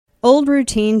Old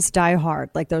routines die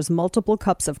hard, like those multiple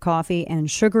cups of coffee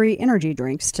and sugary energy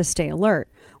drinks to stay alert.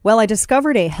 Well, I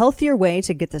discovered a healthier way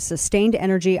to get the sustained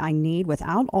energy I need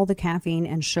without all the caffeine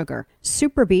and sugar.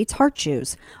 Super Beets Heart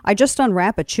Chews. I just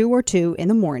unwrap a chew or two in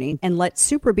the morning and let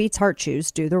Super Beets Heart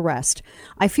Chews do the rest.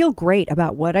 I feel great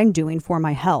about what I'm doing for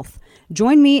my health.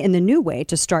 Join me in the new way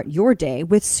to start your day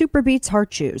with Super Beets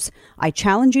Heart Chews. I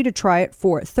challenge you to try it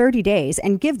for 30 days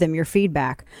and give them your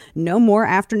feedback. No more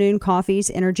afternoon coffees,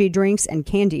 energy drinks, and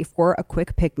candy for a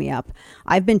quick pick-me-up.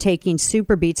 I've been taking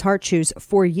Super Beets Heart Chews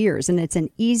for years, and it's an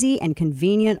easy and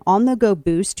convenient on-the-go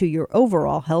boost to your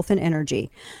overall health and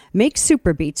energy. Make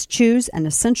Super Beets Chews an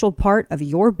essential part of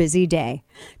your busy day.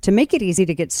 To make it easy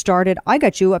to get started, I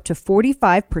got you up to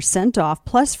 45% off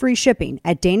plus free shipping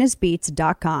at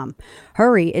danasbeats.com.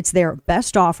 Hurry, it's their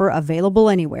best offer available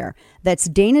anywhere. That's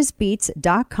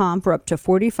danasbeats.com for up to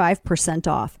 45%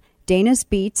 off.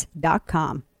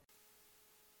 danasbeats.com.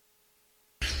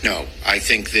 No, I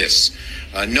think this.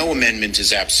 No amendment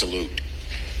is absolute.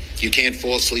 You can't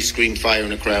falsely scream fire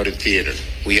in a crowded theater.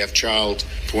 We have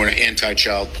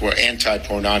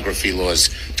anti-pornography laws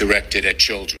directed at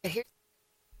children.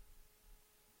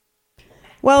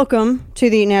 Welcome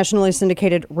to the nationally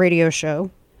syndicated radio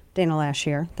show. Dana Lash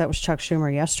here. That was Chuck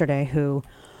Schumer yesterday, who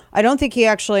I don't think he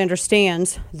actually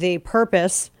understands the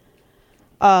purpose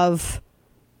of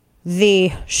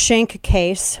the Schenck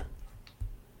case,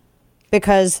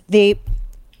 because the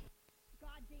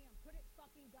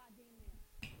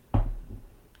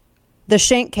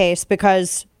Schenck case,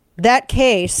 because that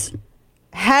case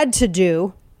had to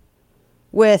do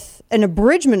with an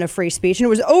abridgment of free speech, and it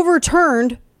was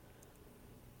overturned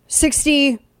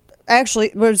 60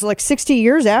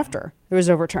 years after it was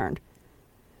overturned.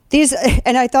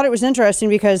 And I thought it was interesting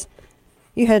because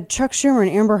you had Chuck Schumer and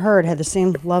Amber Heard had the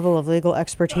same level of legal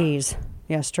expertise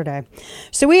yesterday.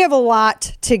 So we have a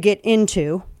lot to get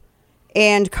into.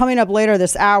 And coming up later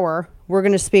this hour, we're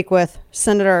going to speak with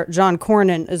Senator John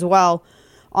Cornyn as well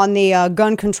on the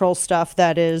gun control stuff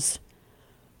that is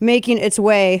making its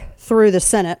way through the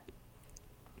Senate.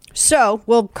 So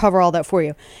we'll cover all that for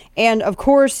you. And of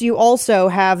course, you also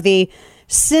have the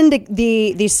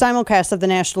simulcast of the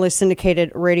nationally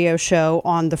syndicated radio show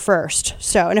on the 1st.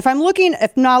 So, and if not looking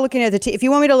at the if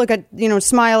you want me to look at,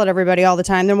 smile at everybody all the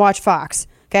time, then watch Fox.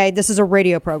 Okay. This is a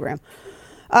radio program.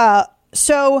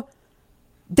 So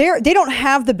they don't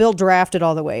have the bill drafted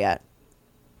all the way yet.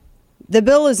 The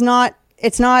bill it's not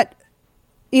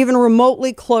even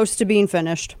remotely close to being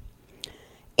finished.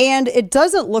 And it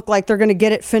doesn't look like they're going to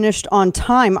get it finished on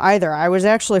time either. I was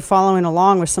actually following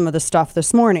along with some of the stuff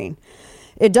this morning.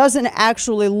 It doesn't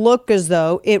actually look as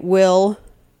though it's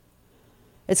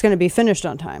going to be finished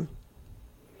on time.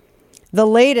 The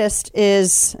latest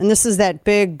is, and this is that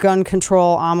big gun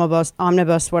control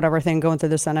omnibus, whatever thing going through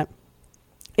the Senate.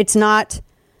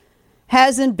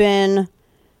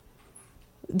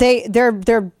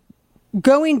 They're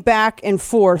going back and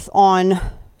forth on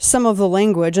some of the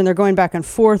language, and they're going back and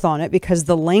forth on it because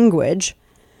the language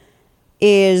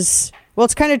is, well,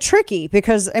 it's kind of tricky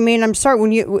because, in some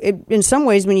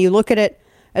ways, when you look at it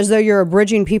as though you're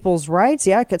abridging people's rights,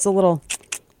 yeah, it gets a little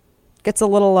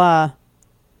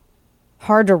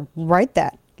hard to write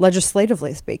that,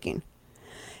 legislatively speaking.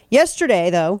 Yesterday,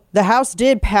 though, the House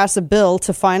did pass a bill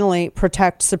to finally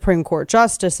protect Supreme Court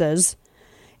justices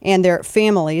and their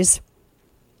families.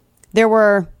 There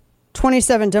were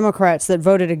 27 Democrats that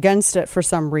voted against it for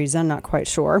some reason, not quite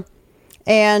sure.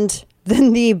 And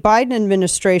then the Biden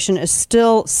administration is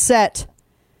still set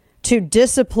to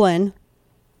discipline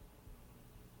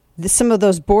some of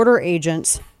those border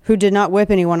agents who did not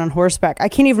whip anyone on horseback. I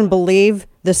can't even believe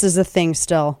this is a thing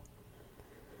still.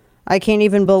 I can't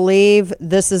even believe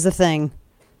this is a thing.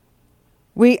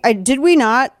 We did.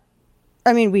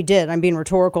 I'm being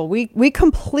rhetorical. We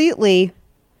completely...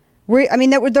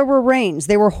 there were reins.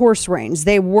 They were horse reins.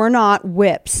 They were not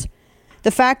whips.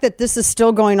 The fact that this is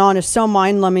still going on is so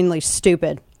mind-numbingly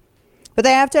stupid. But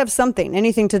they have to have something,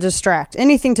 anything to distract.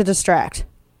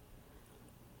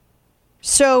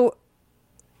 So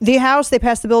the House, they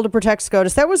passed the bill to protect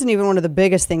SCOTUS. That wasn't even one of the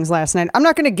biggest things last night. I'm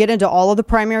not going to get into all of the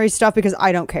primary stuff because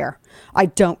I don't care.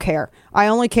 I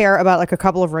only care about a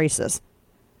couple of races.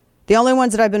 The only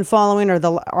ones that I've been following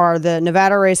are the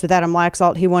Nevada race with Adam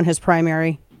Laxalt. He won his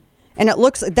primary. And it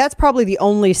looks like that's probably the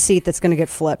only seat that's going to get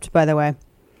flipped, by the way.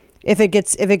 If it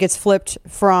gets flipped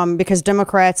because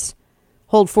Democrats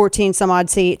hold 14 some odd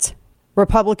seats,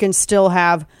 Republicans still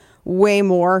have way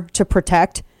more to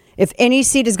protect. If any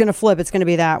seat is going to flip, it's going to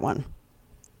be that one.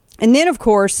 And then, of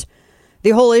course,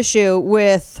 the whole issue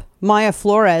with Maya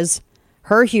Flores,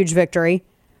 her huge victory,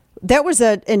 That was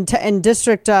in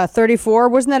District 34.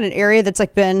 Wasn't that an area that's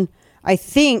like been, I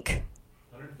think,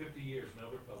 150 years, no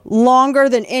Republican. Longer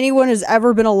than anyone has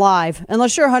ever been alive,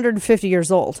 unless you're 150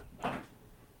 years old.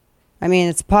 I mean,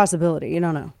 it's a possibility. You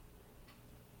don't know.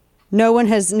 No one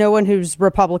who's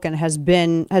Republican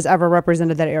has ever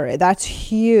represented that area. That's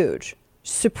huge,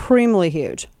 supremely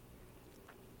huge.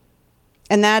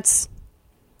 And that's,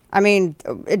 I mean,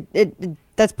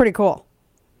 that's pretty cool.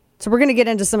 So we're going to get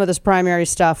into some of this primary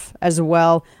stuff as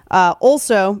well.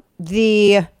 Also,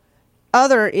 the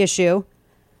other issue,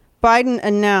 Biden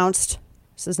announced,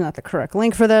 this is not the correct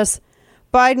link for this,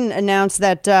 Biden announced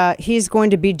that he's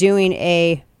going to be doing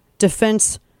a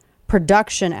Defense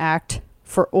Production Act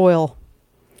for oil.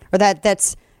 Or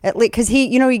that's at least, because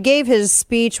he gave his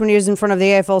speech when he was in front of the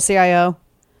AFL-CIO,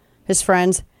 his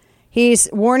friends. He's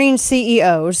warning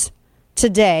CEOs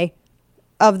today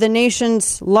of the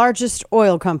nation's largest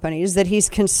oil companies that he's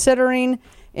considering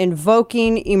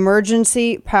invoking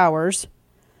emergency powers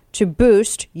to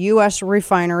boost U.S.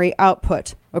 refinery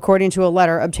output, according to a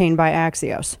letter obtained by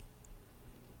Axios.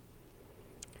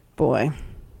 Boy.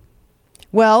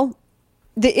 Well,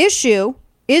 the issue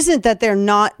isn't that they're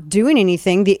not doing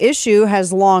anything. The issue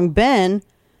has long been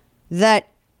that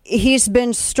he's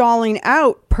been stalling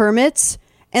out permits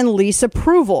and lease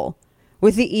approval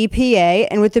with the EPA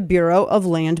and with the Bureau of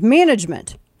Land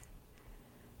Management.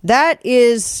 That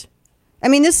is, I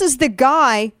mean, this is the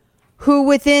guy who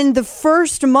within the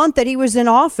first month that he was in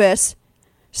office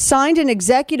signed an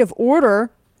executive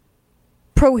order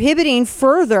prohibiting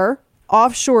further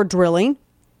offshore drilling.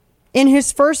 In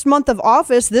his first month of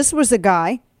office, this was a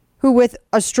guy who, with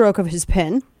a stroke of his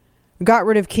pen, got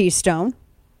rid of Keystone.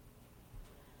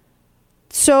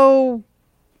 So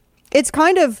it's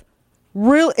kind of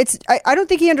real. I don't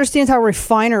think he understands how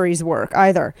refineries work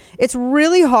either. It's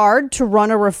really hard to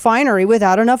run a refinery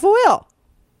without enough oil.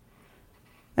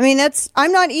 I mean,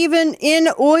 I'm not even in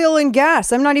oil and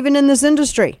gas. I'm not even in this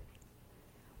industry.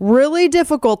 Really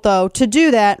difficult, though, to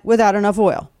do that without enough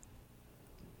oil.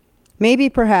 Maybe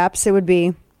perhaps it would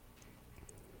be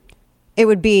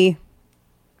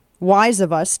wise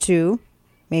of us to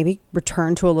maybe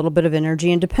return to a little bit of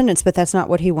energy independence, but that's not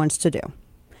what he wants to do.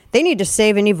 They need to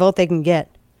save any vote they can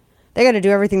get. They got to do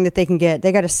everything that they can get.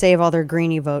 They got to save all their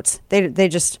greenie votes. They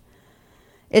just,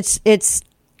 it's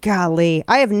golly.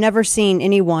 I have never seen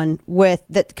anyone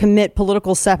that commit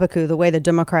political seppuku the way the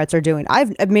Democrats are doing.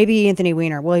 Maybe Anthony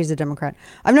Weiner. Well, he's a Democrat.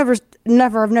 I've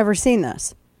never seen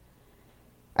this.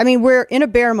 I mean, we're in a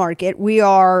bear market. We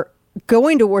are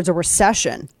going towards a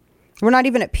recession. We're not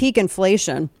even at peak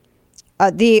inflation.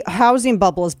 The housing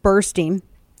bubble is bursting.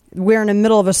 We're in the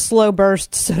middle of a slow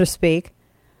burst, so to speak.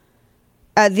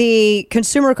 The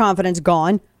consumer confidence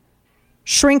gone.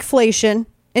 Shrinkflation.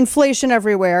 Inflation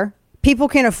everywhere. People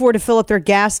can't afford to fill up their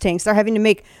gas tanks. They're having to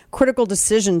make critical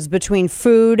decisions between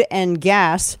food and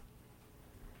gas.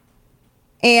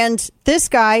 And this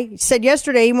guy said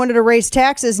yesterday he wanted to raise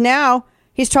taxes. Now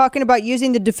he's talking about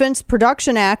using the Defense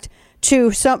Production Act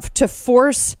to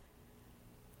force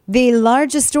the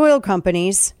largest oil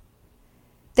companies.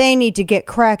 They need to get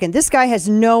cracking. This guy has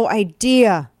no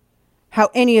idea how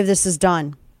any of this is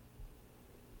done.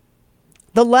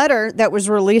 The letter that was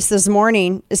released this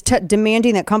morning is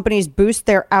demanding that companies boost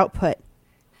their output.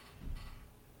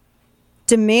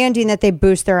 Demanding that they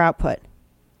boost their output.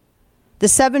 The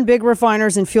 7 big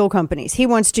refiners and fuel companies. He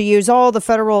wants to use all the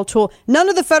federal tools. None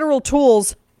of the federal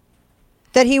tools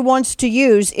that he wants to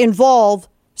use involve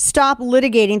stop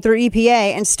litigating through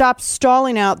EPA and stop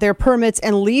stalling out their permits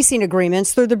and leasing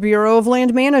agreements through the Bureau of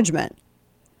Land Management.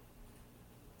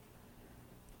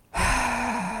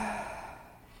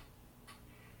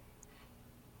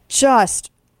 Just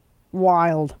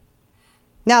wild.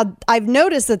 Now, I've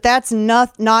noticed that that's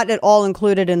not at all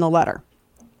included in the letter.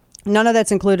 None of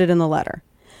that's included in the letter.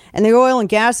 And the oil and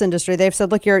gas industry, they've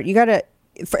said, look, you got to,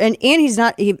 and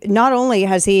not only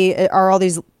are all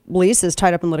these leases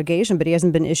tied up in litigation, but he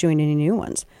hasn't been issuing any new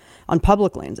ones on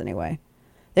public lands anyway.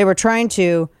 They were trying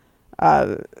to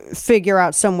figure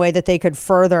out some way that they could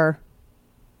further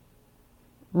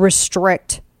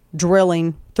restrict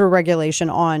drilling through regulation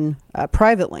on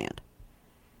private land.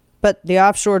 But the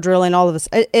offshore drilling, all of this,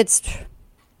 it's...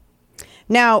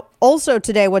 Now, also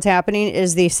today, what's happening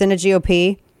is the Senate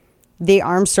GOP, the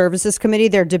Armed Services Committee,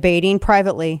 they're debating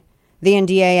privately the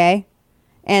NDAA,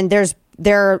 and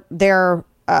they're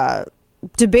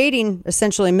debating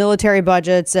essentially military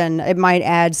budgets, and it might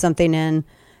add something in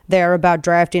there about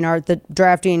drafting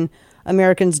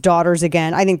Americans' daughters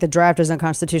again. I think the draft is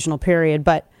unconstitutional, period.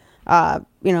 But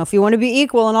if you want to be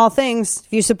equal in all things,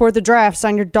 if you support the draft,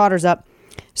 sign your daughters up.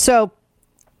 So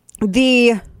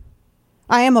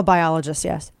I am a biologist,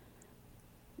 yes.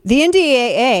 The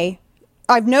NDAA,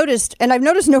 I've noticed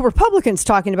no Republicans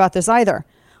talking about this either.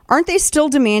 Aren't they still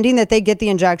demanding that they get the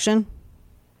injection?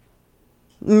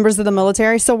 Members of the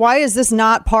military. So why is this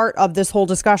not part of this whole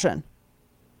discussion?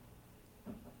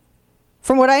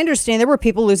 From what I understand, there were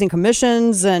people losing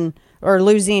commissions or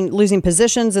losing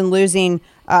positions and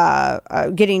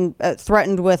getting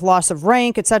threatened with loss of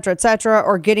rank, et cetera,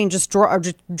 or getting just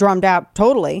drummed out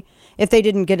totally if they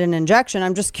didn't get an injection.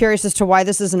 I'm just curious as to why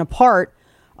this isn't a part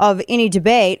of any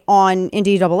debate on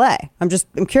NDAA.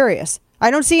 I'm curious. I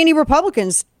don't see any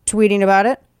Republicans tweeting about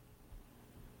it.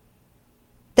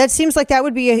 That seems like that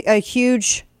would be a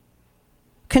huge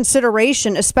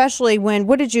consideration, especially when,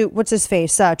 what's his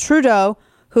face? Trudeau,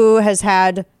 who has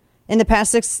had in the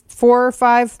past 4 or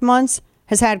 5 months,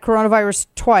 has had coronavirus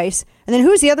twice. And then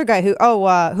who's the other guy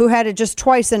who had it just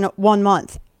twice in 1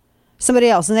 month? Somebody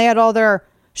else. And they had all their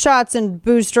shots and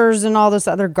boosters and all this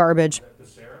other garbage.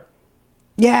 Becerra?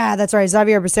 Yeah, that's right.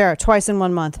 Xavier Becerra, twice in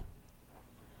 1 month.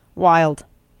 Wild.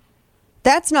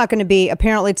 That's not going to be,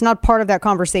 apparently it's not part of that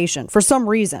conversation for some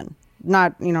reason.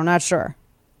 Not sure.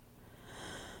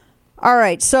 All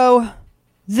right. So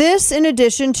this, in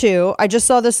addition to, I just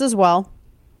saw this as well.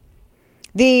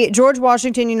 The George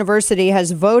Washington University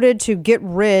has voted to get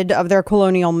rid of their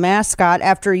colonial mascot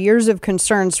after years of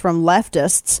concerns from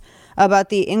leftists about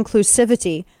the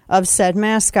inclusivity of said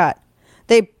mascot.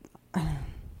 They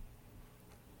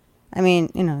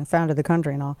founded the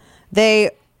country and all. They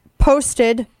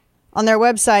posted on their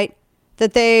website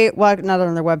that not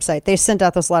on their website. They sent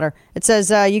out this letter. It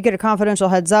says, you get a confidential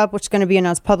heads up, which is going to be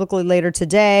announced publicly later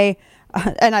today.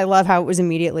 And I love how it was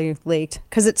immediately leaked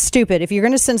because it's stupid. If you're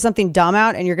going to send something dumb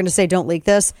out and you're going to say, don't leak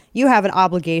this, you have an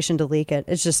obligation to leak it.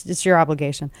 It's your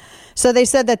obligation. So they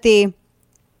said that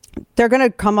they're going to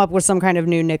come up with some kind of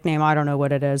new nickname. I don't know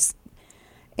what it is.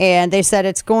 And they said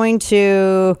it's going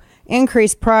to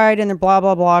increase pride in their blah,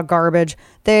 blah, blah garbage.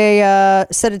 They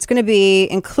said it's going to be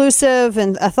inclusive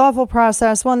and a thoughtful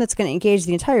process, one that's going to engage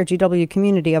the entire GW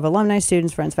community of alumni,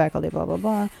 students, friends, faculty, blah, blah,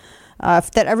 blah,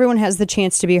 that everyone has the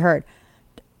chance to be heard.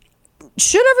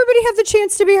 Should everybody have the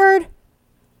chance to be heard?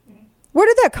 Where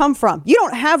did that come from? You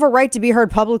don't have a right to be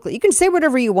heard publicly. You can say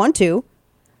whatever you want to,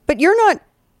 but you're not.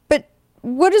 But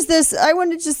what is this? I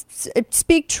want to just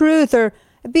speak truth or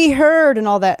be heard and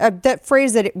all that. That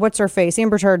phrase that, what's her face?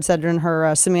 Amber Heard said in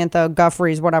her Samantha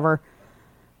Guthries, whatever,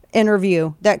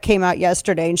 interview that came out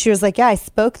yesterday. And she was like, yeah, I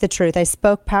spoke the truth. I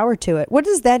spoke power to it. What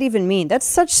does that even mean? That's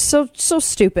so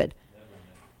stupid.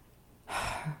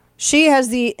 She has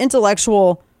the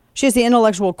intellectual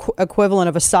equivalent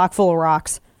of a sock full of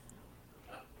rocks.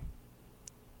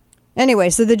 Anyway,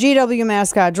 so the GW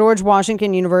mascot, George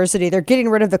Washington University, they're getting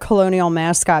rid of the colonial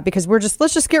mascot because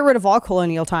let's just get rid of all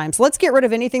colonial times. Let's get rid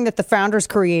of anything that the founders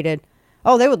created.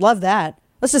 Oh, they would love that.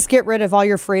 Let's just get rid of all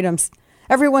your freedoms.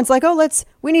 Everyone's like,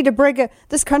 we need to break it.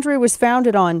 This country was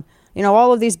founded on,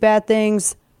 all of these bad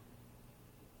things.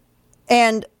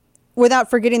 And without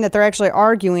forgetting that they're actually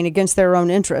arguing against their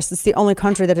own interests. It's the only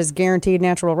country that has guaranteed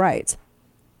natural rights.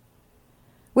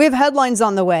 We have headlines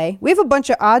on the way. We have a bunch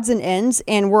of odds and ends,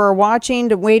 and we're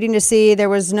waiting to see. There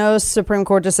was no Supreme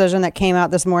Court decision that came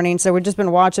out this morning, so we've just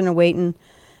been watching and waiting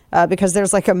because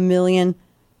there's like a million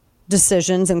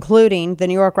decisions, including the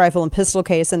New York rifle and pistol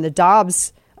case and the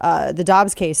Dobbs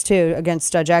case, too,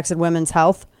 against Jackson Women's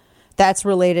Health. That's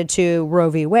related to Roe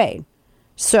v. Wade.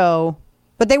 So,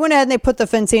 but they went ahead and they put the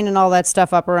fencing and all that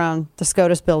stuff up around the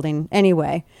SCOTUS building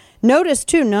anyway. Notice,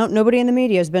 too, nobody in the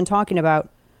media has been talking about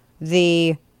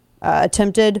the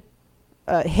attempted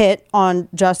hit on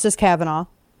Justice Kavanaugh.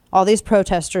 All these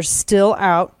protesters still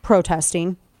out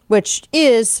protesting, which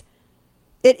is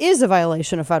a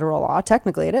violation of federal law.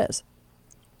 Technically, it is.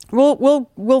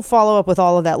 We'll follow up with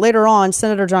all of that later on.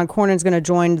 Senator John Cornyn is going to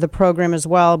join the program as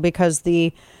well because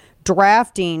the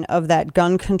drafting of that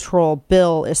gun control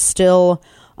bill is still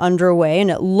underway,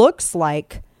 and it looks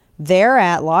like they're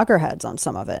at loggerheads on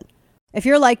some of it. If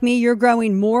you're like me, you're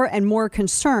growing more and more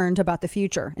concerned about the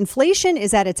future. Inflation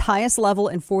is at its highest level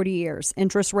in 40 years.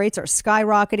 Interest rates are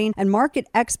skyrocketing, and market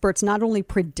experts not only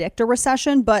predict a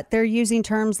recession, but they're using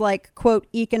terms like, quote,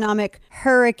 economic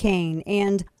hurricane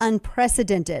and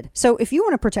unprecedented. So if you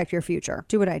want to protect your future,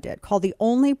 do what I did. Call the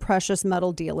only precious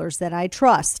metal dealers that I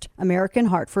trust, American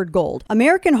Hartford Gold.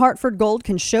 American Hartford Gold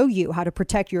can show you how to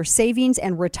protect your savings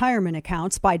and retirement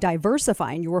accounts by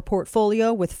diversifying your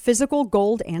portfolio with physical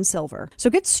gold and silver. silver. So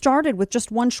get started with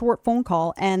just one short phone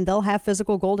call, and they'll have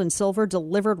physical gold and silver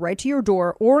delivered right to your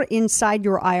door or inside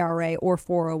your IRA or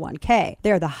 401k.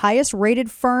 They are the highest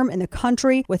rated firm in the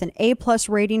country with an A+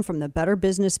 rating from the Better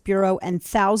Business Bureau and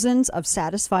thousands of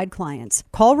satisfied clients.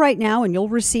 Call right now and you'll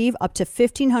receive up to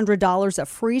 $1,500 of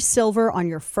free silver on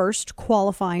your first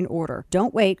qualifying order.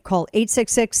 Don't wait. Call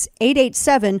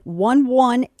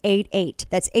 866-887-1188.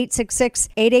 That's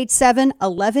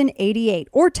 866-887-1188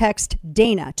 or text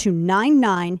Dana to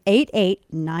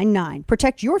 998899.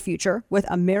 Protect your future with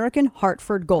American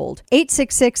Hartford Gold.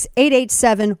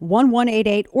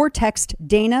 866-887-1188 or text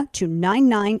Dana to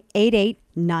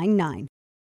 998899.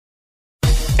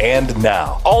 And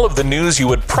now, all of the news you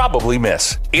would probably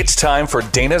miss. It's time for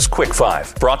Dana's Quick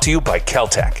Five, brought to you by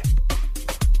Keltec.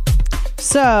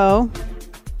 So,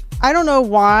 I don't know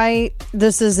why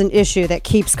this is an issue that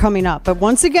keeps coming up, but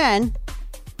once again,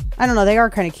 I don't know, they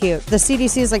are kind of cute. The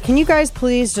CDC is like, can you guys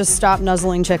please just stop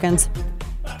nuzzling chickens?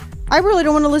 I really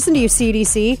don't want to listen to you,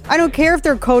 CDC. I don't care if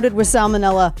they're coated with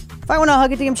salmonella. If I want to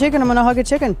hug a damn chicken, I'm going to hug a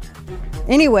chicken.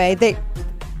 Anyway,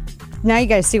 now you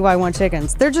guys see why I want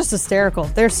chickens. They're just hysterical.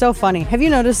 They're so funny. Have you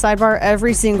noticed, sidebar,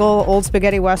 every single old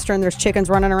spaghetti western, there's chickens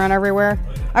running around everywhere?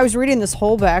 I was reading this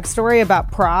whole backstory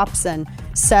about props and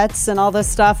sets and all this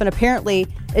stuff, and apparently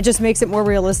it just makes it more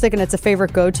realistic, and it's a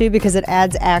favorite go-to because it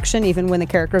adds action even when the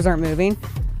characters aren't moving.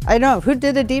 I don't know. Who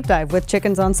did a deep dive with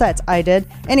chickens on sets? I did.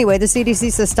 Anyway, the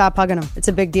CDC says stop hugging them. It's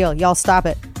a big deal. Y'all stop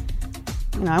it.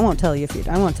 I won't tell you if you do.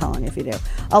 I won't tell you if you do.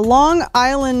 A Long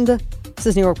Island... This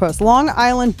is New York Post. Long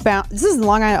Island, this is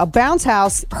Long Island, a bounce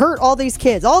house hurt all these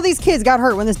kids. All these kids got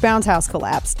hurt when this bounce house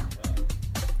collapsed.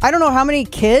 I don't know how many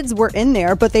kids were in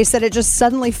there, but they said it just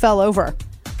suddenly fell over.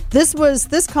 This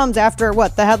comes after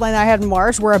the headline I had in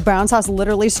March, where a bounce house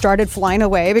literally started flying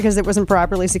away because it wasn't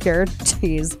properly secured.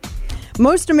 Jeez.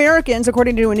 Most Americans,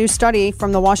 according to a new study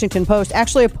from the Washington Post,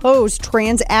 actually oppose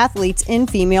trans athletes in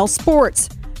female sports.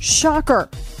 Shocker.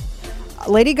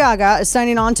 Lady Gaga is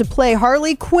signing on to play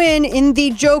Harley Quinn in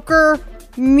the Joker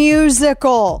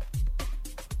musical.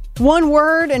 One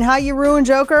word and how you ruin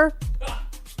Joker?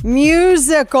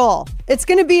 Musical. It's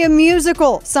going to be a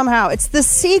musical somehow. It's the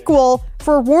sequel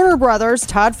for Warner Brothers.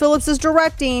 Todd Phillips is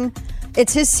directing.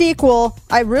 It's his sequel.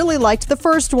 I really liked the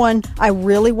first one. I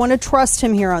really want to trust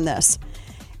him here on this.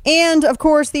 And, of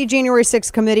course, the January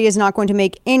 6th committee is not going to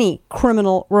make any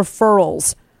criminal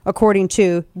referrals, according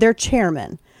to their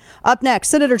chairman. Up next,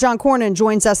 Senator John Cornyn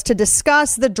joins us to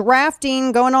discuss the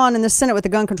drafting going on in the Senate with the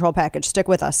gun control package. Stick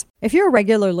with us. If you're a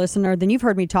regular listener, then you've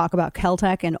heard me talk about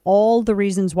Keltec and all the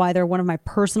reasons why they're one of my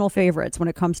personal favorites when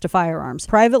it comes to firearms.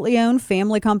 Privately owned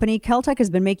family company, Keltec has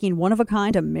been making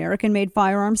one-of-a-kind American-made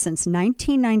firearms since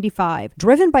 1995.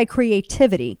 Driven by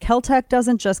creativity, Keltec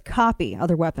doesn't just copy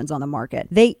other weapons on the market.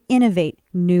 They innovate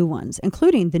new ones,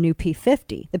 including the new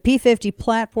P50. The P50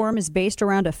 platform is based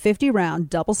around a 50-round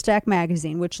double-stack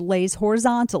magazine, which lays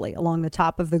horizontally along the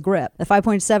top of the grip. The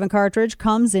 5.7 cartridge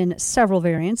comes in several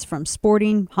variants, from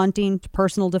sporting, hunting, to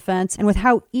personal defense, and with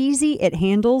how easy it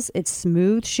handles, it's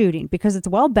smooth shooting because it's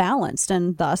well-balanced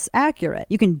and thus accurate.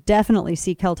 You can definitely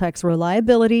see Keltec's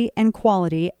reliability and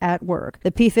quality at work.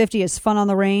 The P50 is fun on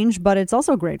the range, but it's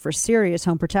also great for serious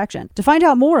home protection. To find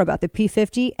out more about the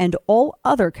P50 and all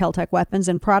other Keltec weapons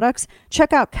and products,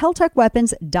 check out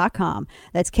KeltecWeapons.com.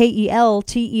 That's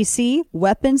KELTEC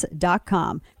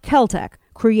weapons.com. Keltec,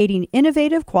 creating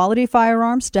innovative quality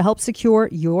firearms to help secure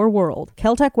your world.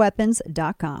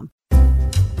 KeltecWeapons.com.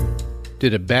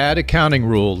 Did a bad accounting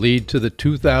rule lead to the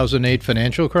 2008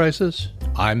 financial crisis?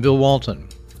 I'm Bill Walton.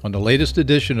 On the latest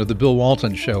edition of The Bill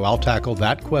Walton Show, I'll tackle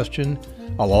that question.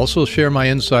 I'll also share my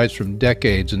insights from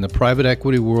decades in the private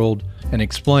equity world and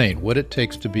explain what it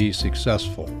takes to be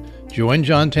successful. Join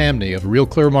John Tamny of Real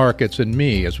Clear Markets and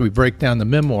me as we break down the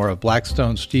memoir of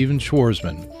Blackstone's Stephen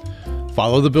Schwarzman.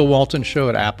 Follow The Bill Walton Show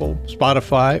at Apple,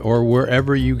 Spotify, or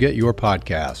wherever you get your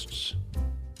podcasts.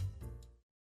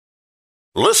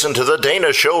 Listen to The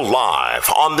Dana Show live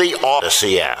on the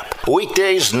Odyssey app.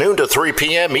 Weekdays noon to 3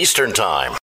 p.m. Eastern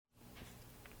Time.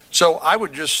 So I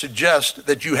would just suggest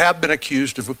that you have been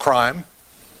accused of a crime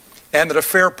and that a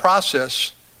fair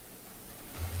process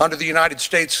under the United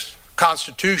States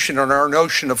Constitution and our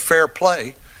notion of fair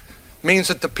play means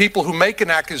that the people who make an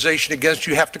accusation against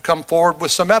you have to come forward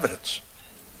with some evidence.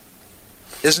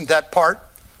 Isn't that part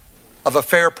of a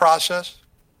fair process?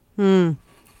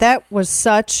 That was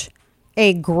such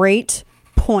a great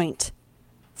point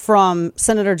from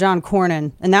Senator John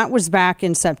Cornyn, and that was back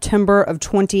in September of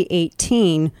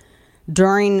 2018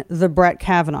 during the Brett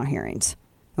Kavanaugh hearings.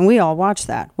 And we all watched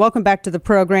that. Welcome back to the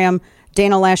program.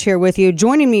 Dana Loesch here with you.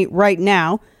 Joining me right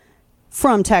now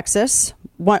from Texas,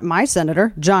 my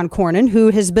senator, John Cornyn,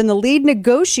 who has been the lead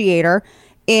negotiator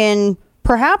in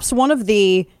perhaps one of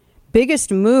the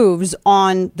biggest moves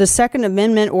on the Second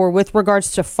Amendment or with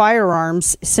regards to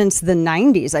firearms since the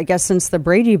 90s, I guess since the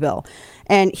Brady Bill.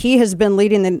 And he has been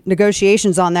leading the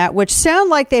negotiations on that, which sound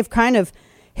like they've kind of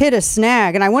hit a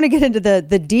snag. And I want to get into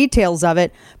the details of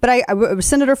it. But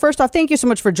Senator, first off, thank you so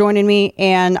much for joining me.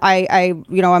 And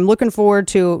I'm looking forward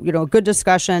to, a good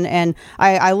discussion. And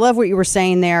I love what you were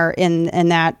saying there in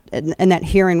that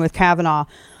hearing with Kavanaugh.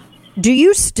 Do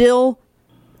you still,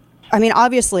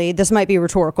 obviously, this might be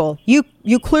rhetorical. You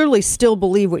clearly still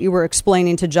believe what you were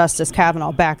explaining to Justice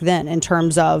Kavanaugh back then in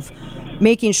terms of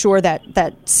making sure that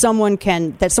someone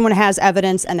has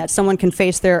evidence and that someone can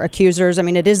face their accusers.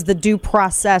 It is the due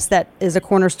process that is a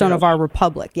cornerstone of our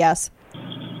republic. Yes.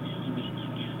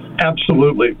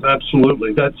 Absolutely. That's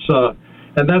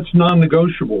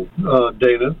non-negotiable,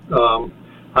 Dana.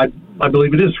 I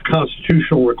believe it is a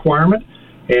constitutional requirement,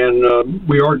 and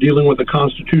we are dealing with a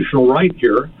constitutional right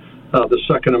here. The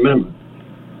Second Amendment.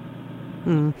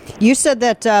 You said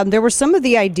that there were some of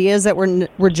the ideas that were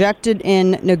rejected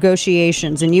in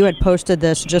negotiations, and you had posted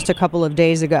this just a couple of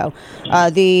days ago.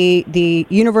 The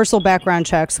universal background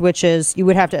checks, which is you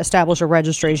would have to establish a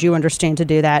registry, as you understand, to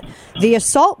do that. The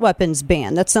assault weapons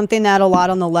ban, that's something that a lot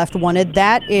on the left wanted.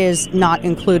 That is not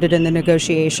included in the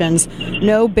negotiations.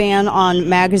 No ban on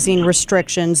magazine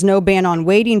restrictions, no ban on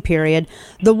waiting period.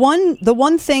 The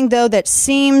one thing, though, that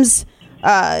seems...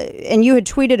 and you had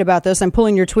tweeted about this, I'm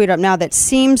pulling your tweet up now, that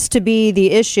seems to be the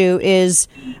issue is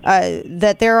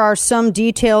that there are some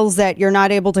details that you're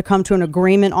not able to come to an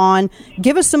agreement on.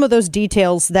 Give us some of those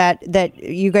details that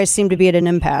you guys seem to be at an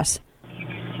impasse.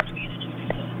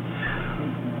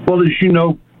 Well, as you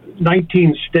know,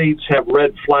 19 states have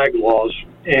red flag laws,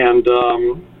 and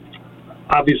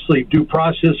obviously due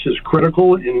process is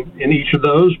critical in each of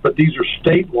those, but these are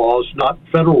state laws, not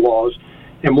federal laws.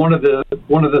 And one of the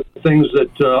things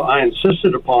that I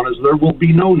insisted upon is there will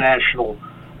be no national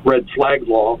red flag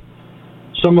law.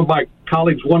 Some of my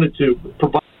colleagues wanted to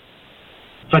provide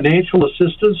financial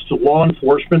assistance to law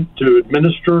enforcement to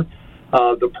administer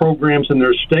the programs in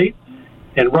their state.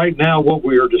 And right now what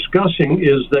we are discussing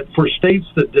is that for states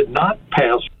that did not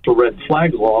pass the red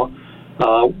flag law,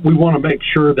 we want to make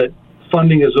sure that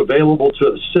funding is available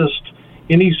to assist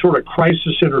any sort of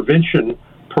crisis intervention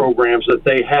programs that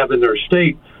they have in their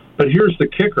state. But here's the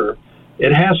kicker.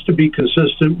 It has to be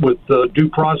consistent with the due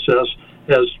process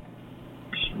as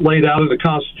laid out in the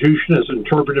Constitution, as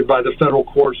interpreted by the federal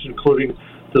courts, including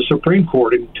the Supreme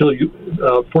Court,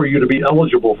 for you to be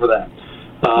eligible for that.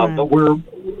 But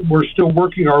we're still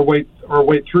working our way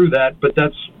through that, but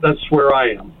that's where I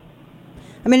am.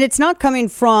 It's not coming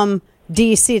from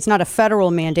D.C. It's not a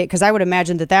federal mandate, because I would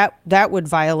imagine that would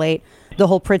violate the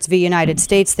whole Pritz v. United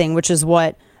States thing, which is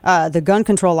what the gun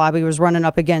control lobby was running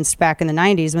up against back in the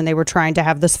 90s when they were trying to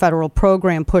have this federal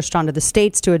program pushed onto the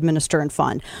states to administer and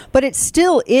fund. But it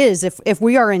still is, if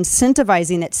we are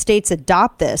incentivizing that states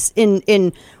adopt this,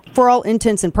 in for all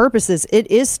intents and purposes, it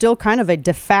is still kind of a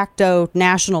de facto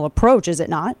national approach, is it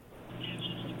not?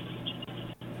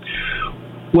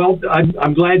 Well,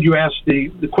 I'm glad you asked the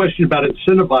question about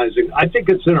incentivizing. I think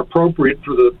it's inappropriate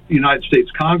for the United States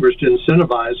Congress to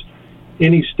incentivize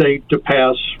any state to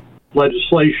pass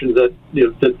legislation that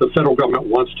that the federal government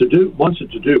wants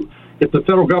it to do. If the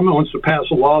federal government wants to pass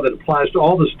a law that applies to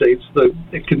all the states,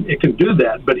 it can do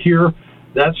that. But here,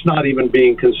 that's not even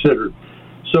being considered.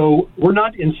 So we're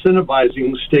not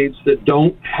incentivizing states that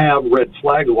don't have red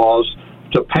flag laws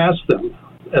to pass them.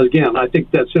 Again, I think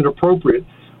that's inappropriate.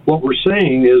 What we're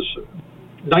saying is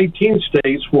 19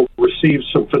 states will receive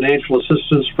some financial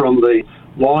assistance from the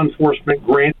law enforcement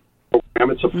grant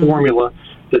program. It's a formula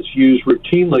that's used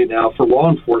routinely now for law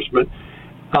enforcement.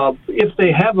 If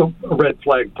they have a red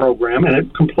flag program and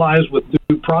it complies with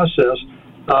due process,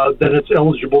 then it's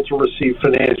eligible to receive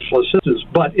financial assistance.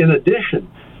 But in addition,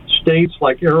 states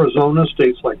like Arizona,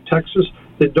 states like Texas,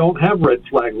 that don't have red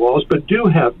flag laws, but do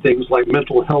have things like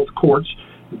mental health courts,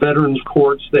 veterans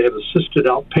courts. They have assisted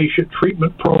outpatient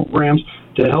treatment programs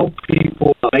to help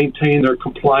people maintain their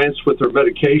compliance with their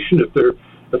medication if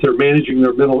they're managing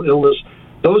their mental illness.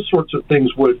 Those sorts of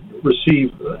things would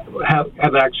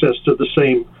have access to the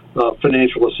same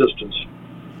financial assistance.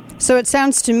 So it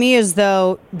sounds to me as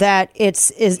though that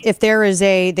if there is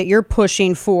that you're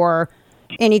pushing for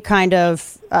any kind of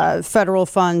federal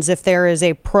funds, if there is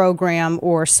a program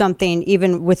or something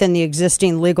even within the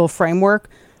existing legal framework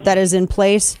that is in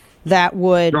place that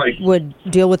would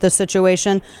deal with this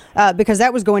situation, because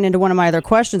that was going into one of my other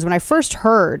questions. When I first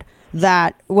heard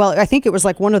that, well, I think it was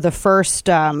like one of the first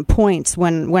points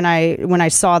when I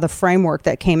saw the framework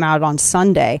that came out on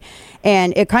Sunday.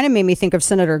 And it kind of made me think of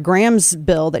Senator Graham's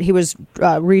bill that he was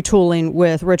retooling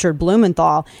with Richard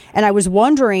Blumenthal. And I was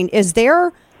wondering, is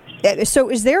there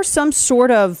some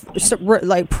sort of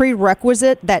like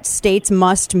prerequisite that states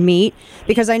must meet?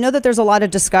 Because I know that there's a lot of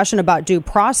discussion about due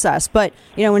process, but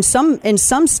in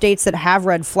some states that have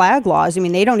red flag laws, I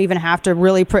mean, they don't even have to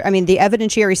really. The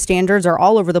evidentiary standards are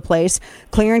all over the place.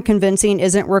 Clear and convincing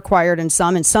isn't required in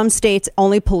some. In some states,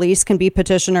 only police can be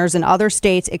petitioners. In other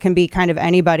states, it can be kind of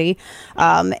anybody.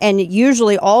 And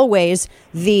usually, always,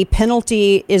 the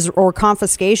penalty or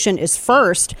confiscation is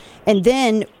first, and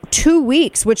then 2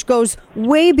 weeks, which goes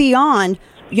way beyond,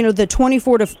 the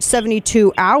 24 to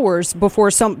 72 hours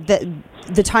before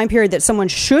the time period that someone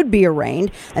should be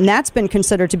arraigned. And that's been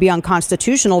considered to be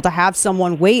unconstitutional, to have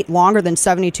someone wait longer than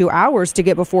 72 hours to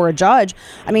get before a judge.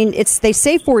 I mean, they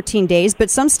say 14 days, but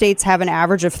some states have an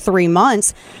average of 3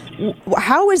 months.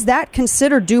 How is that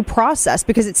considered due process?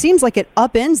 Because it seems like it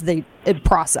upends the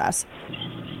process.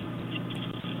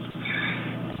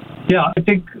 Yeah, I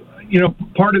think,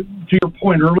 part of, to your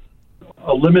point earlier,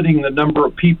 limiting the number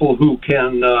of people who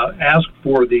can ask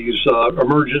for these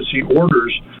emergency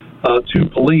orders to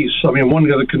police. I mean, one of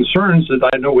the concerns that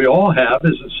I know we all have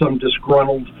is that some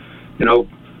disgruntled,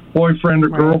 boyfriend or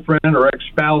girlfriend or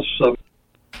ex-spouse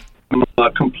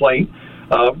complaint,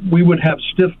 we would have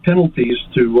stiff penalties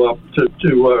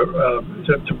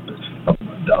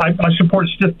I support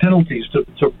stiff penalties to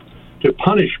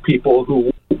punish people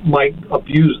who might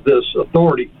abuse this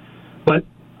authority. But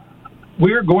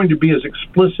we're going to be as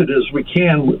explicit as we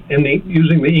can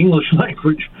using the English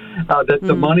language that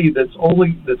the money that's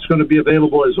going to be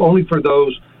available is only for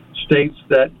those states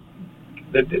that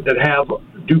have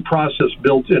due process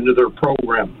built into their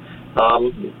program.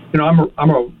 I'm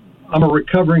a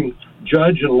recovering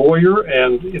judge and lawyer,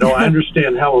 and I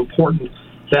understand how important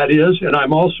that is. And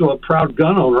I'm also a proud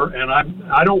gun owner, and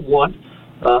I don't want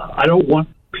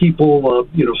people,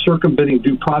 circumventing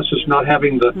due process, not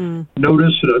having the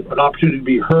notice, an opportunity to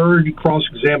be heard,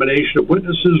 cross-examination of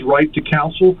witnesses, right to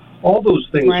counsel. All those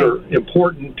things are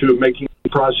important to making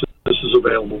processes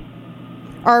available.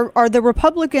 Are the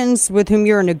Republicans with whom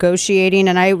you're negotiating,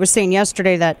 and I was saying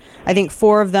yesterday that I think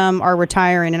 4 of them are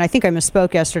retiring, and I think I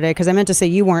misspoke yesterday because I meant to say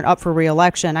you weren't up for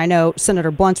re-election. I know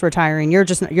Senator Blunt's retiring. You're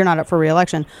not up for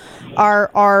re-election.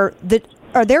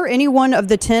 Are there any one of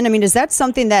the 10? I mean, is that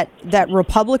something that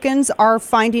Republicans are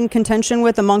finding contention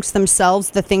with amongst themselves,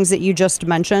 the things that you just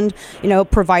mentioned,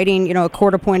 providing, a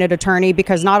court-appointed attorney?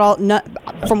 Because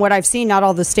from what I've seen, not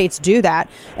all the states do that.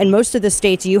 And most of the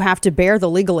states, you have to bear the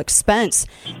legal expense.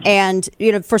 And,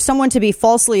 for someone to be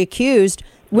falsely accused,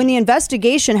 when the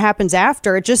investigation happens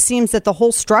after, it just seems that the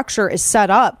whole structure is set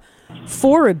up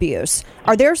for abuse.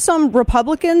 Are there some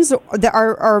Republicans that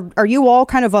are you all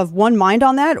kind of one mind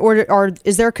on that, or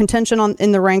is there contention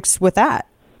in the ranks with that?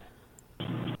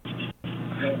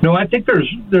 No, I think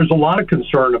there's a lot of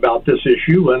concern about this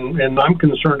issue, and I'm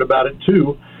concerned about it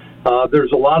too.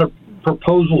 There's a lot of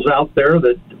proposals out there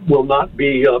that will not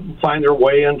be find their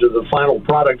way into the final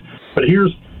product. But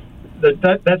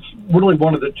that's really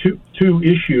one of the two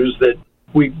issues that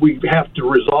we have to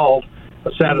resolve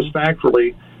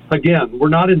satisfactorily. Again, we're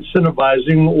not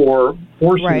incentivizing or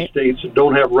forcing states that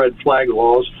don't have red flag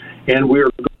laws, and we're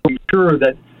going to be sure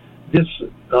that this,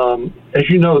 as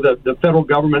you know, the federal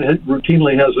government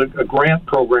routinely has a grant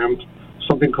program,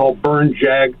 something called Burn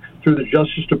JAG, through the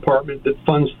Justice Department that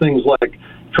funds things like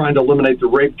trying to eliminate the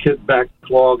rape kit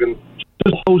backlog and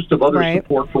just a host of other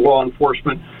support for law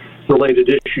enforcement related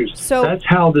issues. So that's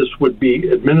how this would be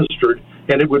administered,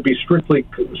 and it would be strictly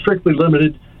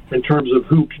limited in terms of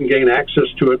who can gain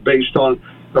access to it based on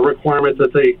a requirement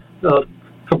that they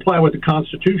comply with the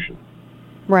Constitution.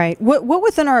 Right. What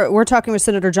within we're talking with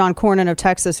Senator John Cornyn of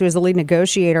Texas, who is the lead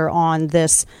negotiator on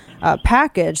this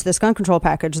package, this gun control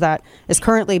package that is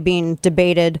currently being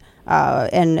debated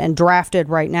and drafted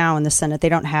right now in the Senate. They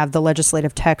don't have the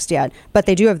legislative text yet, but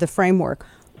they do have the framework.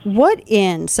 What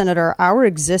in, Senator, our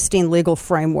existing legal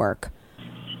framework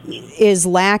is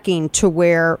lacking to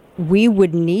where we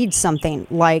would need something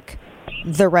like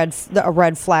a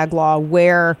red flag law,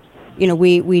 where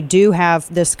we do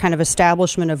have this kind of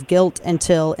establishment of guilt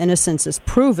until innocence is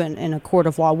proven in a court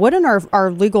of law? What in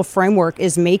our legal framework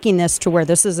is making this to where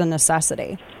this is a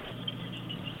necessity?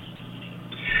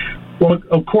 Well,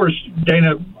 of course,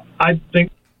 Dana, I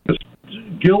think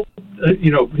guilt,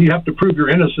 you have to prove your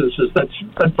innocence. That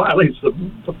violates the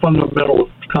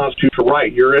fundamental constitutional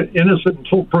right. You're innocent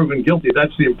until proven guilty.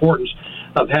 That's the importance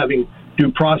of having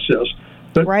due process.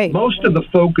 But most of the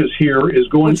focus here is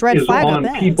on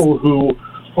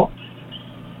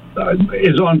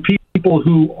people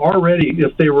who already,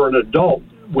 if they were an adult,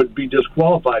 would be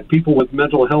disqualified. People with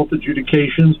mental health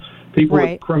adjudications, people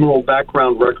with criminal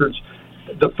background records.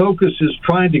 The focus is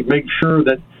trying to make sure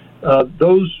that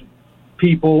those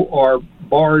people are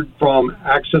barred from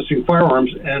accessing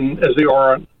firearms, and as they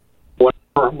are in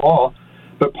current law.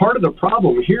 But part of the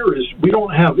problem here is we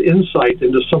don't have insight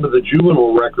into some of the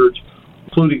juvenile records,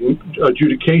 including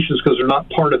adjudications, because they're not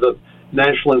part of the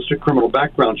National Instant Criminal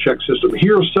Background Check system.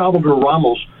 Here, Salvador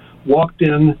Ramos walked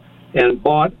in and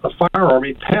bought a firearm.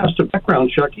 He passed a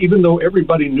background check, even though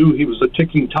everybody knew he was a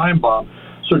ticking time bomb.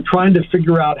 So trying to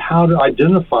figure out how to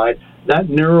identify that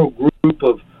narrow group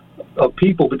of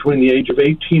people between the age of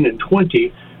 18 and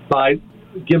 20 by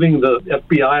giving the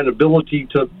FBI an ability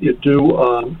to do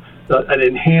an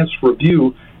enhanced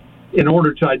review in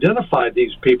order to identify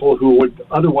these people who would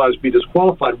otherwise be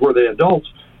disqualified were they adults.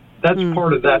 That's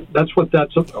part of that. That's what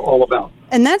that's all about.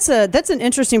 And that's an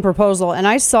interesting proposal. And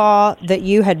I saw that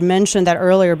you had mentioned that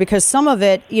earlier, because some of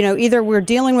it, either we're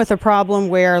dealing with a problem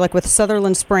where, like with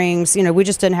Sutherland Springs, we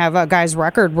just didn't have a guy's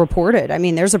record reported. I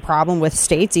mean, there's a problem with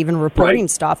states even reporting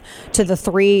stuff to the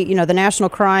the National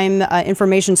Crime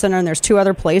Information Center, and there's two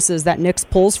other places that NICS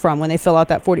pulls from when they fill out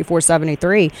that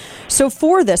 4473. So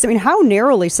for this, how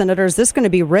narrowly, Senator, is this going to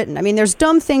be written? I mean, there's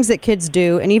dumb things that kids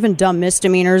do and even dumb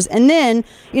misdemeanors. And then,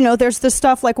 there's the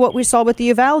stuff like what we saw with the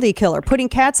Uvalde killer, putting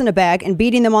cats in a bag and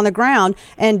beating them on the ground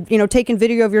and, taking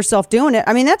video of yourself doing it.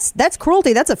 I mean, that's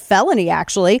cruelty. That's a felony,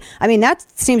 actually. I mean, that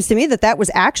seems to me that was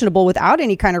actionable without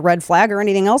any kind of red flag or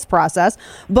anything else process.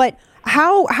 But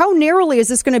how narrowly is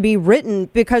this going to be written?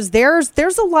 Because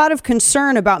there's a lot of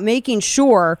concern about making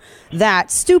sure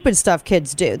that stupid stuff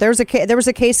kids do. There was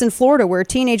a case in Florida where a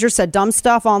teenager said dumb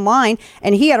stuff online,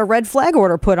 and he had a red flag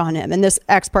order put on him in this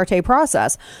ex parte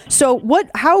process. So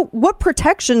what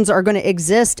protections are going to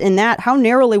exist in that? How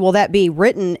narrowly will that be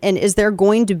written? And is there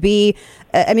going to be?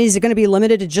 Is it going to be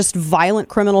limited to just violent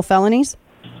criminal felonies?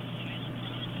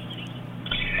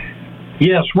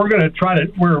 Yes, we're trying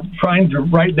to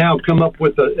right now come up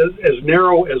with as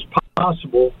narrow as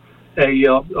possible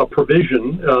a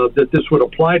provision that this would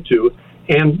apply to.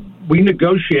 And we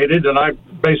negotiated, and I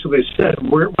basically said,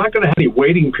 we're not going to have any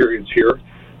waiting periods here.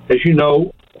 As you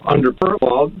know, under current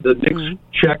law, the NICS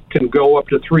check can go up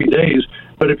to 3 days.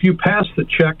 But if you pass the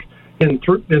check in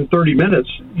 30 minutes,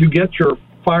 you get your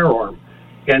firearm.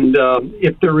 And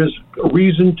if there is a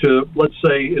reason to, let's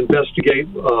say, investigate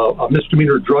a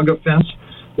misdemeanor drug offense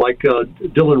like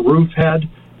Dylan Roof had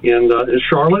in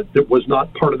Charlotte that was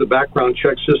not part of the background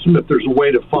check system, if there's a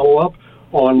way to follow up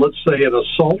on, let's say, an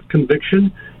assault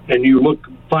conviction, and you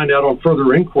find out on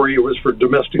further inquiry it was for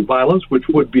domestic violence, which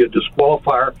would be a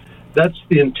disqualifier, that's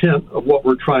the intent of what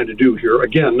we're trying to do here.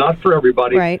 Again, not for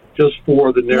everybody, just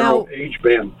for the narrow age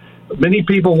band. Many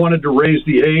people wanted to raise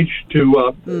the age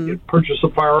to purchase a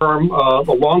firearm,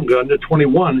 a long gun, to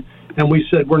 21, and we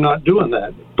said we're not doing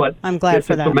that. But I'm glad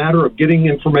if it's a matter of getting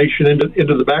information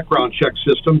into the background check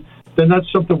system, then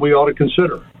that's something we ought to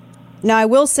consider. Now, I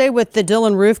will say with the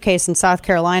Dylan Roof case in South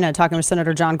Carolina, talking with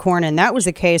Senator John Cornyn, that was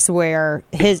a case where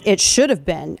it should have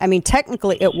been. I mean,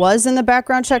 technically, it was in the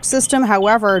background check system.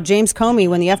 However, James Comey,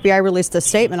 when the FBI released a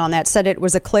statement on that, said it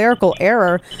was a clerical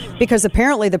error because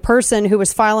apparently the person who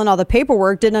was filing all the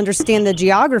paperwork didn't understand the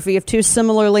geography of two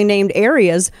similarly named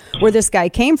areas where this guy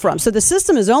came from. So the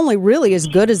system is only really as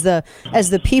good as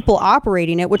the people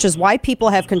operating it, which is why people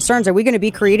have concerns. Are we going to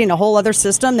be creating a whole other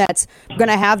system that's going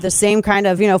to have the same kind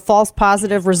of, false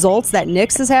positive results that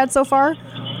NICS has had so far?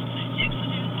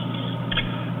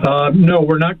 No,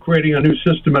 we're not creating a new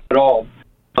system at all.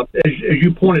 As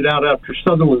you pointed out, after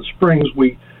Sutherland Springs,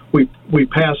 we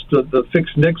passed the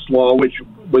fixed NICS law, which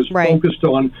was focused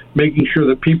on making sure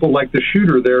that people like the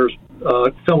shooter there's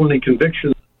felony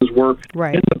convictions were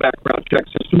in the background check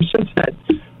system. Since that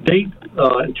date,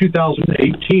 in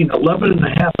 2018,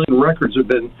 11.5 million records have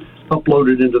been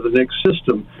uploaded into the NICS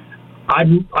system. I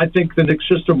think the NICS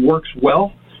system works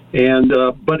well,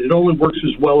 but it only works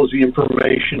as well as the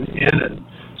information in it.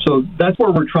 So that's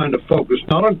where we're trying to focus,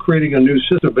 not on creating a new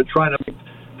system, but trying to make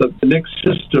the NICS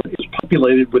system is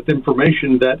populated with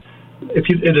information that if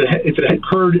it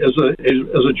occurred as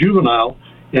a juvenile,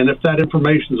 and if that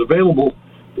information is available,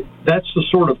 that's the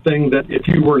sort of thing that if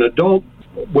you were an adult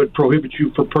would prohibit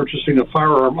you from purchasing a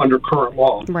firearm under current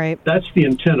law. Right. That's the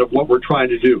intent of what we're trying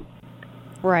to do.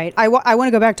 Right. I want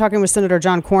to go back talking with Senator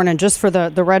John Cornyn just for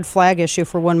the red flag issue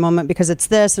for one moment, because it's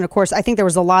this. And, of course, I think there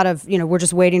was a lot of, we're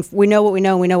just waiting. We know what we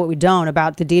know and we know what we don't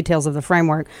about the details of the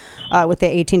framework with the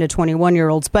 18 to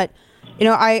 21-year-olds. But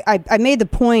I made the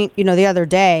point, the other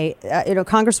day,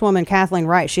 Congresswoman Kathleen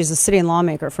Wright, she's a sitting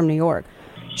lawmaker from New York.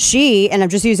 She, and I'm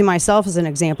just using myself as an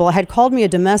example, had called me a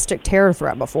domestic terror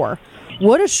threat before.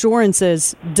 What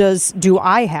assurances do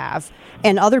I have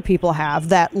and other people have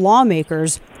that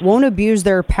lawmakers won't abuse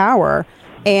their power?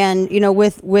 And,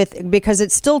 because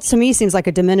it still, to me, seems like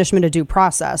a diminishment of due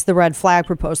process, the red flag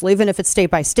proposal, even if it's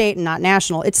state by state and not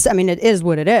national. It is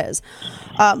what it is.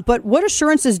 But what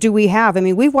assurances do we have?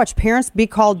 We've watched parents be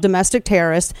called domestic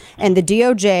terrorists, and the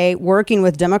DOJ, working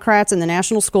with Democrats and the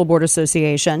National School Board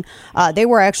Association, they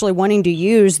were actually wanting to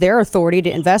use their authority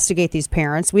to investigate these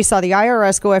parents. We saw the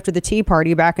IRS go after the Tea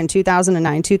Party back in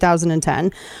 2009,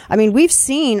 2010. We've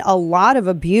seen a lot of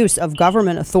abuse of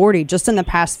government authority just in the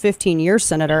past 15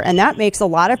 years, Senator, and that makes a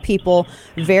lot of people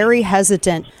very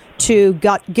hesitant to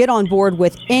get on board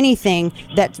with anything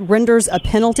that renders a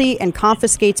penalty and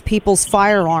confiscates people's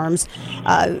firearms,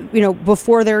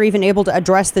 before they're even able to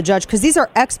address the judge, because these are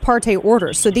ex parte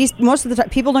orders. So most of the time,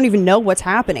 people don't even know what's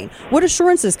happening. What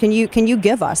assurances can you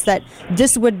give us that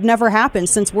this would never happen,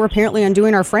 since we're apparently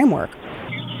undoing our framework?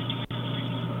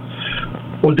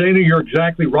 Well, Dana, you're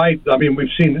exactly right. We've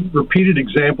seen repeated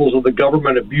examples of the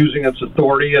government abusing its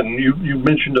authority, and you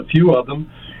mentioned a few of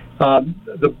them.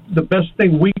 The best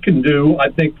thing we can do, I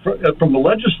think, from the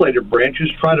legislative branch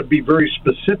is try to be very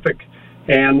specific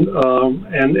and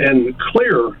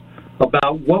clear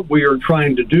about what we are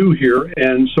trying to do here,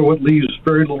 and so it leaves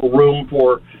very little room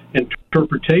for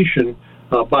interpretation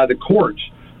by the courts.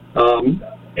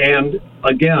 And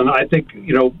again, I think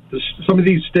some of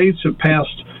these states have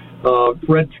passed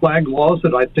red flag laws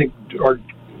that I think are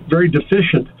very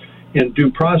deficient in due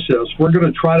process. We're going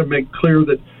to try to make clear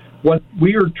that what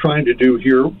we are trying to do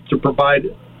here to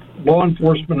provide law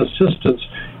enforcement assistance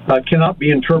cannot be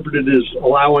interpreted as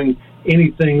allowing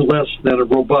anything less than a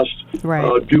robust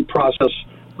due process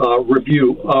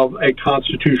review of a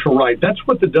constitutional right. That's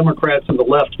what the Democrats and the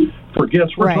left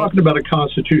forgets. We're talking about a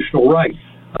constitutional right,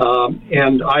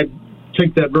 and I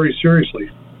take that very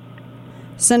seriously.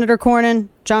 Senator Cornyn,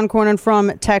 John Cornyn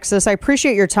from Texas, I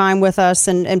appreciate your time with us,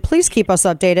 and please keep us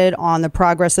updated on the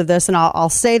progress of this. And I'll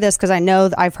say this because I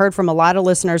know I've heard from a lot of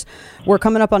listeners. We're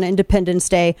coming up on Independence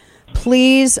Day.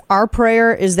 Please, our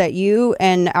prayer is that you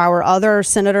and our other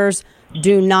senators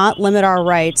do not limit our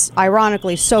rights,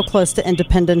 ironically, so close to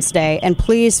Independence Day. And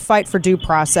please fight for due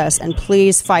process, and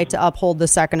please fight to uphold the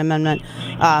Second Amendment.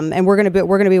 And we're going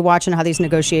to be watching how these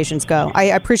negotiations go. I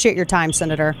appreciate your time,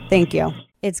 Senator. Thank you.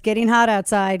 It's getting hot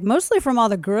outside, mostly from all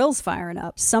the grills firing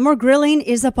up. Summer grilling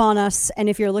is upon us, and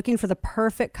if you're looking for the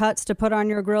perfect cuts to put on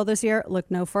your grill this year, look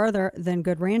no further than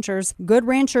Good Ranchers. Good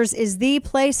Ranchers is the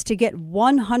place to get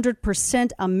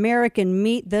 100% American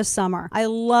meat this summer. I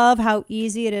love how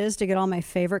easy it is to get all my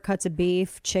favorite cuts of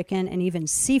beef, chicken, and even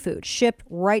seafood shipped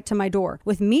right to my door.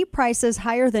 With meat prices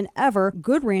higher than ever,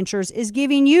 Good Ranchers is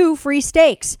giving you free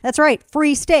steaks. That's right,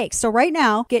 free steaks. So right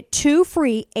now, get 2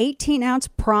 free 18-ounce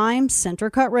prime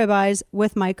center cut ribeyes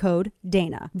with my code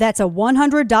Dana. That's a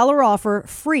 $100 offer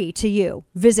free to you.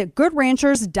 Visit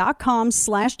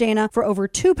goodranchers.com/Dana for over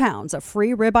 2 pounds of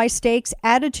free ribeye steaks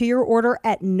added to your order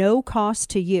at no cost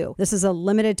to you. This is a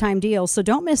limited time deal, so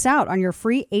don't miss out on your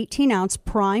free 18-ounce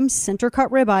prime center cut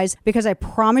ribeyes, because I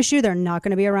promise you they're not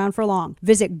going to be around for long.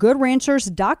 Visit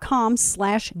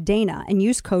goodranchers.com/Dana and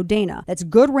use code Dana. That's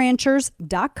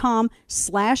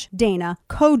goodranchers.com/Dana,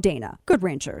 code Dana. Good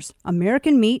Ranchers,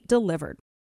 American meat delivered.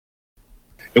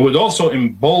 It would also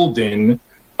embolden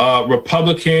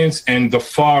Republicans and the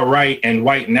far right and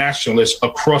white nationalists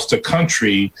across the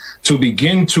country to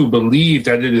begin to believe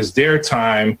that it is their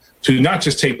time to not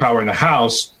just take power in the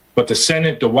House, but the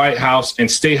Senate, the White House, and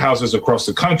state houses across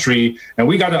the country. And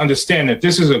we got to understand that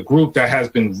this is a group that has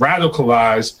been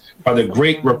radicalized by the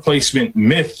Great Replacement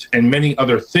myth and many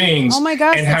other things. Oh my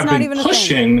gosh, and that's have not been even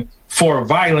pushing for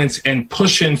violence and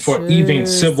pushing for even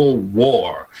civil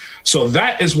war. So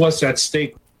that is what's at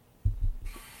stake.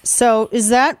 So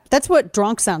that's what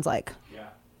drunk sounds like. Yeah.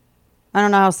 I don't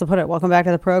know how else to put it. Welcome back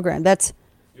to the program. That's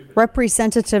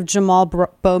Representative Jamal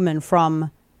Bowman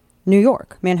from New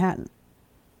York, Manhattan.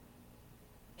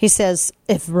 He says,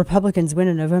 if Republicans win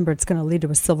in November, it's going to lead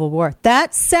to a civil war.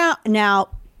 That sounds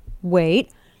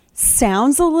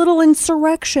a little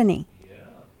insurrection-y. Yeah.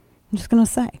 I'm just going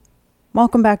to say,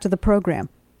 welcome back to the program.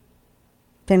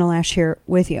 Dana Loesch here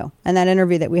with you. And that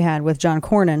interview that we had with John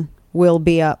Cornyn will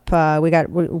be up.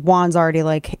 Juan's already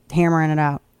hammering it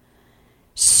out.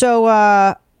 So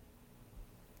I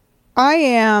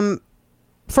am,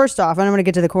 first off, and I'm going to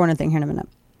get to the Cornyn thing here in a minute.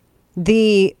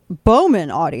 The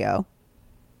Bowman audio,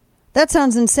 that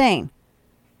sounds insane.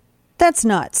 That's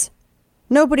nuts.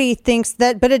 Nobody thinks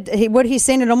that, but what he's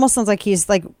saying, it almost sounds like he's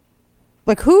like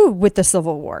who with the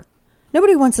Civil War?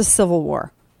 Nobody wants a civil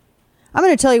war. I'm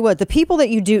going to tell you what, the people that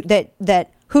you do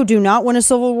who do not want a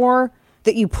civil war,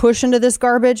 that you push into this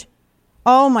garbage,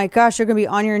 oh my gosh, you're going to be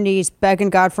on your knees begging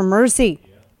God for mercy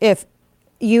if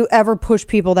you ever push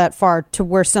people that far to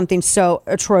where something so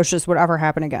atrocious would ever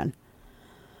happen again.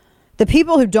 The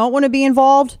people who don't want to be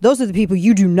involved, those are the people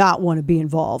you do not want to be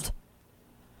involved.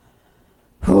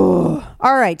 All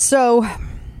right, so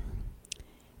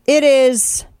it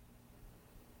is...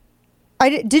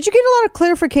 did you get a lot of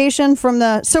clarification from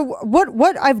the... So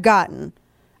what I've gotten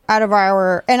out of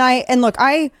our... And look,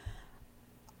 I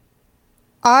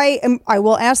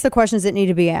will ask the questions that need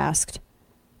to be asked.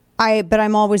 But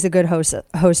I'm always a good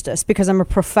hostess because I'm a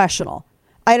professional.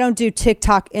 I don't do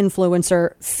TikTok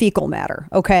influencer fecal matter,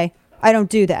 okay? I don't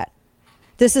do that.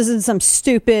 This isn't some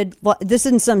stupid,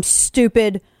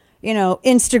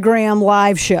 Instagram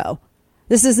live show.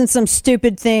 This isn't some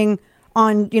stupid thing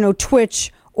on,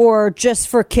 Twitch or just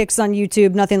for kicks on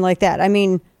YouTube, nothing like that. I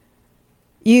mean,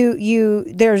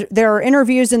 there are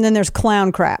interviews and then there's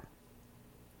clown crap.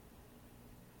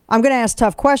 I'm going to ask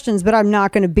tough questions, but I'm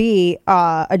not going to be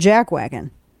a jackwagon.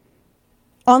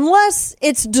 Unless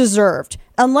it's deserved.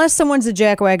 Unless someone's a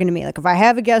jackwagon to me. Like if I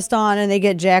have a guest on and they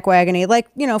get jackwagony, like,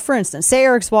 for instance, say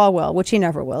Eric Swalwell, which he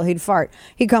never will. He'd fart.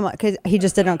 He'd come up, because he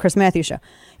just did it on Chris Matthews' show.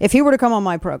 If he were to come on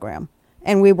my program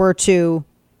and we were to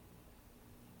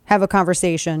have a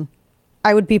conversation,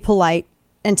 I would be polite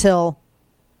until,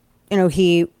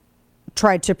 he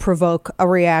tried to provoke a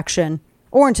reaction,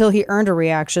 or until he earned a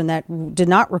reaction that did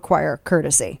not require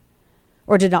courtesy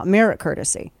or did not merit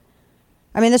courtesy.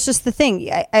 I mean, that's just the thing.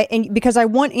 And because I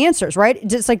want answers, right?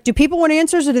 It's like, do people want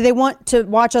answers or do they want to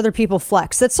watch other people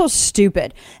flex? That's so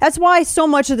stupid. That's why so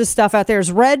much of the stuff out there is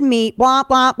red meat, blah,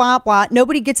 blah, blah, blah.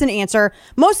 Nobody gets an answer.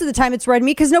 Most of the time it's red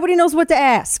meat because nobody knows what to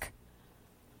ask.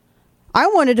 I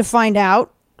wanted to find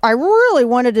out. I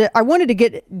wanted to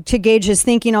get to gauge his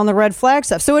thinking on the red flag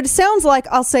stuff. So it sounds like,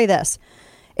 I'll say this.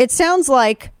 It sounds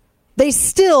like they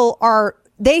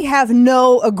have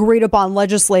no agreed upon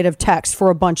legislative text for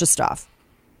a bunch of stuff.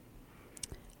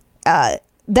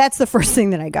 That's the first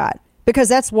thing that I got, because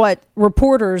that's what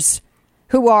reporters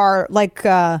who are like,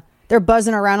 they're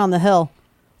buzzing around on the Hill,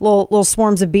 little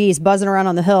swarms of bees buzzing around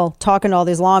on the Hill, talking to all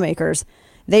these lawmakers.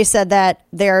 They said that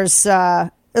there's,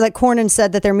 like Cornyn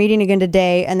said that they're meeting again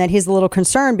today and that he's a little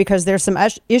concerned because there's some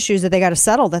issues that they got to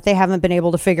settle that they haven't been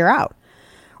able to figure out,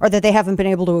 or that they haven't been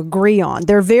able to agree on.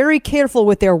 They're very careful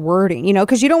with their wording,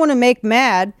 because you don't want to make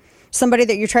mad somebody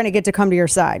that you're trying to get to come to your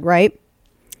side, right?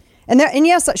 And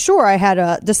yes, sure, I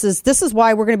had this is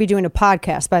why we're going to be doing a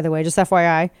podcast, by the way, just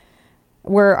FYI,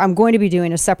 where I'm going to be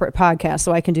doing a separate podcast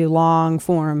so I can do long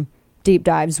form deep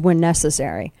dives when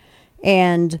necessary.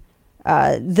 And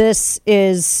this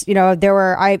is,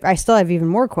 I still have even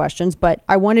more questions, but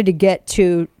I wanted to get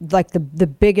to like the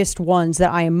biggest ones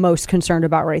that I am most concerned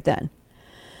about right then.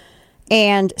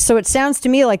 And so it sounds to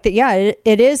me like that, yeah,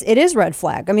 it is red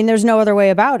flag. I mean, there's no other way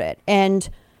about it. And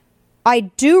I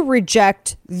do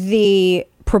reject the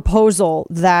proposal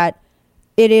that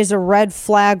it is a red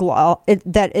flag law,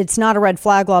 that it's not a red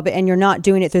flag law, and you're not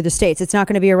doing it through the states. It's not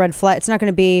going to be a red flag. It's not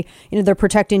going to be, they're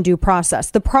protecting due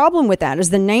process. The problem with that is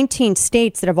the 19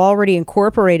 states that have already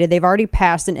incorporated, they've already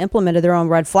passed and implemented their own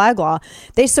red flag law.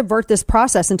 They subvert this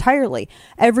process entirely.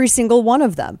 Every single one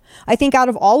of them. I think out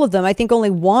of all of them, I think only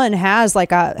one has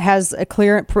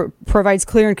provides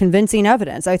clear and convincing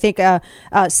evidence. I think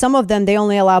some of them, they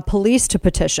only allow police to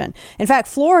petition. In fact,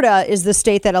 Florida is the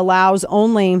state that allows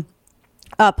only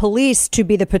police to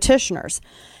be the petitioners.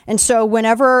 And so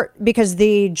because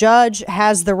the judge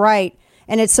has the right,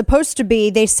 and it's supposed to be,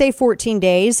 they say 14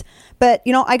 days, but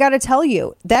I got to tell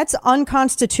you, that's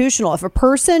unconstitutional. If a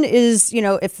person is,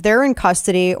 if they're in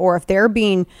custody or if they're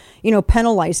being,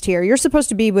 penalized here, you're supposed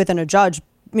to be within a judge,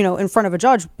 in front of a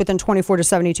judge within 24 to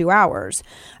 72 hours.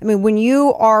 I mean, when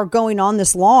you are going on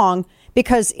this long,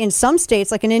 because in some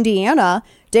states, like in Indiana,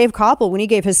 Dave Koppel, when he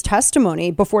gave his testimony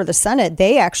before the Senate,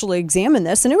 they actually examined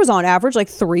this, and it was on average like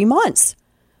 3 months.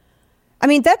 I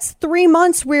mean, that's 3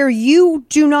 months where you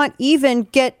do not even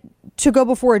get to go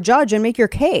before a judge and make your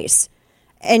case.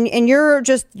 And your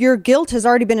guilt has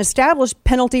already been established,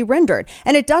 penalty rendered.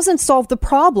 And it doesn't solve the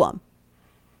problem.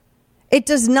 It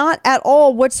does not at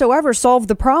all whatsoever solve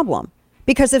the problem.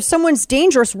 Because if someone's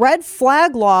dangerous, red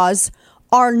flag laws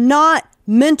are not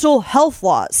mental health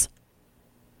laws.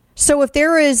 So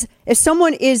if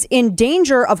someone is in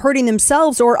danger of hurting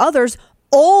themselves or others,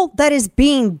 all that is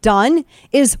being done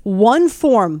is one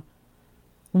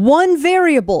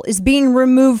variable is being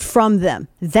removed from them.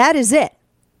 That is it.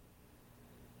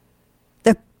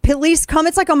 Police come.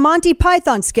 It's like a Monty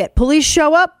Python skit. Police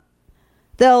show up.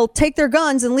 They'll take their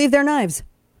guns and leave their knives,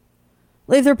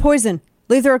 leave their poison,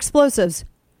 leave their explosives.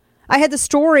 I had the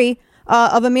story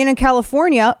of a man in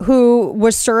California who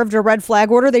was served a red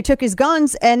flag order. They took his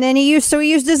guns and then he used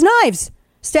his knives,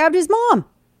 stabbed his mom.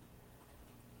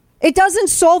 It doesn't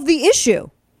solve the issue.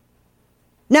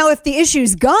 Now, if the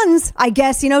issue's guns, I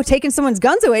guess, taking someone's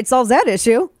guns away, it solves that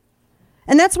issue.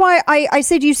 And that's why I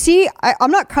say, do you see,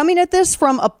 I'm not coming at this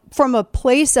from a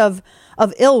place of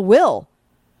ill will.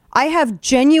 I have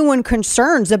genuine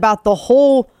concerns about the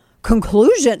whole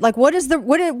conclusion. Like, what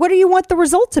do you want the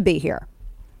result to be here?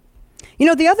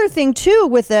 The other thing too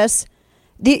with this,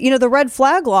 the red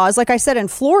flag laws, like I said, in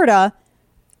Florida,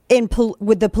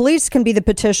 with the police can be the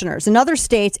petitioners. In other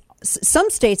states, some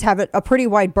states have a pretty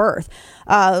wide berth.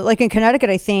 Like in Connecticut,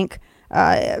 I think,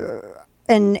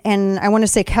 and I want to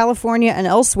say California and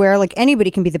elsewhere, like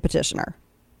anybody can be the petitioner.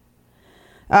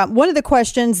 One of the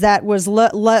questions that was a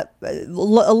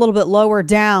little bit lower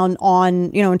down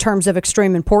on, in terms of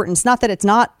extreme importance, not that it's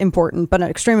not important, but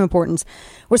extreme importance,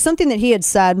 was something that he had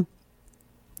said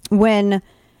when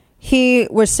he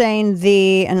was saying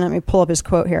and let me pull up his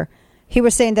quote here. He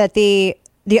was saying that the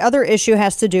other issue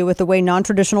has to do with the way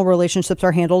non-traditional relationships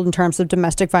are handled in terms of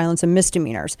domestic violence and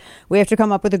misdemeanors. We have to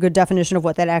come up with a good definition of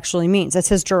what that actually means. That's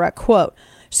his direct quote.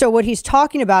 So what he's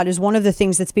talking about is one of the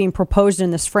things that's being proposed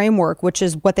in this framework, which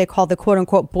is what they call the quote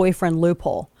unquote boyfriend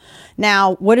loophole.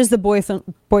 Now, what is the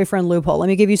boyfriend loophole? Let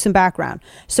me give you some background.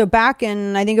 So back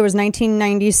in, I think it was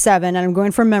 1997, and I'm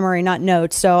going from memory, not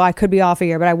notes, so I could be off a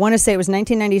year, but I want to say it was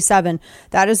 1997.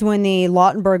 That is when the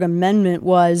Lautenberg Amendment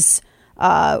was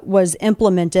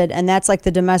implemented, and that's like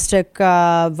the domestic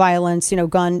violence,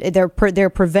 gun. They're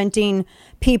preventing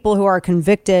people who are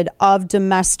convicted of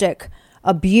domestic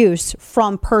abuse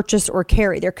from purchase or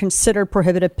carry. They're considered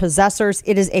prohibited possessors.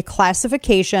 It is a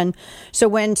classification. So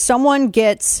when someone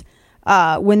gets,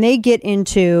 when they get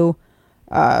into,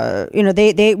 when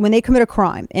they commit a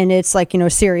crime and it's like,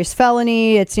 serious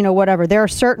felony, it's, whatever, there are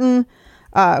certain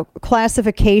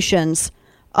classifications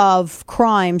of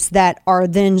crimes that are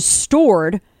then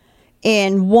stored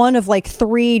in one of like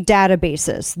 3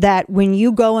 databases that when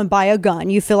you go and buy a gun,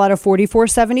 you fill out a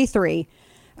 4473.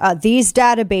 These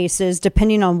databases,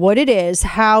 depending on what it is,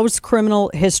 house criminal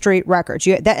history records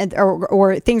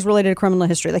or things related to criminal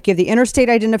history. Like you have the Interstate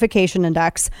Identification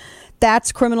Index,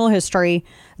 that's criminal history.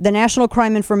 The National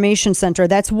Crime Information Center,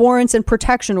 that's warrants and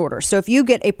protection orders. So if you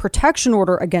get a protection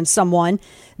order against someone,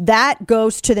 that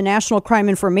goes to the National Crime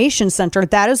Information Center.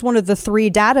 That is one of the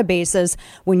 3 databases.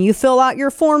 When you fill out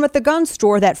your form at the gun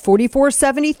store, that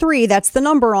 4473, that's the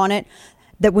number on it,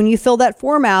 that when you fill that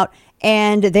form out,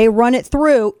 and they run it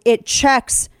through, it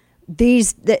checks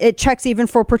even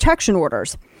for protection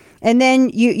orders. And then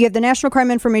you have the National Crime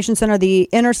Information Center, the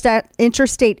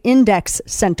Interstate Index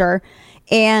Center,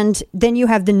 and then you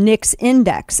have the NICS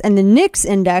Index. And the NICS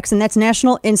Index, and that's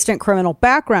National Instant Criminal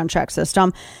Background Check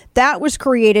System, that was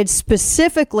created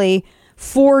specifically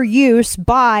for use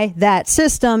by that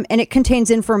system, and it contains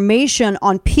information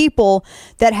on people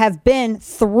that have been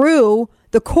through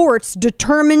the courts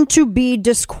determined to be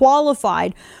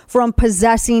disqualified from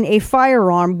possessing a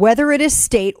firearm, whether it is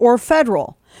state or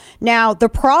federal. Now, the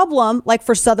problem, like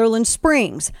for Sutherland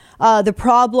Springs, the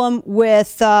problem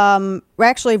with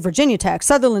Virginia Tech,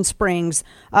 Sutherland Springs,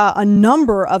 a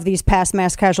number of these past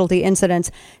mass casualty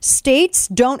incidents, states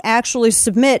don't actually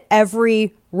submit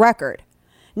every record.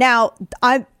 Now,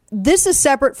 this is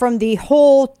separate from the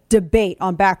whole debate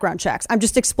on background checks. I'm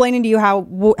just explaining to you how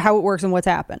it works and what's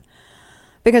happened.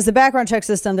 Because the background check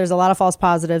system, there's a lot of false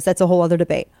positives. That's a whole other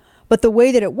debate. But the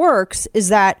way that it works is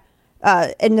that,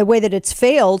 and the way that it's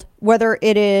failed, whether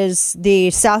it is the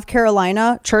South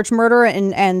Carolina church murder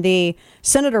and the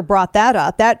senator brought that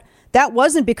up, that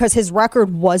wasn't because his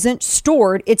record wasn't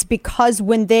stored. It's because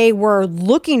when they were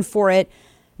looking for it,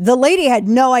 the lady had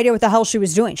no idea what the hell she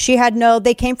was doing.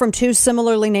 They came from 2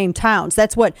 similarly named towns.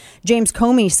 That's what James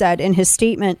Comey said in his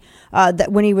statement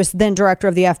that when he was then director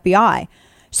of the FBI.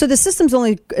 So the system's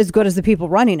only as good as the people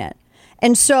running it.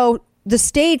 And so the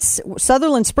states,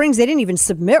 Sutherland Springs, they didn't even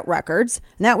submit records.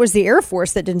 And that was the Air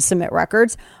Force that didn't submit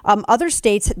records. Other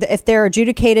states, if they're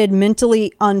adjudicated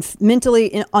mentally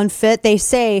unfit, they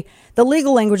say the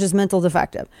legal language is mental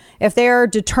defective. If they're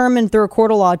determined through a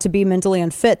court of law to be mentally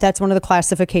unfit, that's one of the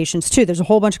classifications too. There's a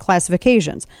whole bunch of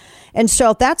classifications. And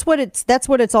so that's what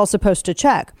it's all supposed to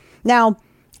check. Now,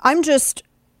 I'm just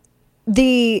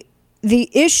the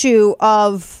issue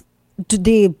of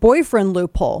the boyfriend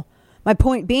loophole. My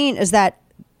point being is that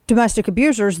domestic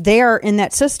abusers, they are in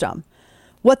that system.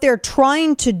 What they're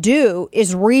trying to do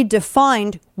is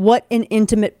redefine what an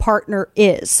intimate partner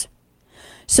is.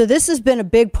 So this has been a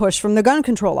big push from the gun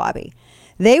control lobby.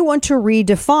 They want to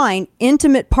redefine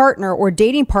intimate partner or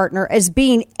dating partner as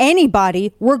being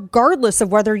anybody, regardless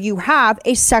of whether you have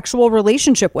a sexual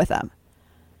relationship with them.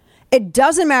 It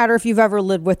doesn't matter if you've ever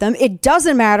lived with them. It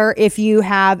doesn't matter if you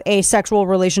have a sexual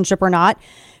relationship or not.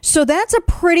 So that's a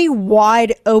pretty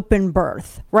wide open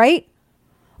berth, right?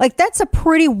 Like, that's a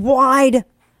pretty wide.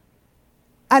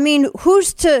 I mean,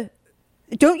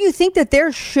 don't you think that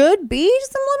there should be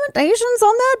some limitations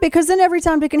on that? Because then every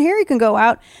time Dick and Harry can go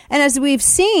out. And as we've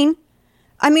seen,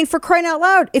 I mean, for crying out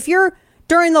loud, if you're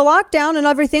during the lockdown and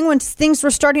everything, when things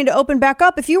were starting to open back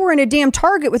up, if you were in a damn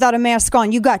Target without a mask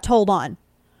on, you got told on,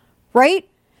 right?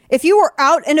 If you were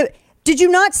out did you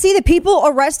not see the people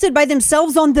arrested by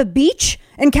themselves on the beach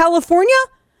in California?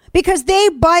 Because they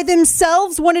by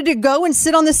themselves wanted to go and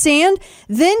sit on the sand.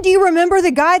 Then do you remember the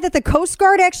guy that the Coast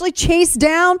Guard actually chased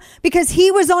down because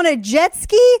he was on a jet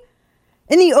ski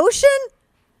in the ocean?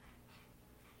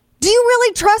 Do you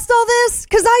really trust all this?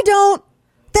 Because I don't.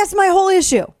 That's my whole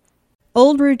issue.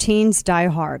 Old routines die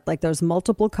hard, like those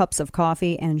multiple cups of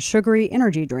coffee and sugary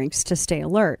energy drinks to stay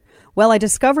alert. Well, I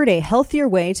discovered a healthier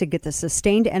way to get the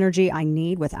sustained energy I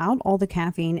need without all the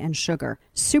caffeine and sugar.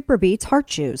 SuperBeets Heart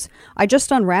Chews. I just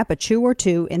unwrap a chew or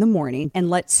two in the morning and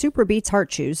let SuperBeets Heart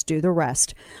Chews do the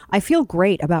rest. I feel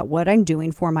great about what I'm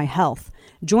doing for my health.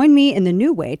 Join me in the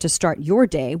new way to start your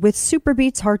day with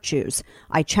SuperBeets Heart Chews.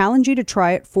 I challenge you to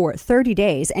try it for 30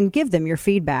 days and give them your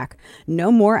feedback.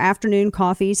 No more afternoon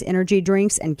coffees, energy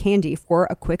drinks, and candy for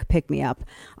a quick pick-me-up.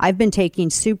 I've been taking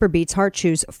SuperBeets Heart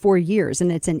Chews for years,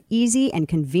 and it's an easy and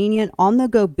convenient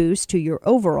on-the-go boost to your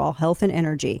overall health and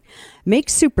energy. Make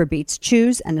SuperBeets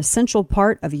Chews an essential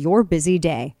part of your busy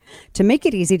day. To make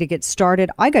it easy to get started,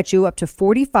 I got you up to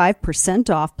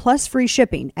 45% off plus free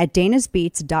shipping at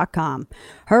danasbeats.com.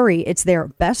 Hurry, it's their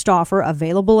best offer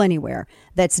available anywhere.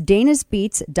 That's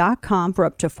danasbeats.com for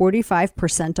up to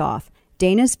 45% off.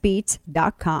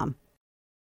 danasbeats.com.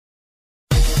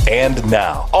 And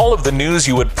now, all of the news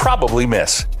you would probably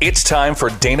miss. It's time for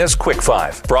Dana's Quick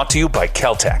Five, brought to you by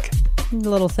Caltech. A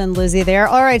little Thin Lizzy there.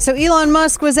 All right, so Elon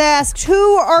Musk was asked,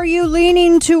 who are you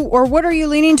leaning to, or what are you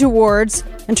leaning towards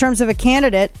in terms of a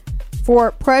candidate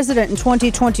for president in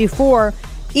 2024?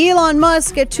 Elon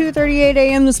Musk at 2:38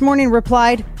 a.m. this morning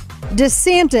replied,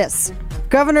 DeSantis.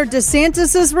 Governor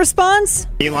DeSantis' response?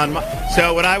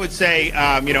 So what I would say,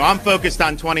 I'm focused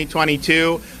on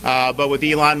 2022, but with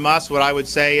Elon Musk, what I would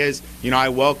say is, I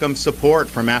welcome support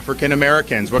from African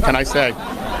Americans. What can I say?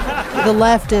 The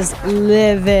left is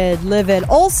livid.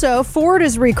 Also, Ford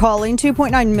is recalling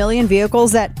 2.9 million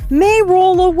vehicles that may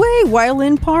roll away while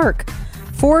in park.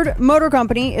 Ford Motor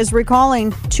Company is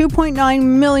recalling 2.9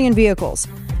 million vehicles.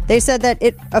 They said that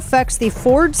it affects the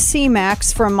Ford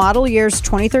C-Max from model years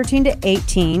 2013 to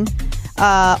 18.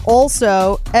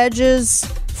 Also, Edges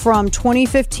from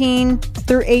 2015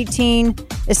 through 18.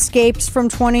 Escapes from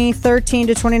 2013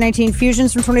 to 2019.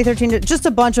 Fusions from 2013 to just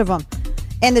a bunch of them.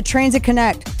 And the Transit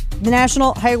Connect, the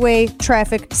National Highway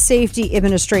Traffic Safety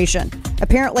Administration.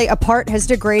 Apparently, a part has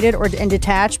degraded and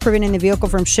detached, preventing the vehicle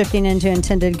from shifting into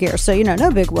intended gear. So,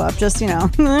 no big whoop, just,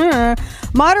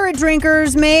 Moderate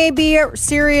drinkers may be at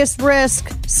serious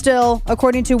risk still,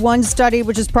 according to one study,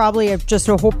 which is probably just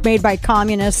a hope made by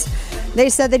communists. They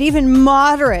said that even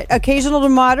occasional to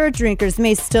moderate drinkers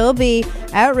may still be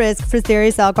at risk for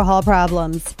serious alcohol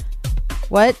problems.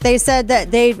 What? They said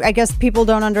that I guess people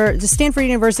don't the Stanford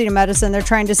University of Medicine, they're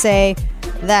trying to say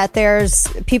that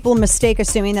people mistake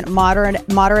assuming that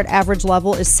moderate average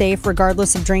level is safe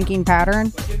regardless of drinking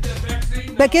pattern.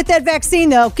 But get that vaccine,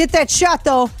 though. Get that shot,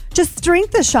 though. Just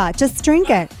drink the shot. Just drink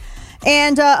it.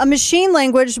 And a machine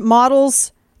language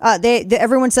models,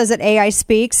 everyone says that AI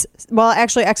speaks. Well,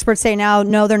 actually, experts say now,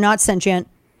 no, they're not sentient.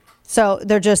 So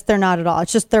they're not at all.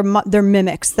 It's just they're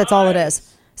mimics. That's all it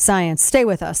is. Science. Stay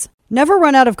with us. Never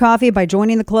run out of coffee by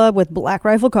joining the club with Black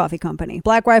Rifle Coffee Company.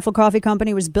 Black Rifle Coffee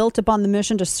Company was built upon the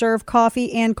mission to serve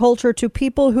coffee and culture to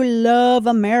people who love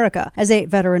America. As a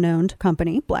veteran-owned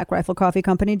company, Black Rifle Coffee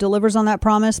Company delivers on that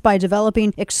promise by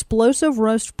developing explosive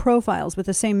roast profiles with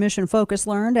the same mission focus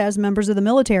learned as members of the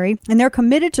military, and they're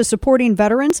committed to supporting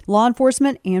veterans, law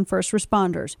enforcement, and first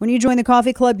responders. When you join the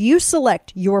coffee club, you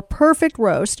select your perfect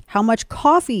roast, how much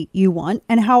coffee you want,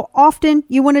 and how often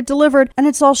you want it delivered, and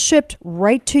it's all shipped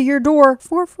right to your door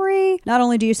for free. Not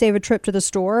only do you save a trip to the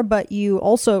store, but you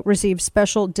also receive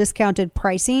special discounted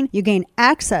pricing. You gain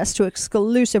access to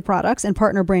exclusive products and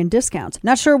partner brand discounts.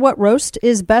 Not sure what roast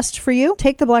is best for you?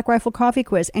 Take the Black Rifle Coffee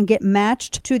Quiz and get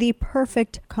matched to the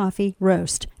perfect coffee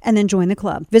roast. and then join the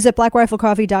club. Visit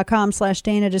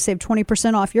blackriflecoffee.com/Dana to save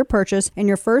 20% off your purchase and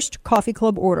your first coffee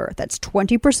club order. That's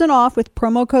 20% off with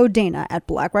promo code Dana at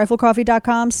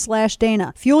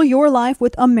blackriflecoffee.com/Dana. Fuel your life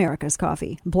with America's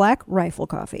coffee. Black Rifle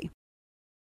Coffee.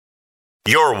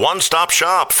 Your one-stop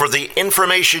shop for the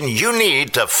information you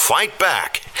need to fight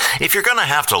back. If you're going to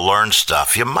have to learn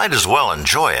stuff, you might as well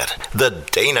enjoy it. The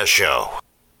Dana Show.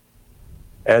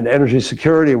 And energy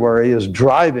security worry is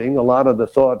driving a lot of the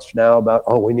thoughts now about,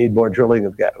 we need more drilling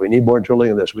of gas. We need more drilling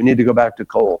of this. We need to go back to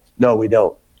coal. No, we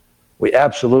don't. We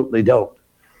absolutely don't.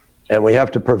 And we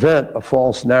have to prevent a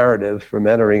false narrative from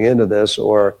entering into this,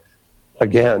 or,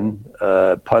 again,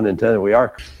 pun intended, we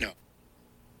are. No.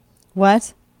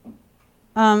 What?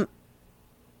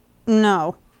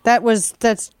 No. That was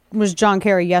John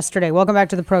Kerry yesterday. Welcome back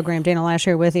to the program. Dana Loesch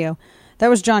here with you. That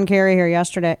was John Kerry here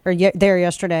yesterday, there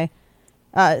yesterday.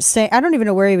 Say, I don't even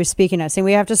know where he was speaking at, saying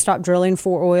we have to stop drilling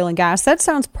for oil and gas. That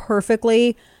sounds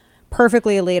perfectly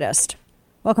elitist.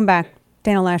 Welcome back.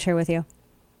 Dana Loesch here with you.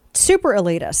 Super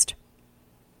elitist.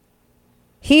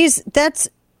 That's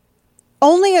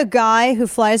only a guy who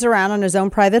flies around on his own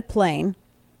private plane,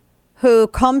 who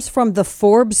comes from the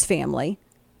Forbes family.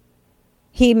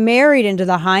 He married into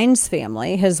the Heinz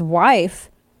family. His wife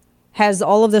has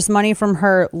all of this money from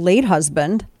her late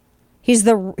husband. He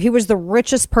was the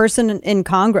richest person in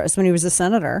Congress when he was a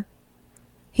senator.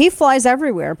 He flies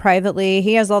everywhere privately.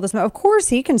 He has all this money. Of course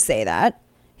he can say that.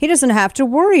 He doesn't have to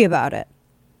worry about it.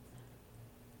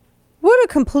 What a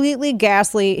completely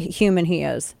ghastly human he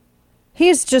is. He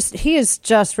is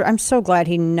just, I'm so glad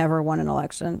he never won an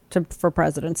election for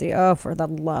presidency. Oh, for the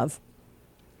love.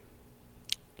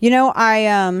 You know, I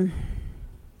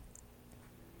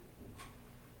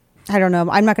don't know.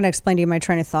 I'm not going to explain to you my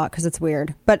train of thought because it's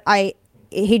weird. But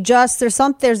there's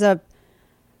an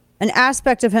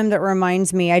aspect of him that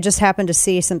reminds me. I just happened to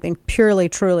see something purely,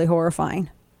 truly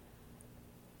horrifying.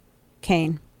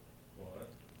 Kane. What?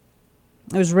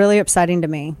 It was really upsetting to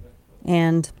me.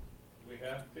 And we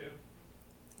have to.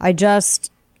 I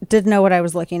just didn't know what I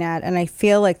was looking at. And I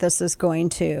feel like this is going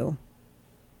to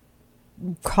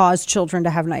cause children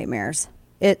to have nightmares.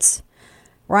 It's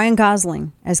Ryan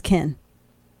Gosling as Ken.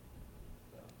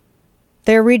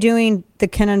 They're redoing the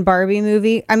Ken and Barbie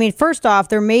movie. I mean, first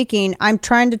off, I'm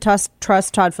trying to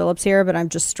trust Todd Phillips here, but I'm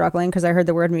just struggling because I heard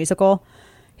the word musical.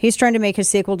 He's trying to make his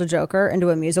sequel to Joker into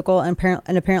a musical, and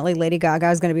apparently Lady Gaga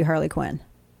is going to be Harley Quinn.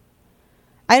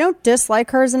 I don't dislike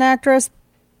her as an actress,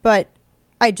 but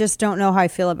I just don't know how I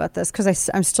feel about this because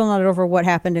I'm still not over what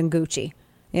happened in Gucci.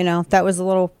 You know, that was a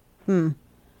little,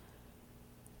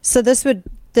 So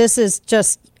this is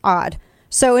just odd.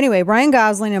 So anyway, Ryan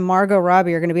Gosling and Margot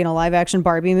Robbie are going to be in a live-action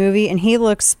Barbie movie, and he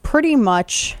looks pretty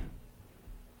much,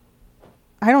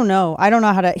 I don't know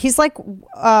how to, he's like,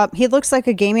 he looks like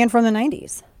a gay man from the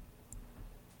 90s.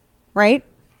 Right?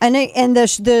 And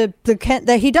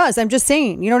that he does, I'm just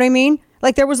saying, you know what I mean?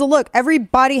 Like there was a look.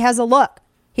 Everybody has a look.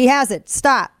 He has it.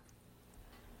 Stop.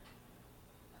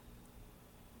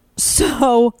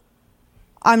 So,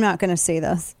 I'm not going to say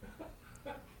this.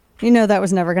 You know that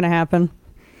was never going to happen.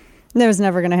 That was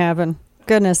never going to happen.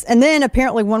 Goodness. And then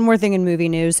apparently one more thing in movie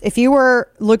news. If you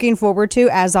were looking forward to,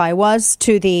 as I was,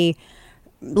 to the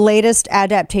latest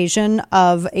adaptation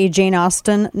of a Jane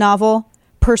Austen novel,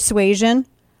 Persuasion,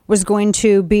 it's going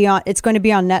to be on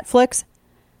Netflix.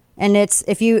 And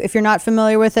if you're not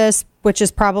familiar with this, which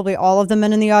is probably all of the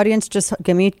men in the audience, just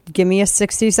give me a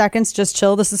 60 seconds. Just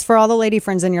chill. This is for all the lady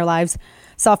friends in your lives.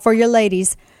 It's all for your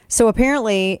ladies. So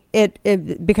apparently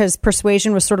it because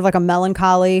Persuasion was sort of like a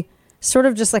melancholy, sort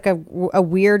of just like a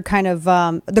weird kind of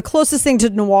the closest thing to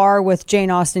noir with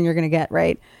Jane Austen you're going to get,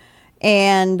 right?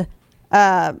 And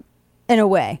in a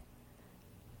way.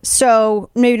 So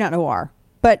maybe not noir,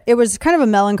 but it was kind of a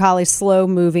melancholy, slow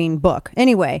moving book.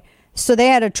 Anyway, so they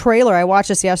had a trailer. I watched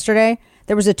this yesterday.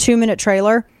 There was a 2-minute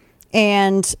trailer.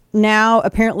 And now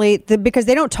apparently because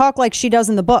they don't talk like she does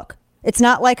in the book. It's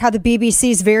not like how the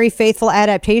BBC's very faithful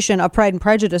adaptation of Pride and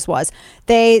Prejudice was.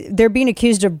 They're being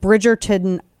accused of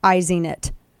Bridgertonizing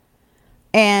it.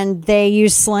 And they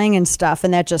use slang and stuff,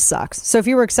 and that just sucks. So if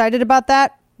you were excited about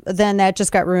that, then that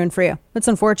just got ruined for you. It's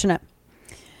unfortunate.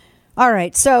 All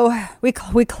right, so we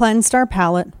cleansed our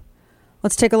palate.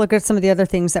 Let's take a look at some of the other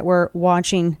things that we're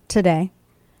watching today.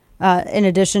 In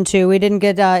addition to, we didn't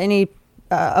get any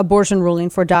abortion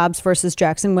ruling for Dobbs versus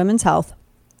Jackson Women's Health.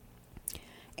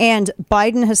 And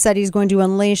Biden has said he's going to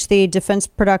unleash the Defense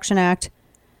Production Act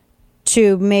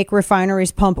to make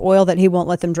refineries pump oil that he won't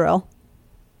let them drill.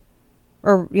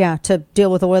 Or, yeah, to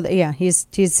deal with oil. Yeah, he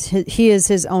is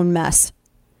his own mess.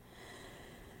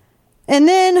 And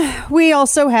then we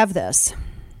also have this.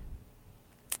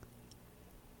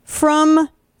 from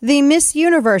the Miss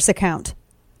Universe account.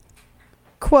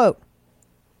 Quote,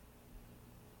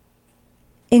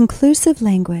 inclusive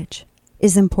language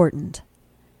is important,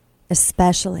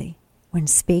 especially when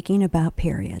speaking about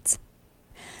periods.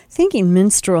 Thinking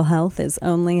menstrual health is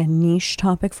only a niche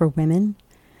topic for women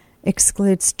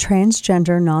excludes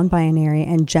transgender, non-binary,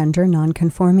 and gender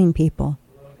non-conforming people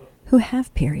who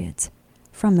have periods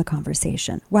from the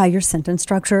conversation. Wow, your sentence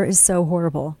structure is so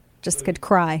horrible. Just could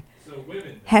cry.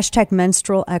 Hashtag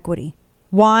menstrual equity.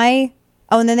 Why?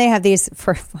 Oh, and then they have these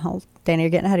Dana, you're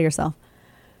getting ahead of yourself.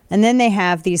 And then they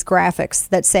have these graphics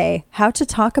that say how to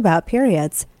talk about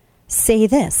periods. Say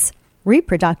this,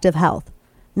 reproductive health.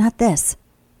 Not this,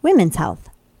 women's health.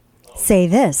 Say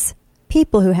this,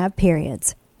 people who have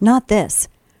periods. Not this,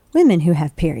 women who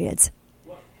have periods.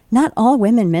 Not all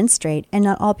women menstruate, and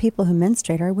not all people who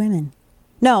menstruate are women.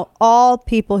 No, all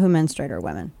people who menstruate are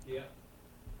women. Yeah.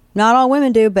 Not all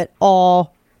women do, but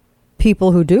all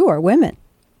people who do are women.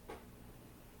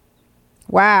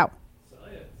 Wow.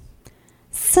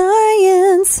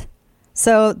 Science.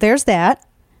 So there's that.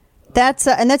 That's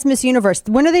Miss Universe.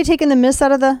 When are they taking the Miss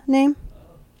out of the name?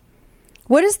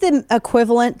 What is the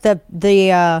equivalent,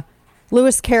 the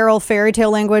Lewis Carroll fairy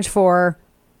tale language for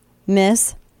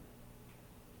Miss?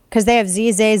 Because they have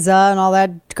Z, Z, Z, and all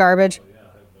that garbage. Oh, yeah, I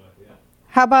have no idea.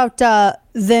 How about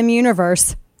them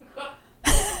Universe?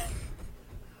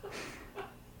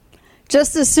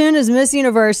 Just as soon as Miss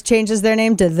Universe changes their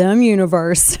name to them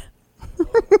Universe.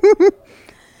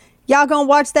 Y'all gonna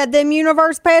watch that them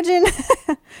Universe pageant?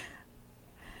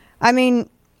 I mean,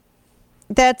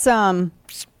 that's man,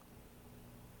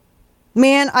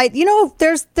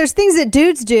 there's things that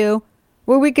dudes do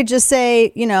where we could just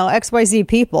say, XYZ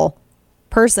people,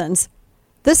 persons.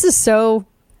 This is so,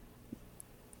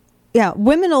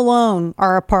 women alone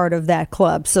are a part of that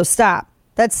club. So stop.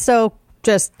 That's so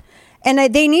just,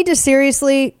 and they need to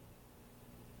seriously,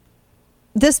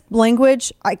 this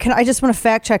language, I just want to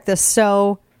fact check this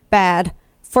so bad.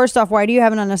 First off, why do you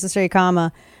have an unnecessary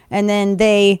comma? And then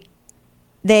they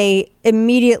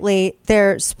immediately,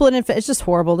 they're split in. It's just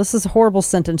horrible. This is a horrible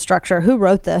sentence structure. Who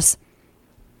wrote this?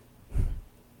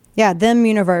 Yeah, them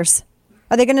Universe.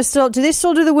 Are they going to do they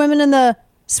still do the women in the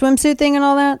swimsuit thing and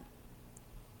all that?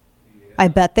 Yeah. I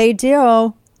bet they do.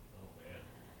 Oh,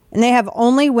 and they have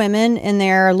only women in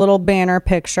their little banner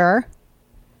picture.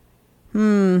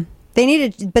 They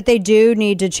do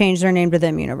need to change their name to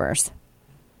them Universe.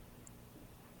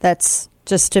 That's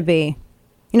just to be,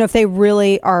 if they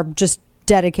really are just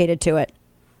dedicated to it.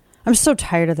 I'm so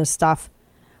tired of this stuff.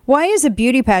 Why is a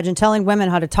beauty pageant telling women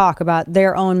how to talk about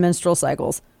their own menstrual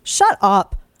cycles? Shut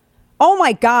up. Oh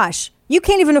my gosh. You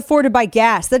can't even afford to buy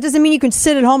gas. That doesn't mean you can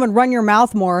sit at home and run your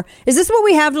mouth more. Is this what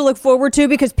we have to look forward to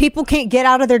because people can't get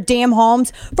out of their damn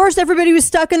homes? First, everybody was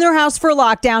stuck in their house for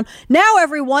lockdown. Now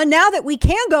that we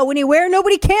can go anywhere,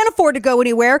 nobody can afford to go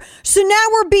anywhere. So now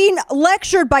we're being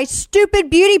lectured by stupid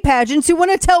beauty pageants who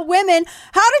want to tell women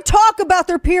how to talk about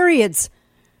their periods.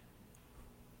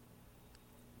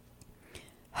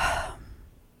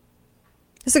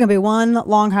 This is going to be one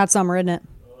long hot summer, isn't it?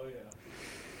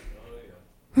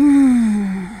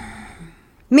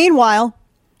 Meanwhile,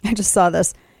 I just saw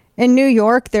this. In New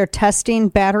York, they're testing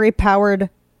battery-powered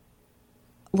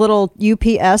little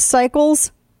UPS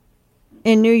cycles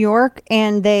in New York,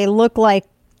 and they look like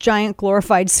giant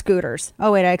glorified scooters.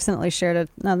 Oh, wait, I accidentally shared it.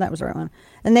 No, that was the right one.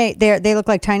 And they look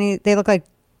like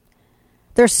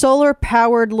they're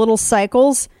solar-powered little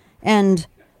cycles, and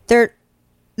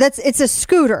it's a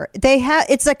scooter.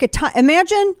 It's like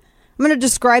imagine... I'm going to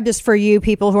describe this for you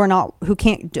people who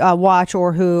can't watch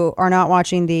or who are not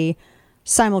watching the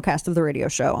simulcast of the radio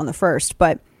show on the 1st.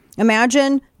 But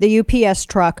imagine the UPS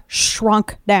truck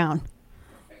shrunk down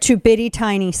to bitty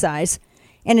tiny size.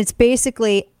 And it's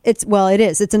basically, it's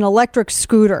an electric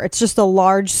scooter. It's just a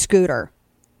large scooter.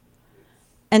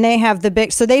 And they have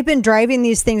so they've been driving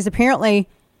these things. Apparently,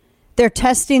 they're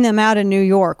testing them out in New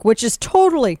York, which is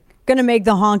totally going to make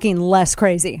the honking less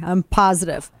crazy. I'm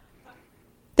positive.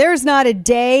 There's not a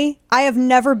day, I have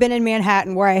never been in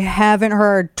Manhattan where I haven't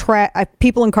heard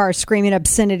people in cars screaming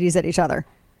obscenities at each other.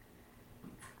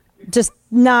 Just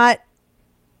not,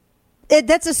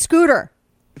 that's a scooter.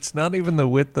 It's not even the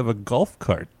width of a golf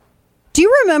cart. Do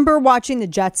you remember watching the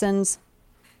Jetsons?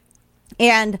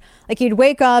 And you'd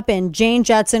wake up and Jane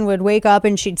Jetson would wake up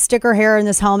and she'd stick her hair in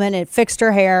this helmet and it fixed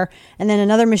her hair. And then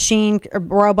another machine, a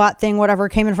robot thing, whatever,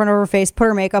 came in front of her face, put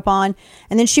her makeup on.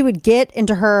 And then she would get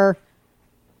into her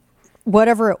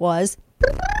whatever it was,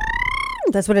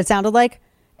 that's what it sounded like,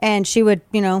 and she would,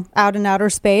 out in outer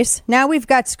space. Now we've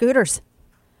got scooters.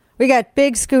 We got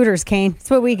big scooters, Kane. That's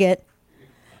what we get.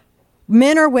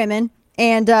 Men or women,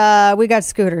 And we got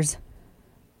scooters.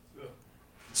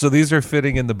 So these are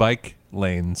fitting in the bike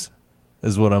lanes,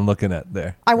 is what I'm looking at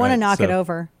there. I want to knock it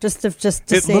over just to it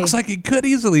see. It looks like it could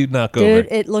easily knock Dude,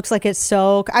 over. it looks like it's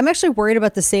so. I'm actually worried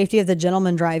about the safety of the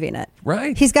gentleman driving it.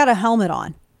 Right. He's got a helmet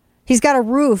on. He's got a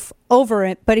roof over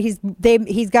it, but he's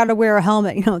got to wear a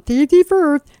helmet. You know, safety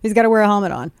first. He's got to wear a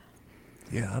helmet on.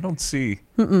 Yeah, I don't see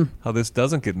how this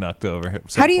doesn't get knocked over.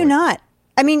 How do you not?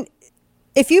 I mean,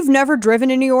 if you've never driven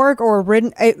in New York or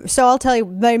ridden, so I'll tell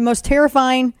you, the most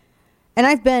terrifying, and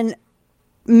I've been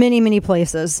many, many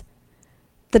places,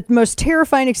 the most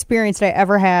terrifying experience that I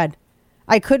ever had.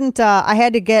 I couldn't,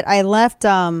 I left,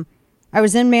 I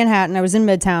was in Manhattan, I was in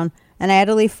Midtown, and I had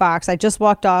to leave Fox. I just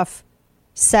walked off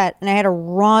set, and I had to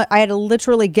run, I had to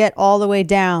literally get all the way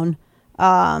down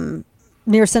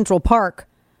near Central Park,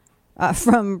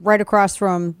 from right across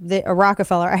from the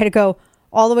Rockefeller. I had to go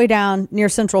all the way down near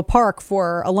Central Park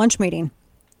for a lunch meeting.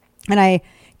 And I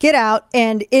get out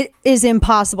and it is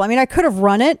impossible. I mean, I could have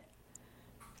run it,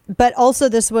 but also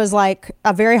this was like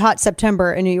a very hot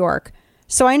September in New York.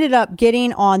 So I ended up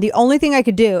getting on the only thing I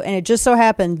could do. And it just so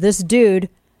happened this dude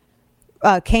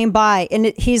came by and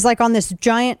he's like on this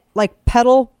giant like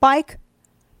pedal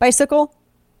bicycle,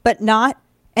 but not.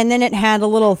 And then it had a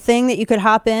little thing that you could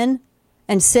hop in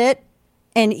and sit.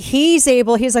 And he's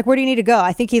like, where do you need to go?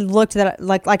 I think he looked at it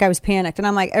like I was panicked. And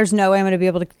I'm like, there's no way I'm going to be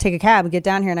able to take a cab and get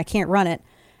down here and I can't run it.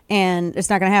 And it's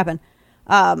not going to happen.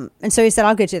 And so he said,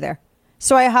 I'll get you there.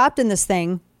 So I hopped in this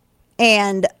thing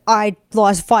and I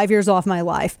lost 5 years off my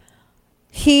life.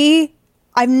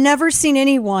 I've never seen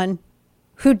anyone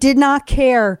who did not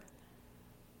care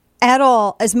at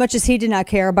all as much as he did not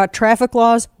care about traffic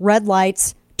laws, red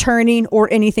lights, turning,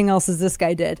 or anything else as this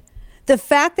guy did. The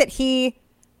fact that he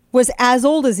was as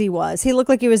old as he was, he looked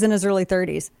like he was in his early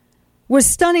 30s, was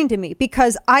stunning to me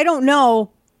because I don't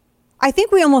know. I think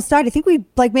we almost died. I think we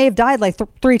may have died like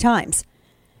 3 times.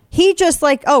 He just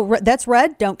like, oh, that's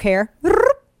red. Don't care.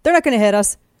 They're not going to hit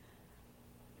us.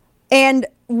 And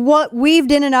what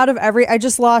weaved in and out of I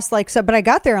just lost but I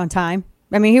got there on time.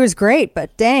 I mean, he was great,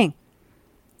 but dang.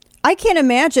 I can't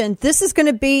imagine this is going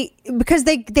to be because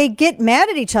they get mad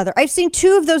at each other. I've seen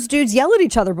 2 of those dudes yell at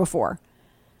each other before.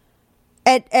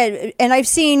 And I've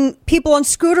seen people on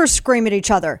scooters scream at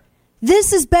each other.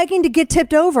 This is begging to get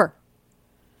tipped over.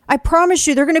 I promise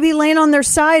you, they're going to be laying on their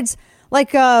sides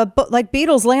like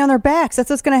beetles lay on their backs.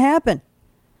 That's what's going to happen.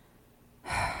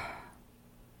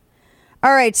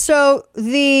 All right, so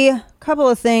the couple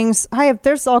of things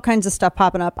there's all kinds of stuff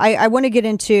popping up. I want to get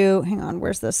into. Hang on,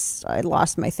 where's this? I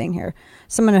lost my thing here.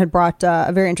 Someone had brought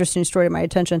a very interesting story to my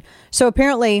attention. So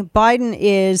apparently, Biden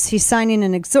he's signing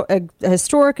a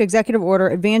historic executive order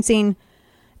advancing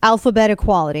alphabet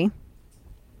equality.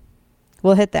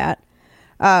 We'll hit that.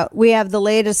 We have the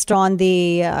latest on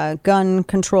the gun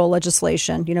control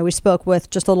legislation. You know, we spoke with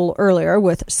just a little earlier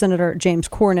with Senator James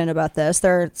Cornyn about this.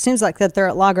 It seems like that they're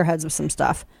at loggerheads with some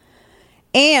stuff.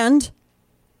 And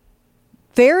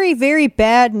very, very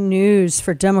bad news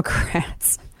for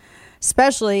Democrats,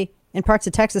 especially in parts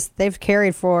of Texas that they've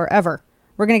carried forever.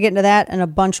 We're going to get into that and a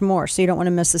bunch more, so you don't want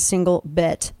to miss a single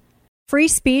bit. Free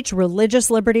speech, religious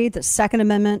liberty, the Second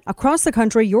Amendment. Across the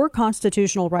country, your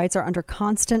constitutional rights are under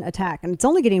constant attack, and it's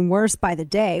only getting worse by the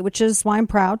day, which is why I'm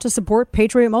proud to support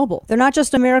Patriot Mobile. They're not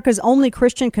just America's only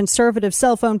Christian conservative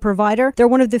cell phone provider. They're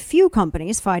one of the few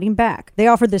companies fighting back. They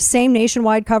offer the same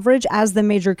nationwide coverage as the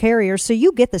major carriers, so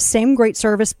you get the same great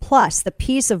service plus the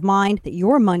peace of mind that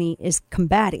your money is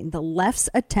combating the left's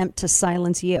attempt to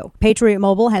silence you. Patriot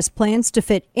Mobile has plans to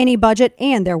fit any budget,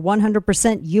 and their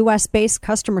 100% U.S.-based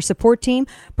customer support team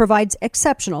provides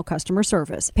exceptional customer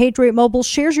service. Patriot Mobile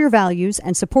shares your values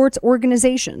and supports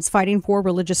organizations fighting for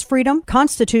religious freedom,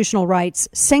 constitutional rights,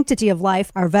 sanctity of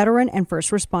life, our veteran and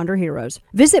first responder heroes.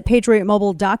 Visit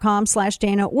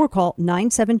patriotmobile.com/Dana or call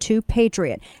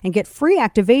 972-PATRIOT and get free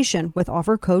activation with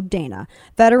offer code Dana.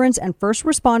 Veterans and first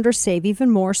responders save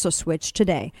even more, so switch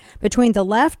today. Between the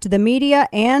left, the media,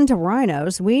 and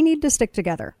rhinos, we need to stick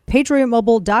together.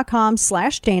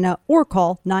 patriotmobile.com/Dana or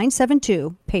call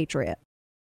 972-PATRIOT.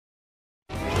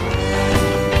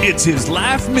 It's his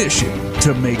life mission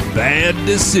to make bad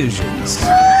decisions.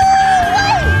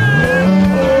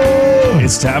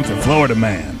 It's time for Florida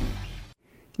Man.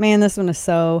 Man, this one is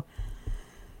so...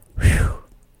 Whew.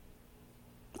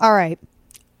 All right.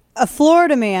 A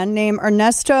Florida man named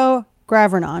Ernesto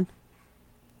Gravernon,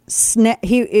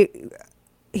 he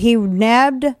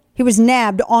was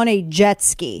nabbed on a jet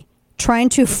ski trying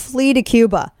to flee to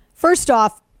Cuba. First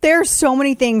off, there's so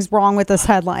many things wrong with this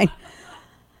headline.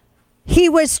 He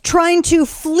was trying to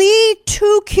flee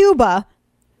to Cuba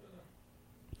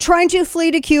trying to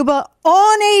flee to Cuba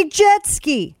on a jet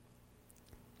ski.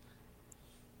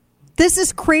 This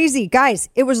is crazy, guys.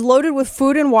 It was loaded with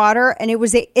food and water, and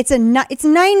it's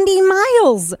 90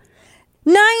 miles.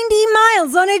 90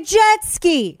 miles on a jet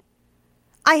ski.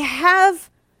 I have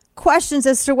questions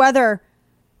as to whether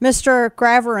Mr.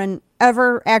 Graverin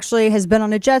ever actually has been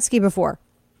on a jet ski before.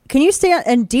 Can you stay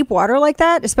in deep water like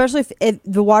that, especially if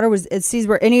the water was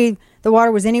the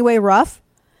water was anyway rough?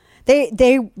 They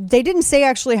didn't say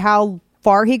actually how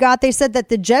far he got. They said that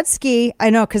the jet ski, I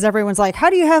know, because everyone's like, how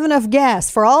do you have enough gas?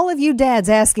 For all of you dads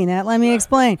asking that, let me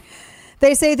explain.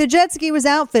 They say the jet ski was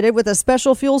outfitted with a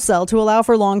special fuel cell to allow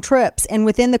for long trips. And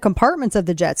within the compartments of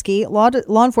the jet ski, law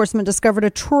enforcement discovered a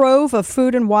trove of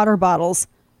food and water bottles.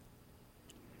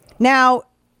 Now,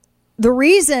 the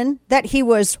reason that he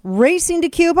was racing to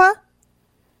Cuba,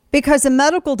 because a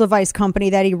medical device company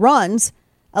that he runs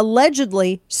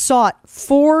allegedly sought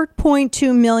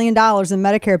 $4.2 million in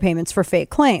Medicare payments for fake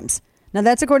claims. Now,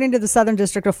 that's according to the Southern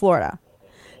District of Florida.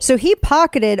 So he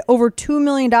pocketed over $2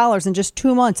 million in just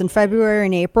 2 months in February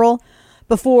and April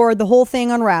before the whole thing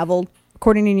unraveled,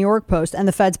 according to New York Post, and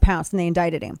the feds pounced and they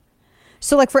indicted him.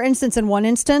 So, like, for instance, in one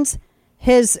instance,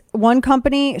 his one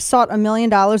company sought $1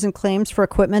 million in claims for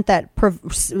equipment that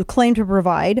claimed to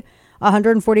provide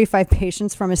 145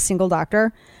 patients from a single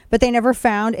doctor, but they never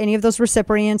found any of those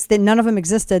recipients. That none of them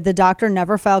existed. The doctor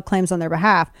never filed claims on their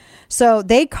behalf. So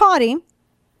they caught him,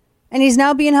 and he's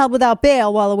now being held without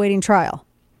bail while awaiting trial.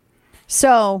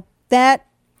 So that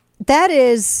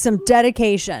is some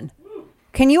dedication.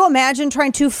 Can you imagine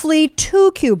trying to flee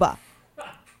to Cuba?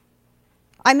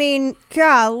 I mean,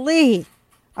 golly.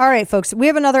 All right, folks, we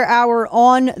have another hour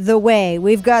on the way.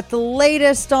 We've got the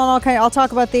latest on all kinds. I'll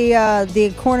talk about the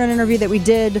Cornyn interview that we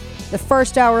did the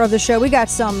first hour of the show. We got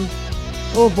some,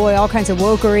 oh boy, all kinds of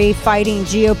wokery, fighting,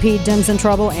 GOP, Dems in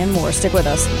trouble, and more. Stick with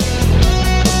us.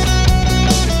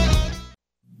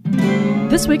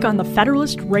 This week on the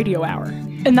Federalist Radio Hour.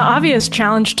 And the obvious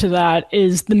challenge to that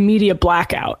is the media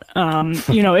blackout.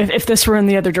 If this were in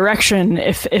the other direction,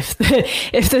 if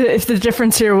the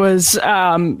difference here was,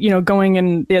 going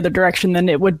in the other direction, then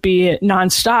it would be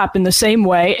nonstop in the same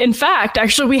way. In fact,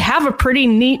 actually, we have a pretty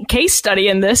neat case study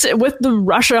in this with the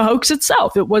Russia hoax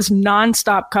itself. It was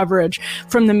nonstop coverage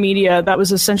from the media that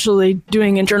was essentially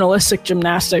doing journalistic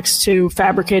gymnastics to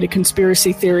fabricate a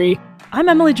conspiracy theory. I'm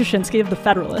Emily Jashinsky of The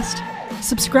Federalist.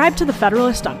 Subscribe to The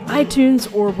Federalist on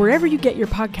iTunes or wherever you get your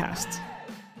podcasts.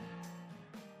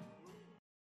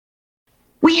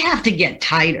 We have to get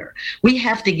tighter. We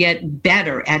have to get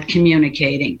better at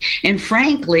communicating. And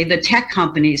frankly, the tech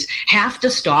companies have to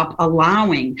stop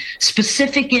allowing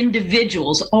specific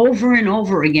individuals over and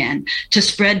over again to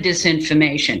spread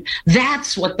disinformation.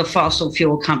 That's what the fossil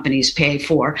fuel companies pay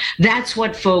for. That's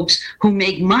what folks who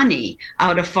make money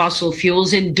out of fossil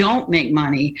fuels and don't make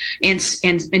money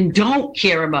and don't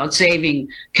care about saving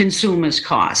consumers'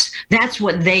 costs. That's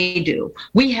what they do.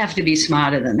 We have to be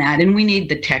smarter than that, and we need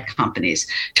the tech companies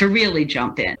to really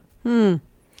jump in.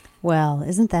 Well,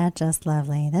 isn't that just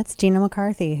lovely? That's Gina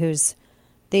McCarthy,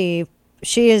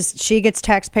 she gets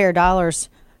taxpayer dollars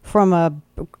from a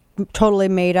totally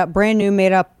brand new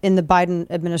made up in the Biden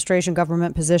administration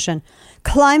government position.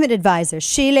 Climate advisor.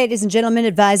 She, ladies and gentlemen,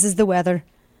 advises the weather.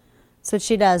 That's what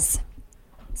she does.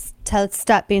 Tell it to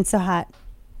stop being so hot.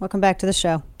 Welcome back to the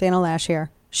show. Dana Lash here.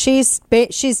 She's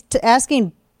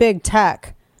asking big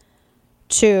tech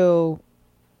to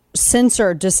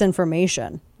censor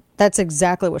disinformation. That's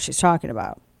exactly what she's talking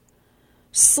about.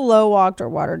 Slow walked or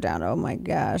watered down. Oh my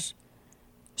gosh.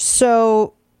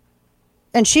 So,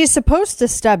 and she's supposed to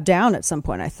step down at some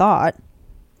point, I thought.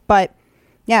 But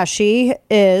yeah, she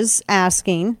is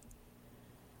asking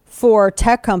for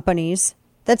tech companies,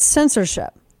 that's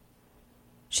censorship.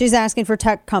 She's asking for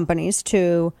tech companies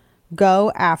to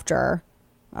go after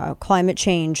climate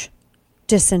change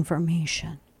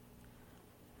disinformation.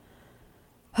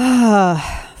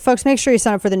 Folks, make sure you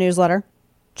sign up for the newsletter,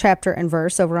 Chapter and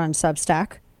Verse, over on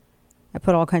Substack. I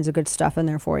put all kinds of good stuff in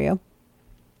there for you.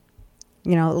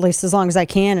 At least as long as I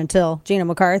can, until Gina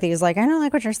McCarthy is like, I don't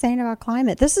like what you're saying about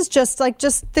climate. This is just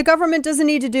the government doesn't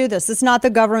need to do this. It's not the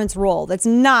government's role. That's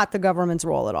not the government's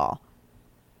role at all.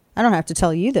 I don't have to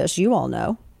tell you this. You all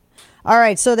know. All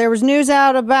right. So there was news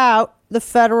out about the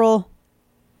federal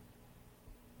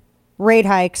rate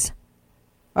hikes.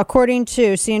 According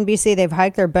to CNBC, they've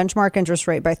hiked their benchmark interest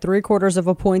rate by 0.75 of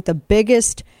a point, the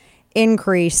biggest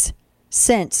increase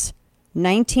since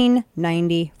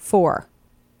 1994.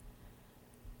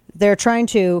 They're trying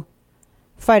to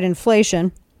fight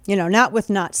inflation, not with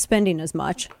not spending as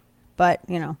much, but,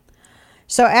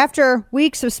 So after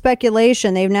weeks of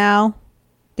speculation,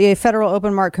 the Federal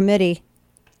Open Market Committee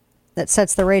that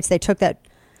sets the rates, they took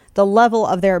the level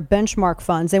of their benchmark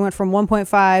funds. They went from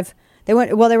 1.5. They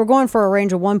were going for a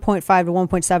range of 1.5 to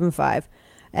 1.75,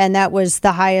 and that was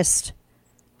the highest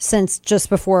since just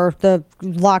before the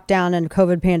lockdown and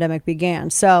COVID pandemic began.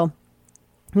 So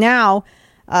now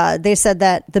they said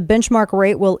that the benchmark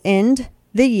rate will end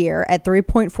the year at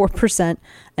 3.4%,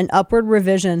 an upward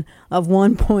revision of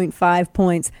 1.5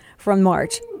 points from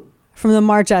the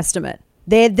March estimate.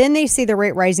 They see the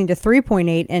rate rising to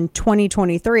 3.8 in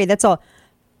 2023. That's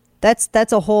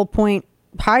a whole point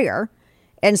higher.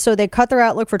 And so they cut their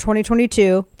outlook for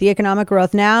 2022, the economic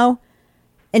growth. Now,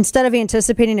 instead of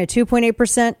anticipating a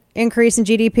 2.8% increase in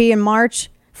GDP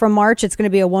from March, it's going to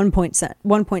be a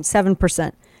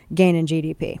 1.7% gain in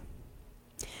GDP.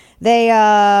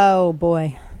 Oh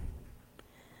boy.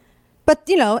 But,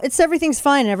 everything's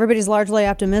fine. Everybody's largely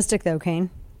optimistic, though,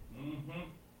 Kane. Mm-hmm.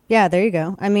 Yeah, there you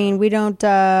go. I mean, we don't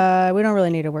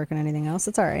really need to work on anything else.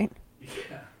 It's all right.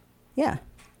 Yeah.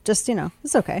 Just,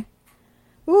 it's okay.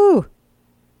 Ooh.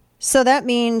 So that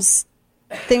means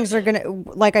things are going to,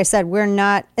 like I said, we're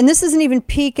not, and this isn't even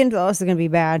peak into, this is going to be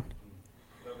bad.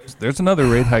 There's another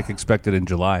rate hike expected in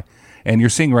July, and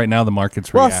you're seeing right now the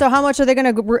markets react. Well, so how much are they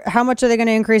going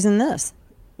to increase in this?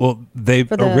 Well,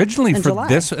 originally for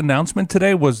this announcement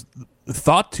today was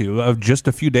thought of just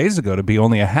a few days ago to be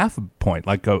only a half a point,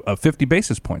 like a 50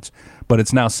 basis points, but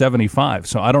it's now 75.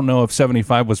 So I don't know if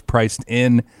 75 was priced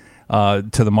in to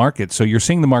the market. So you're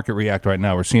seeing the market react right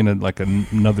now. We're seeing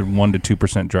another 1 to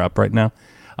 2% drop right now.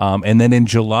 And then in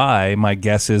July, my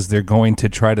guess is they're going to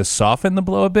try to soften the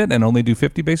blow a bit and only do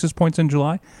 50 basis points in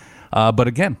July. But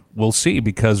again, we'll see,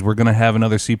 because we're going to have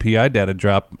another CPI data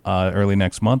drop early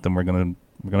next month, and we're going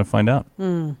to find out.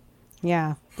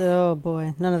 Yeah. Oh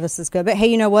boy, none of this is good. But hey,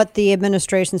 you know what? The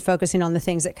administration's focusing on the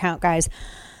things that count, guys.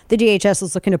 The DHS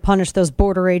is looking to punish those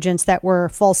border agents that were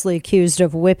falsely accused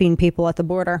of whipping people at the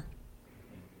border.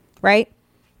 Right?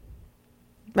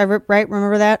 Right?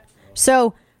 Remember that?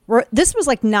 So this was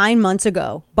like 9 months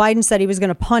ago. Biden said he was going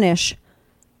to punish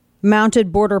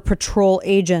mounted Border Patrol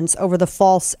agents over the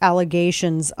false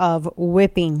allegations of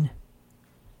whipping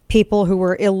people who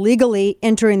were illegally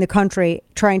entering the country,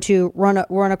 trying to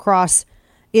run across.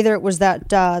 Either it was that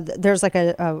there's like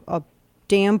a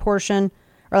dam portion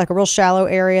or like a real shallow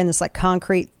area in this like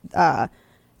concrete.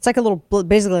 It's like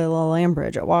basically a little land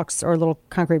bridge. Or a little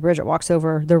concrete bridge. It walks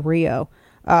over the Rio,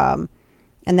 and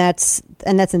that's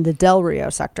in the Del Rio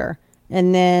sector.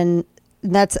 And then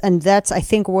that's I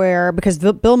think where, because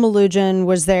Bill Melugin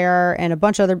was there and a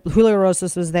bunch of other, Julio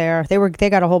Rosas was there. They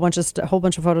got a whole bunch of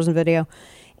photos and video.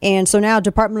 And so now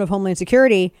Department of Homeland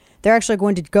Security, they're actually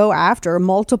going to go after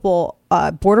multiple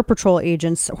Border Patrol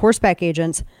agents, horseback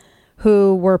agents,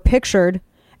 who were pictured.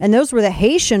 And those were the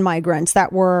Haitian migrants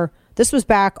this was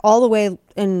back all the way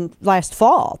in last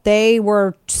fall. They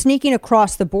were sneaking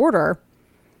across the border.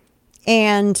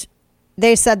 And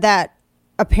they said that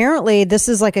apparently this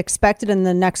is like expected in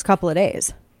the next couple of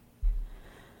days.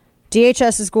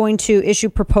 DHS is going to issue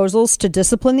proposals to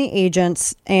discipline the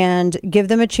agents and give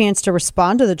them a chance to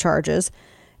respond to the charges.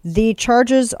 The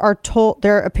charges are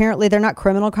they're not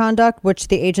criminal conduct, which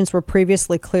the agents were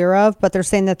previously clear of, but they're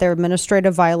saying that they're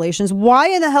administrative violations. Why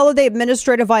in the hell are they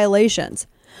administrative violations?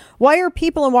 Why are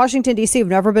people in Washington, D.C. who've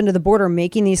never been to the border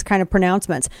making these kind of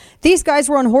pronouncements? These guys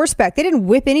were on horseback. They didn't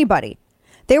whip anybody.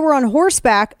 They were on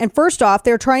horseback, and first off,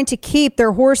 they're trying to keep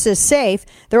their horses safe.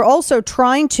 They're also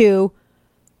trying to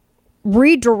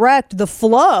redirect the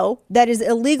flow that is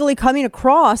illegally coming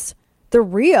across the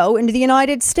Rio into the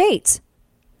United States.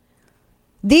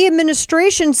 The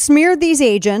administration smeared these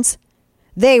agents.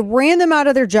 They ran them out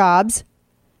of their jobs.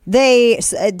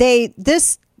 This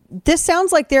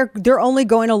sounds like they're only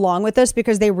going along with this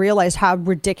because they realized how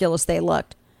ridiculous they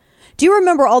looked. Do you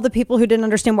remember all the people who didn't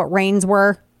understand what reins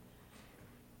were?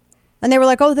 And they were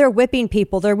like, oh, they're whipping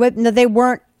people. No, they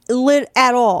weren't lit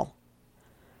at all.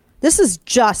 This is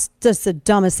just the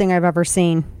dumbest thing I've ever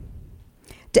seen.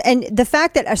 And the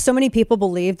fact that so many people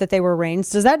believe that they were reins,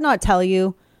 does that not tell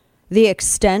you the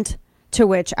extent to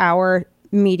which our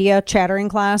media chattering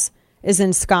class is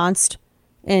ensconced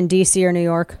in D.C. or New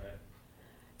York?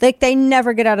 Like, they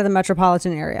never get out of the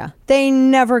metropolitan area. They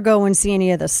never go and see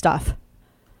any of this stuff.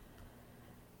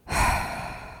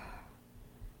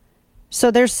 So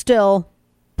they're still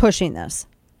pushing this.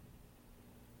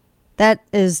 That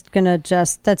is going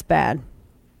to that's bad.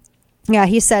 Yeah,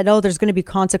 he said, oh, there's going to be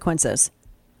consequences.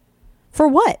 For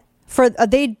what?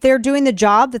 They're doing the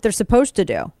job that they're supposed to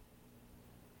do.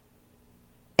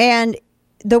 And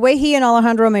the way he and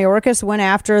Alejandro Mayorkas went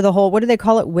after the whole, what do they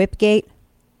call it, Whipgate,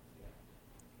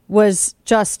 was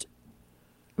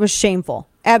shameful.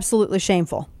 Absolutely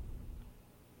shameful.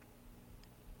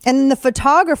 And the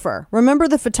photographer, remember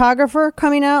the photographer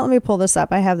coming out? Let me pull this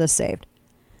up. I have this saved.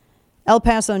 El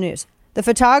Paso News. The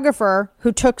photographer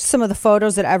who took some of the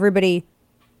photos that everybody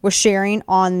was sharing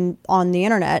on the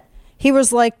internet, he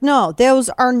was like, no, those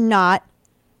are not.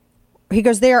 He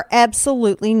goes, they are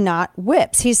absolutely not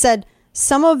whips. He said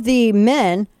some of the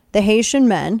men, the Haitian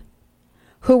men,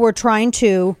 who were trying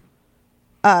to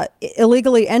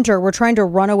illegally enter, were trying to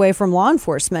run away from law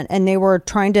enforcement, and they were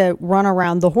trying to run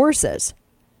around the horses.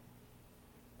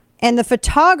 And the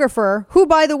photographer, who,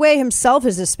 by the way, himself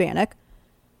is Hispanic,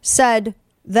 said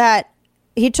that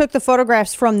he took the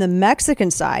photographs from the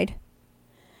Mexican side.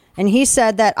 And he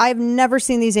said that I've never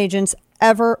seen these agents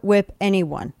ever whip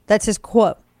anyone. That's his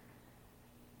quote.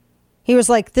 He was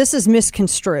like, this is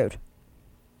misconstrued.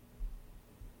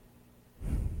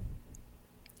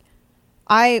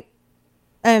 I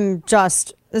am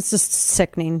just, it's just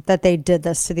sickening that they did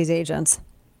this to these agents.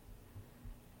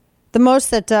 The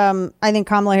most that I think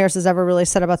Kamala Harris has ever really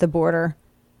said about the border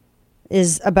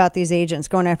is about these agents,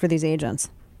 going after these agents.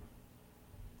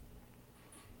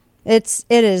 It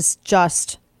is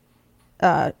just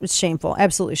it's shameful,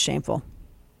 absolutely shameful.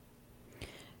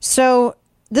 So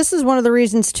this is one of the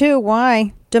reasons, too,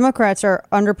 why Democrats are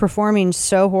underperforming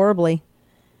so horribly.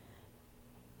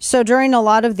 So during a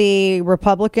lot of the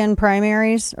Republican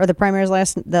primaries, or the primaries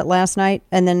last night,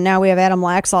 and then now we have Adam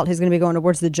Laxalt, who's going to be going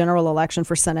towards the general election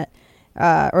for Senate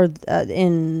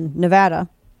in Nevada.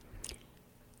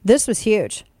 This was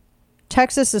huge.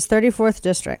 Texas's 34th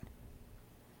district.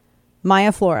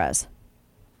 Maya Flores.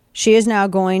 She is now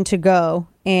going to go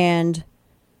and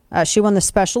she won the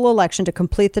special election to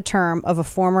complete the term of a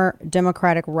former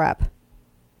Democratic rep.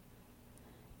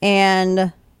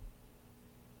 And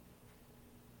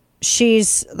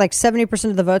she's like 70%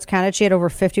 of the votes counted. She had over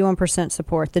 51%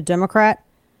 support. The Democrat,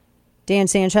 Dan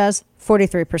Sanchez,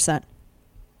 43%.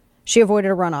 She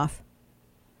avoided a runoff.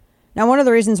 Now, one of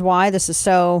the reasons why this is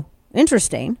so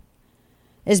interesting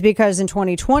is because in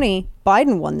 2020,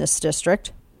 Biden won this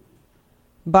district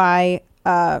by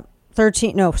by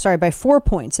 4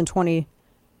 points in 20.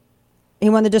 He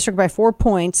won the district by 4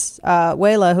 points.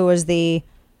 Wela, who was the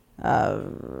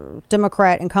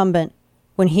Democrat incumbent,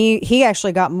 when he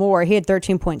actually got more, he had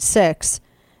 13.6,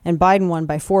 and Biden won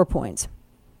by 4 points.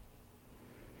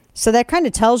 So that kind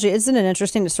of tells you, isn't it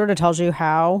interesting? It sort of tells you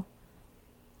how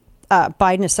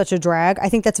Biden is such a drag. I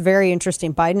think that's very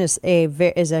interesting. Biden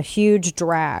is a huge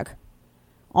drag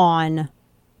on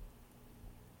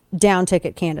down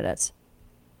ticket candidates,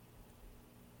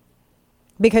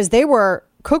 because they were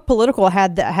Cook Political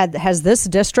has this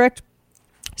district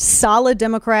solid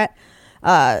Democrat,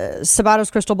 Sabato's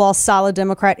crystal ball solid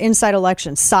Democrat, Inside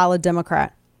Election solid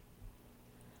Democrat,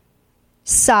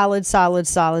 solid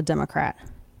Democrat,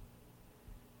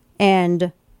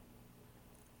 and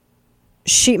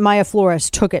Maya Flores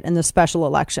took it in the special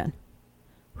election.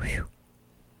 Whew.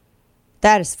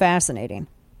 That is fascinating.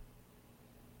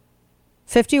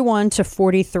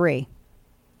 51-43.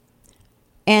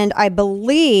 And I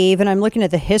believe, and I'm looking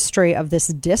at the history of this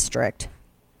district,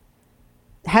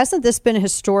 this has been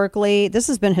historically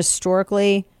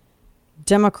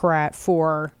Democrat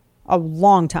for a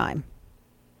long time.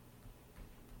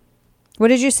 What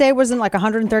did you say? It was in like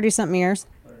 130 something years?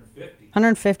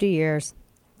 150 years.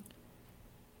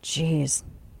 Jeez.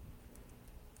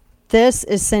 This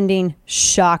is sending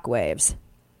shockwaves.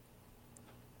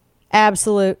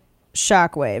 Absolute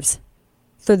shockwaves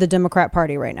through the Democrat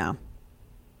Party right now.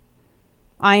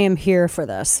 I am here for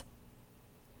this.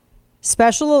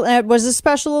 It was a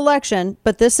special election,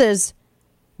 but this is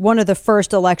one of the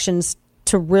first elections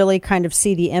to really kind of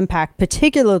see the impact,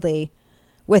 particularly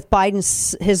with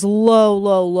his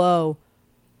low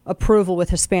approval with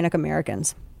Hispanic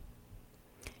Americans.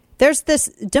 There's this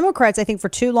Democrats, I think, for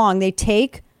too long, they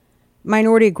take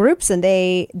minority groups and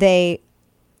I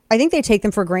think they take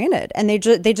them for granted, and they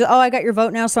just I got your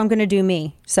vote now, so I'm going to do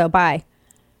me. So bye.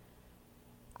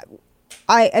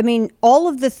 I mean, all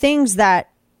of the things that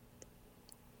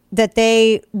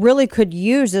they really could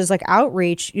use as like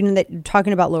outreach, that you're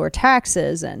talking about lower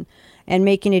taxes and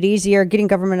making it easier, getting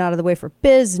government out of the way for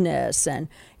business, and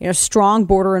strong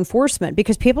border enforcement,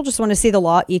 because people just want to see the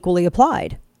law equally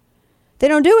applied. They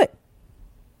don't do it.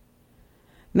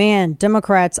 Man,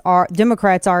 Democrats are,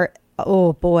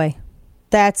 oh boy,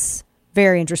 that's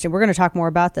very interesting. We're going to talk more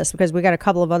about this because we got a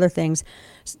couple of other things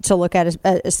to look at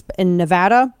in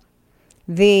Nevada.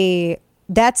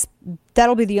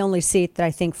 That'll be the only seat that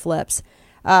I think flips.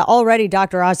 Already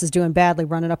Dr. Oz is doing badly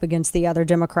running up against the other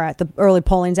Democrat. The early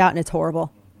polling's out and it's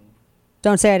horrible.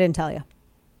 Don't say I didn't tell you.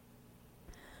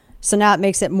 So now it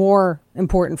makes it more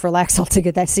important for Laxalt to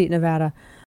get that seat in Nevada.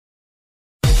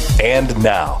 And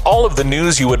now, all of the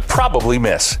news you would probably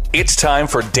miss. It's time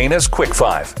for Dana's Quick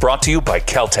Five, brought to you by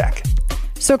Caltech.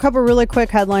 So a couple really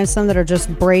quick headlines, some that are just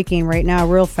breaking right now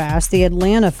real fast. The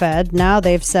Atlanta Fed, now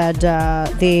they've said they're on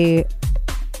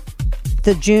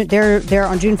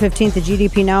June 15th, the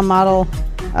GDP Now model,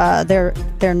 their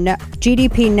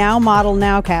GDP Now model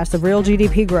nowcast of real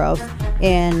GDP growth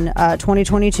in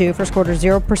 2022, first quarter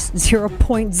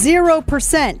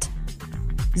 0.0%.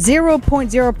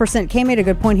 0.0%. Kay made a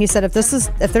good point. He said if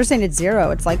they're saying it's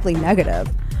zero, it's likely negative.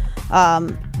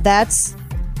 That's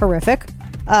horrific.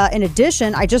 In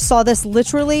addition, I just saw this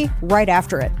literally right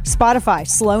after it. Spotify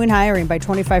slowing hiring by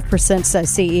 25%, says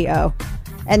CEO.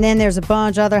 And then there's a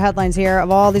bunch of other headlines here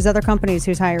of all these other companies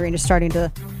whose hiring is starting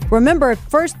to... Remember, at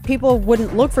first people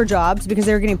wouldn't look for jobs because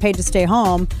they were getting paid to stay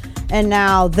home. And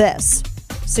now this.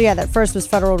 So yeah, that first was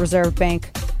Federal Reserve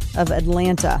Bank of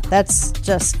Atlanta. That's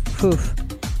just poof.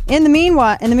 In the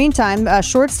meantime,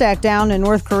 short stack down in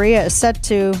North Korea is set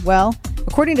to, well,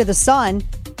 according to The Sun,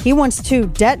 he wants to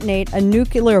detonate a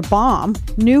nuclear bomb,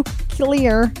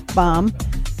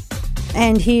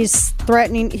 and he's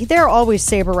threatening. They're always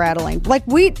saber rattling. Like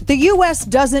the U.S.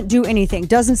 doesn't do anything,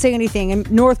 doesn't say anything,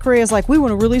 and North Korea is like, we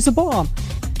want to release a bomb,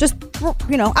 just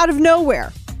out of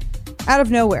nowhere.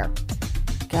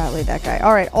 Golly, that guy.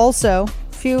 All right. Also,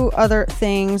 a few other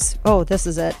things. Oh, this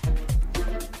is it.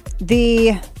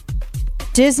 The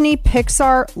Disney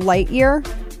Pixar Lightyear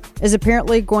is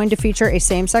apparently going to feature a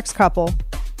same-sex couple.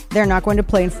 They're not going to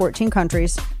play in 14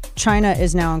 countries. China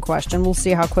is now in question. We'll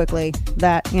see how quickly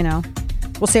that,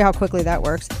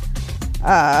 works.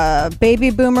 Baby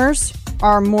boomers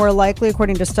are more likely,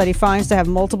 according to study finds, to have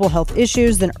multiple health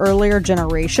issues than earlier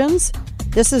generations.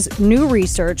 This is new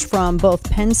research from both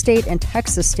Penn State and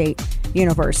Texas State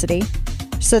University.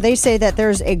 So they say that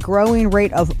there's a growing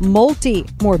rate of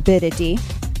multi-morbidity,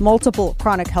 multiple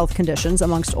chronic health conditions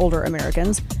amongst older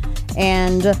Americans.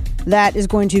 And that is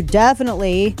going to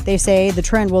definitely, they say, the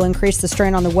trend will increase the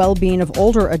strain on the well-being of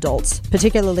older adults,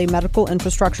 particularly medical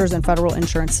infrastructures and federal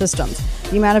insurance systems.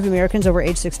 The amount of Americans over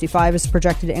age 65 is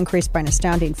projected to increase by an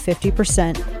astounding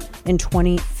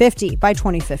 50% by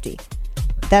 2050.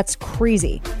 That's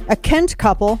crazy. A Kent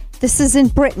couple, this is in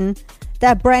Britain,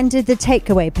 that branded the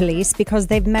takeaway police because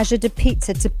they've measured a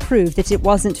pizza to prove that it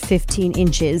wasn't 15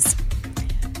 inches.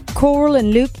 Coral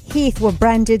and Luke Heath were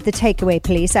branded the takeaway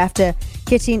police after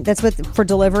getting, for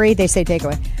delivery, they say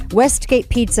takeaway. Westgate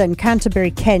Pizza in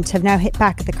Canterbury, Kent have now hit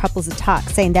back at the couple's attack,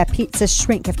 saying their pizzas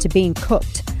shrink after being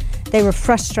cooked. They were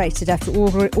frustrated after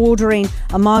ordering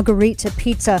a margarita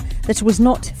pizza that was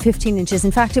not 15 inches.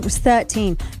 In fact, it was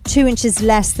 13, 2 inches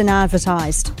less than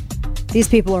advertised. These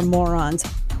people are morons.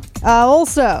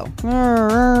 Also,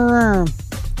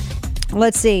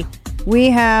 let's see. We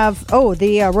have,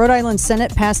 the Rhode Island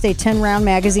Senate passed a 10-round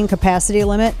magazine capacity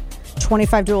limit,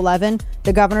 25 to 11.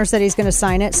 The governor said he's going to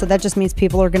sign it, so that just means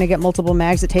people are going to get multiple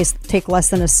mags that take less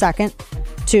than a second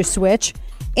to switch.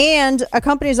 And a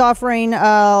company is offering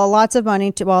lots of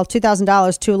money,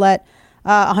 $2,000 to let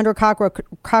 100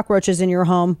 cockroaches in your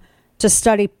home to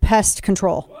study pest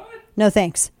control. What? No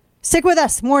thanks. Stick with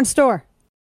us. More in store.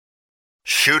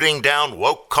 Shooting down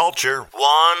woke culture,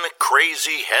 one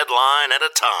crazy headline at a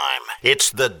time.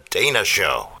 It's the Dana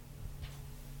Show.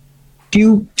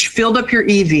 You filled up your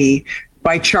EV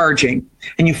by charging,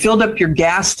 and you filled up your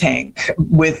gas tank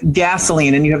with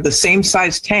gasoline, and you have the same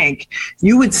size tank,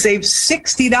 you would save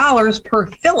 $60 per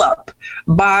fill up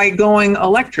by going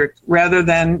electric rather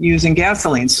than using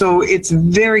gasoline. So it's a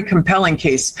very compelling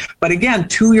case. But again,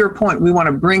 to your point, we want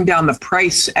to bring down the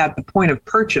price at the point of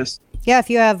purchase. Yeah,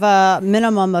 if you have a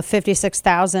minimum of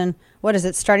 $56,000, what is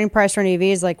it? Starting price for an EV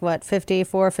is like what,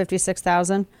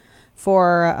 $56,000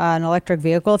 for an electric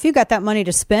vehicle. If you got that money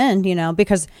to spend,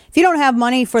 because if you don't have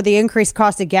money for the increased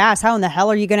cost of gas, how in the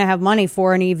hell are you going to have money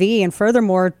for an EV? And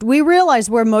furthermore, we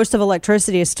realize where most of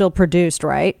electricity is still produced,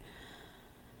 right?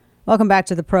 Welcome back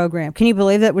to the program. Can you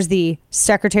believe that was the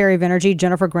Secretary of Energy,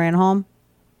 Jennifer Granholm?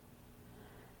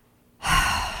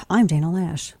 I'm Dana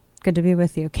Lash. Good to be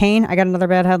with you. Kane, I got another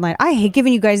bad headline. I hate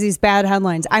giving you guys these bad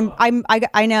headlines.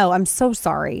 I know. I'm so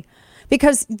sorry.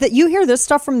 Because you hear this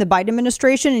stuff from the Biden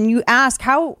administration and you ask,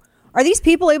 how are these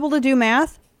people able to do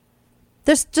math?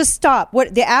 Just stop.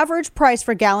 What the average price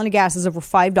for a gallon of gas is over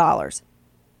 $5.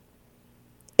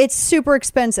 It's super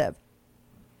expensive.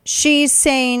 She's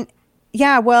saying,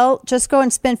 yeah, well, just go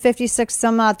and spend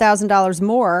 $56,000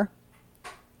 more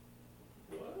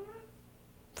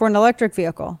for an electric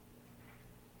vehicle.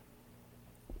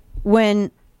 When,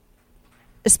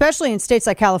 especially in states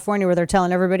like California, where they're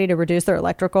telling everybody to reduce their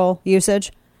electrical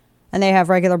usage and they have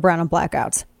regular brown and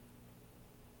blackouts.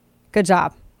 Good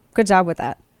job. Good job with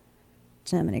that.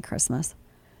 Jiminy Christmas.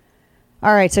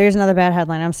 All right, so here's another bad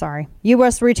headline. I'm sorry.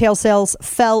 U.S. retail sales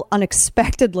fell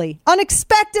unexpectedly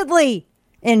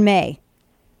in May.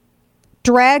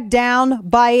 Dragged down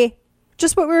by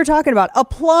just what we were talking about, a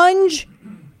plunge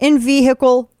in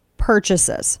vehicle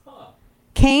purchases.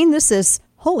 Kane, this is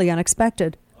wholly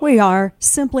unexpected. We are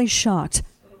simply shocked.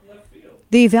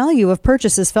 The value of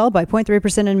purchases fell by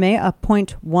 0.3% in May, up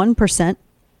 0.1%.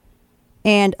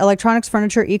 And electronics,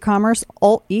 furniture, e-commerce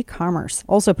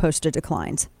also posted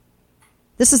declines.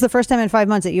 This is the first time in 5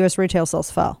 months that U.S. retail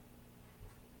sales fell.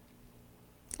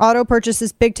 Auto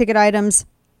purchases, big ticket items.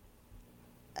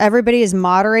 Everybody is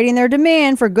moderating their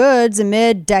demand for goods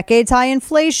amid decades-high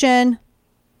inflation.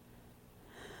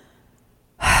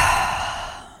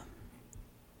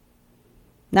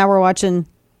 Now we're watching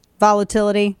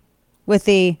volatility with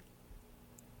the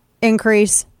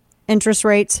increase interest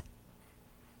rates.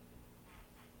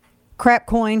 Crap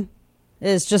coin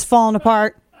is just falling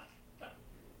apart.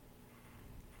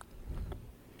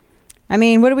 I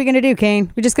mean, what are we going to do,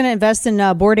 Kane? We're just going to invest in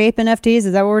Bored Ape NFTs?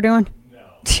 Is that what we're doing?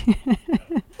 No.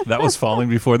 That was falling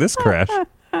before this crash.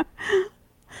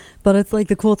 But it's like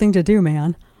the cool thing to do,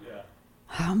 man. Yeah.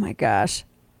 Oh my gosh.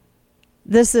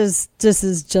 This is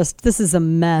a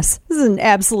mess. This is an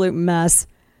absolute mess.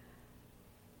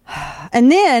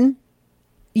 And then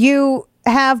you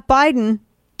have Biden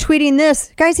tweeting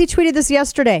this. Guys, he tweeted this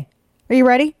yesterday. Are you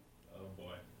ready? Oh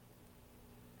boy.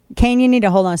 Kane, you need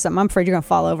to hold on to something. I'm afraid you're going to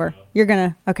fall over. You're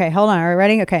going to. Okay, hold on. Are you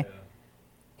ready? Okay. Yeah.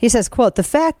 He says, quote, "The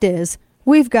fact is,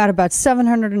 we've got about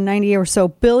 790 or so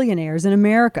billionaires in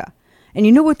America. And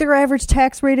you know what their average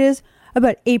tax rate is?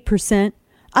 About 8%.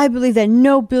 I believe that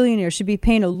no billionaire should be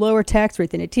paying a lower tax rate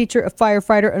than a teacher, a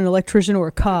firefighter, an electrician, or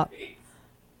a cop."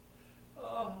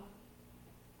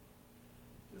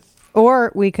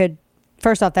 Or we could,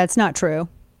 first off, that's not true.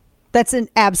 That's an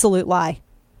absolute lie.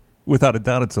 Without a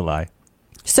doubt, it's a lie.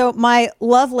 So my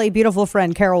lovely, beautiful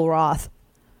friend, Carol Roth,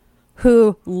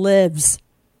 who lives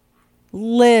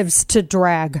to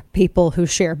drag people who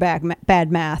share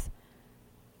bad math.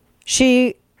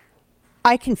 I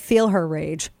can feel her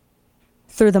rage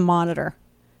through the monitor.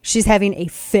 She's having a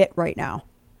fit right now.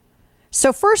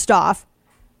 So first off,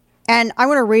 and I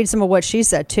want to read some of what she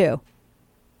said too,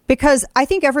 because I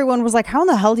think everyone was like, how in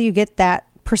the hell do you get that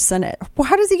percentage? Well,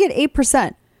 how does he get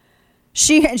 8%?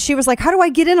 She was like, how do I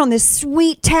get in on this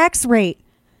sweet tax rate?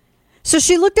 So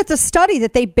she looked at the study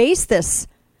that they based this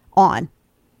on.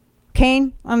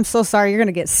 Kane, I'm so sorry. You're going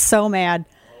to get so mad.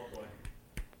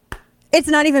 Oh, it's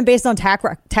not even based on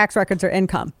tax records or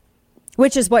income,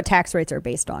 which is what tax rates are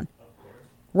based on.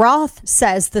 Roth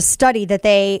says the study that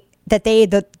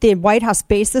the White House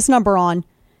based this number on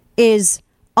is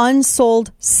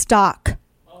unsold stock.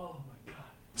 Oh my God.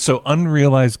 So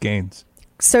unrealized gains.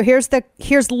 So here's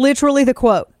literally the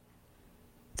quote.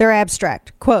 Their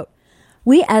abstract. Quote,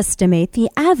 "We estimate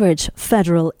the average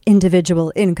federal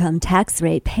individual income tax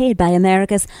rate paid by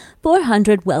America's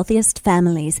 400 wealthiest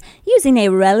families using a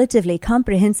relatively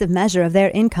comprehensive measure of their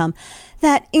income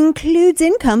that includes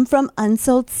income from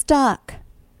unsold stock."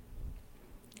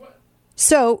 What?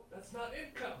 So that's not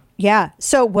income. Yeah.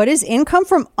 So what is income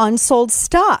from unsold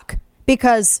stock?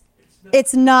 Because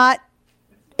it's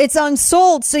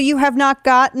unsold, so you have not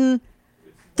gotten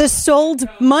the sold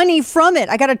money from it.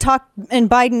 I got to talk in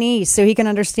Bidenese so he can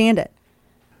understand it.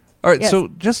 All right, yes. So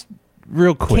just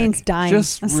real quick. Kane's dying. I'm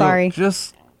sorry.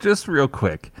 Just real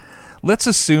quick. Let's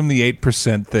assume the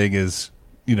 8% thing is,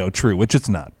 true, which it's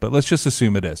not, but let's just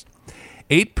assume it is.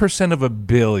 8% of a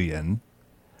billion,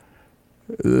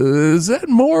 is that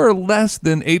more or less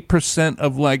than 8%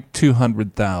 of like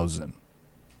 200,000?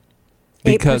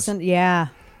 8%, yeah.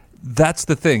 That's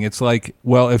the thing. It's like,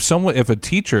 well, if somebody's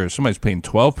paying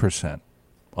 12%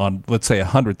 on, let's say,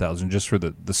 100,000, just for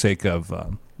the sake of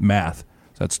math,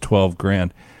 so that's 12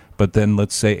 grand. But then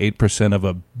let's say 8% of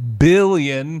a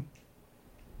billion.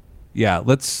 Yeah,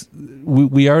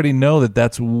 we already know that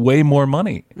that's way more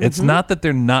money. Mm-hmm. It's not that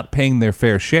they're not paying their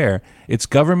fair share. It's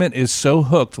government is so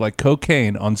hooked like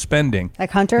cocaine on spending.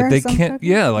 Like Hunter? They can't.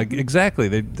 Yeah, like exactly.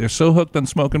 They're so hooked on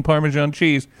smoking Parmesan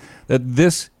cheese that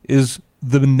this is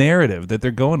the narrative that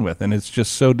they're going with, and it's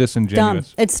just so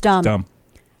disingenuous. Dumb. It's dumb.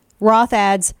 Roth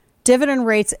adds, dividend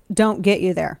rates don't get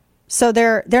you there. So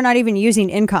they're not even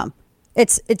using income.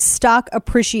 It's stock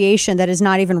appreciation that is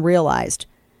not even realized.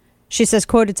 She says,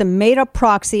 quote, "It's a made-up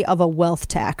proxy of a wealth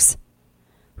tax."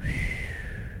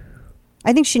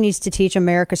 I think she needs to teach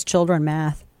America's children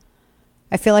math.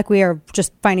 I feel like we are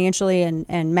just financially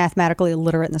and mathematically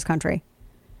illiterate in this country.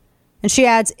 And she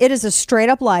adds, it is a straight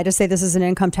up lie to say this is an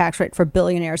income tax rate for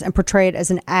billionaires and portray it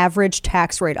as an average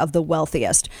tax rate of the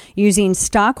wealthiest. Using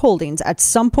stock holdings at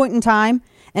some point in time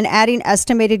and adding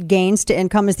estimated gains to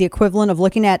income is the equivalent of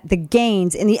looking at the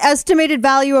gains in the estimated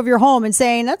value of your home and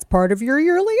saying that's part of your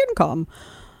yearly income.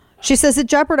 She says it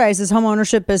jeopardizes home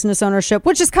ownership, business ownership,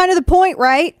 which is kind of the point,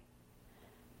 right?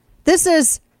 This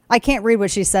is, I can't read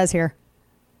what she says here.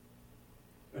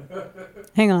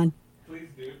 Hang on. Please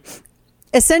do.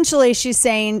 Essentially, she's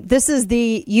saying this is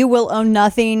the you will own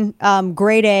nothing,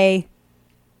 grade A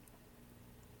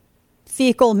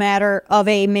fecal matter of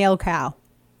a male cow.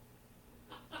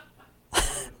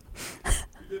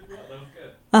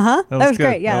 Uh-huh. That was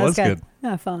great. Yeah, that was good.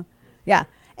 Yeah, fun. Yeah.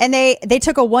 And they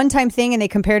took a one-time thing and they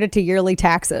compared it to yearly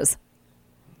taxes.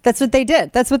 That's what they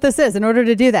did. That's what this is in order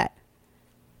to do that.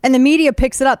 And the media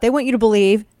picks it up. They want you to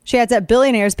believe, she adds, that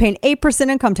billionaires paying 8%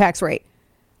 income tax rate,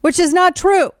 which is not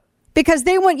true because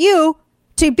they want you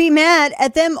to be mad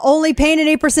at them only paying an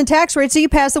 8% tax rate so you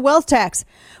pass a wealth tax,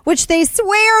 which they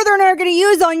swear they're not going to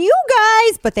use on you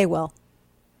guys, but they will.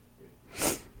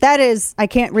 That is, I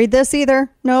can't read this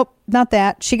either. Nope, not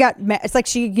that. She got mad. It's like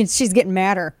she's getting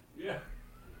madder. Yeah.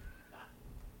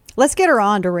 Let's get her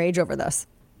on to rage over this.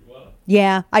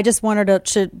 Yeah, I just want her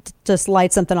to just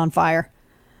light something on fire.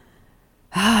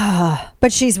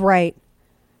 But she's right.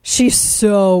 She's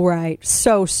so right.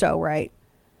 So right.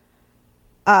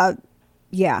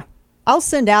 Yeah. I'll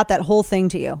send out that whole thing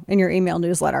to you in your email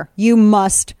newsletter. You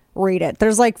must read it.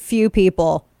 There's like few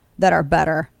people that are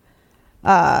better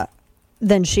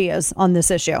than she is on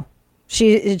this issue.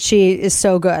 She is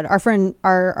so good. Our friend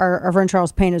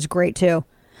Charles Payne is great too.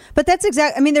 But that's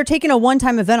exactly, I mean, they're taking a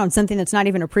one-time event on something that's not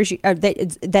even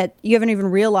that you haven't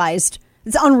even realized.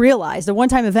 It's unrealized, a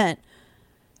one-time event,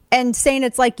 and saying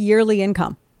it's like yearly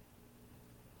income.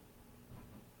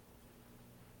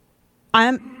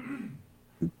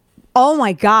 Oh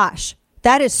my gosh,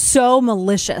 that is so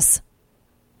malicious.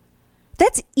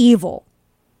 That's evil.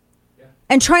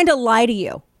 And trying to lie to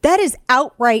you. That is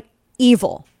outright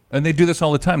evil. And they do this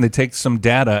all the time. They take some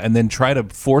data and then try to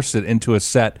force it into a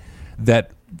set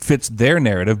that fits their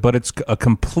narrative, but it's a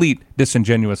complete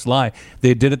disingenuous lie.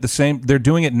 They did it the same. They're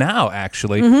doing it now,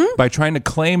 actually, by trying to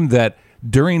claim that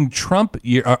during Trump,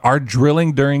 our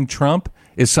drilling during Trump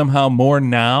is somehow more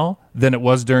now than it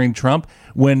was during Trump,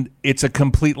 when it's a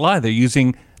complete lie. They're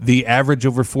using the average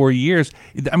over 4 years.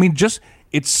 I mean,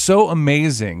 it's so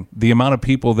amazing the amount of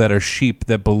people that are sheep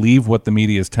that believe what the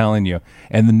media is telling you,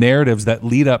 and the narratives that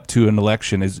lead up to an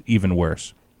election is even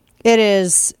worse. It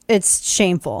is. It's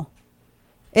shameful.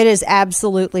 It is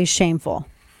absolutely shameful.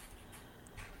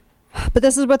 But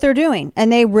this is what they're doing,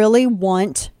 and they really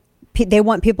want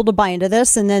people to buy into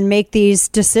this and then make these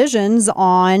decisions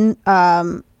on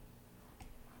the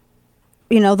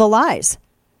lies.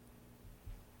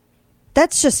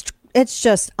 It's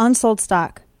just unsold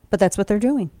stock. But that's what they're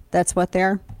doing. That's what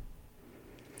they're...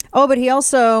 Oh, but he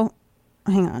also...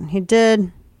 Hang on. He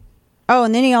did... Oh,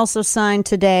 and then he also signed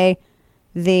today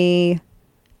the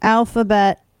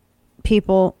Alphabet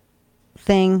people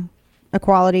thing,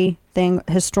 equality thing,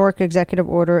 historic executive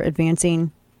order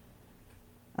advancing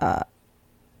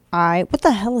I. What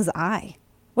the hell is I?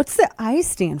 What's the I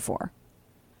stand for?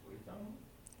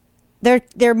 There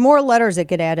are more letters that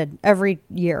get added every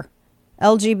year.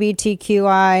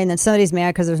 LGBTQI, and then somebody's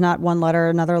mad because there's not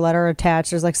another letter attached.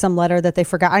 There's like some letter that they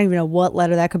forgot. I don't even know what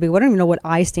letter that could be. I don't even know what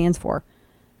I stands for.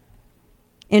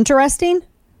 Interesting?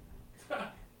 Hang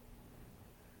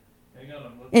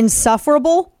on,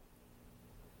 insufferable?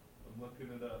 I'm looking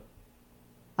it up.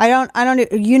 I don't,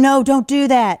 don't do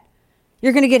that.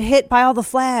 You're going to get hit by all the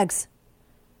flags.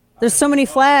 There's so many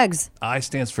flags. I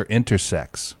stands for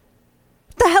intersex.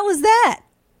 What the hell is that?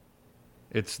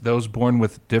 It's those born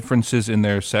with differences in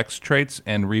their sex traits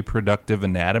and reproductive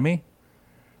anatomy.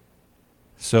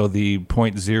 So the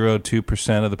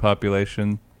 0.02% of the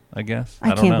population, I guess.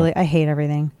 I can't believe. I hate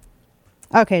everything.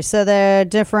 Okay, so the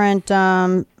different.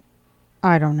 I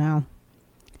don't know.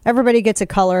 Everybody gets a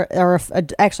color, or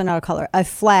actually not a color, a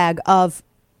flag of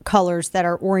colors that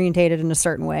are orientated in a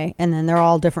certain way, and then they're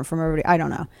all different from everybody. I don't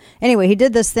know. Anyway, he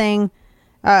did this thing.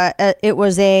 It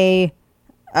was a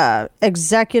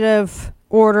executive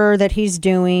order that he's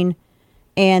doing,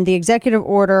 and the executive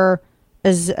order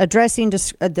is addressing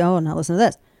listen to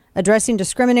this, addressing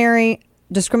discriminatory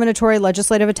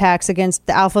legislative attacks against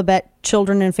the Alphabet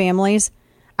children and families.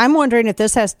 I'm wondering if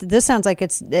this sounds like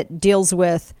it deals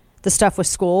with the stuff with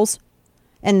schools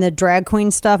and the drag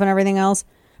queen stuff and everything else.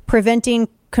 Preventing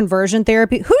conversion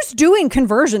therapy. Who's doing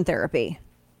conversion therapy?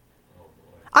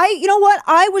 You know what?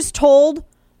 I was told,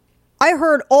 I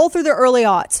heard all through the early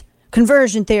aughts,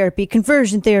 conversion therapy.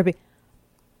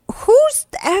 who's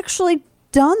actually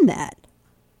done that?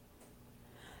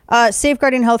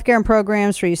 Safeguarding healthcare and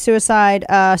programs for youth suicide,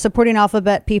 supporting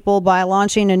Alphabet people by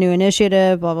launching a new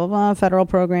initiative, blah, blah, blah, federal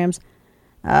programs.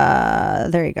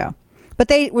 There you go. But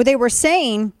they were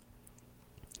saying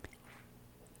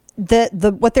that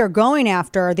what they're going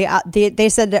after, they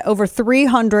said that over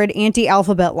 300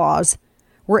 anti-Alphabet laws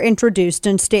were introduced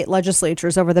in state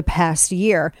legislatures over the past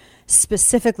year.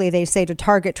 Specifically, they say to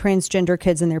target transgender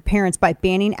kids and their parents by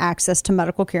banning access to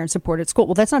medical care and support at school.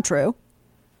 Well, that's not true.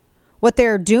 What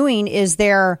they're doing is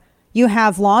you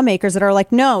have lawmakers that are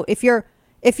like, no, if your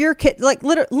kid, like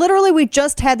literally, we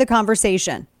just had the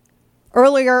conversation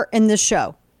earlier in this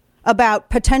show about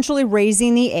potentially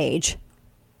raising the age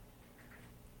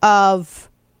of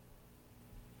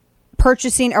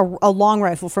purchasing a long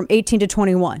rifle from 18 to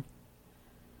 21.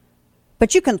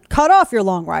 But you can cut off your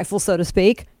long rifle, so to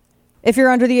speak, if you're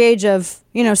under the age of,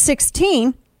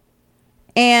 16,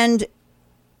 and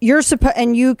you're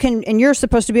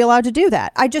supposed to be allowed to do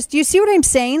that. Do you see what I'm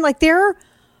saying? Like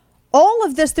all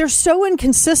of this, they're so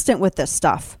inconsistent with this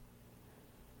stuff.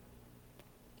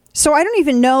 So I don't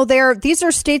even know these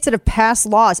are states that have passed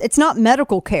laws. It's not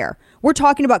medical care. We're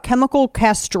talking about chemical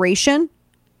castration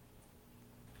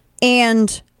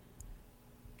and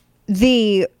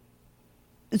the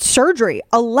surgery,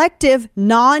 elective,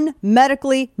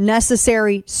 non-medically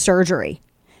necessary surgery.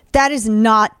 That is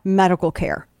not medical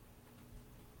care.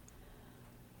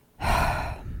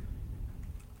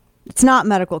 It's not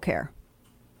medical care.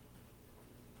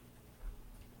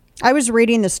 I was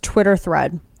reading this Twitter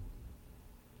thread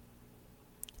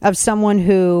of someone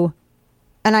who,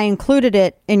 and I included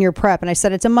it in your prep, and I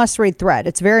said it's a must-read thread.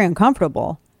 It's very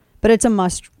uncomfortable, but it's a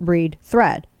must-read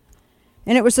thread.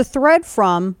 And it was a thread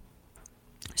from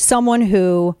someone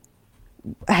who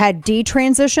had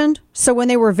detransitioned. So when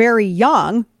they were very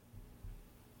young,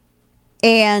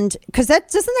 and because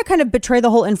doesn't that kind of betray the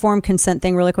whole informed consent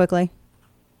thing really quickly?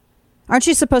 Aren't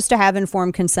you supposed to have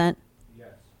informed consent? Yes.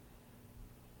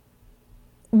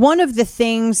 One of the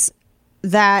things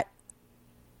that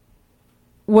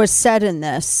was said in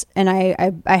this, and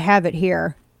I have it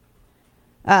here.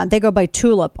 They go by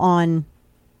Tulip on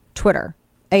Twitter.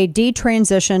 A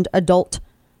detransitioned adult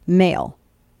male.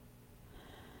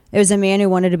 It was a man who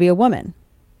wanted to be a woman.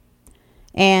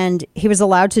 And he was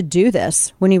allowed to do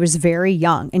this when he was very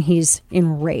young, and he's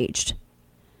enraged.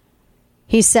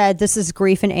 He said, "This is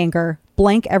grief and anger.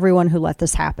 Blank everyone who let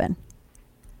this happen."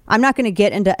 I'm not going to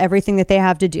get into everything that they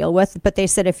have to deal with, but they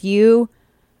said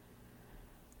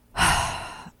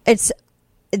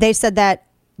they said that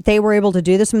they were able to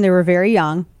do this when they were very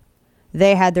young.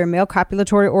 They had their male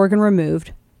copulatory organ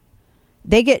removed.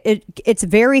 They get it. It's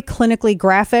very clinically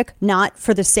graphic, not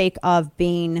for the sake of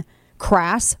being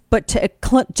crass, but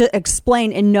to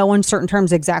explain in no uncertain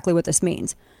terms exactly what this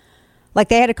means. Like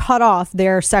they had to cut off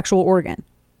their sexual organ.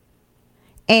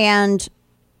 And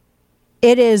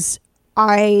it is,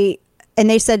 and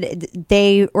they said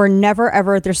they were never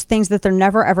ever, there's things that they're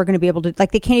never ever going to be able to,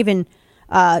 like they can't even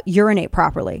urinate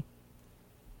properly.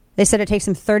 They said it takes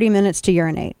them 30 minutes to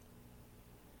urinate.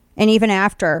 And even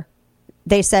after,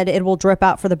 they said it will drip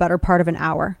out for the better part of an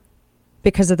hour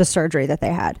because of the surgery that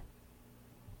they had.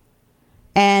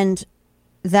 And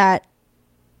that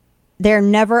they're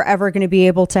never ever going to be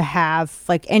able to have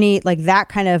like any, like that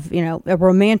kind of, a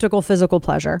romantical physical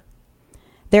pleasure.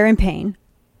 They're in pain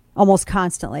almost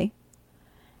constantly.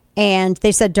 And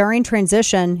they said during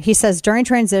transition,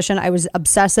 I was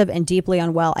obsessive and deeply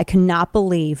unwell. I cannot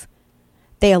believe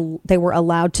they were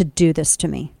allowed to do this to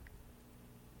me.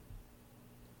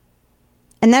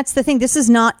 And that's the thing. This is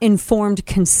not informed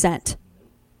consent.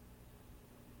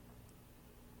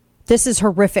 This is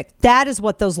horrific. That is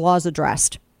what those laws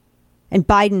addressed. And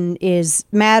Biden is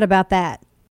mad about that.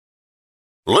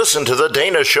 Listen to The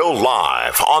Dana Show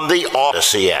live on the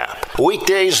Odyssey app.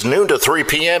 Weekdays noon to 3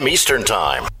 p.m. Eastern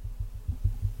Time.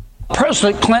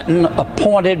 President Clinton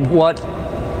appointed what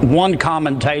one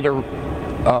commentator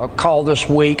called this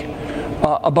week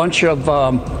a bunch of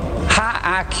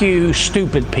high IQ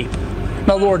stupid people. In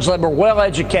other words, they were well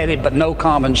educated but no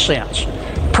common sense.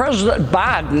 President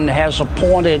Biden has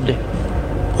appointed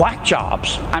whack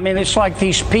jobs. I mean, it's like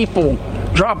these people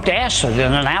dropped acid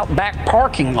in an Outback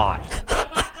parking lot.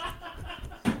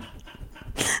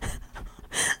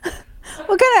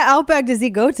 What kind of Outback does he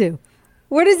go to?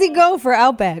 Where does he go for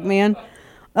Outback, man?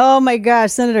 Oh my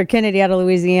gosh, Senator Kennedy out of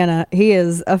Louisiana. He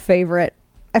is a favorite.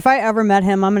 If I ever met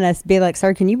him, I'm going to be like,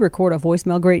 "Sir, can you record a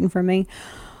voicemail greeting for me?"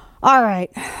 All right.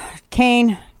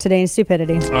 Kane, today's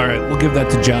stupidity. All right, we'll give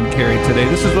that to John Kerry today.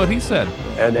 This is what he said.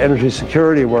 And energy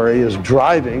security worry is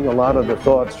driving a lot of the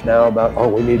thoughts now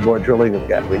about, we need more drilling of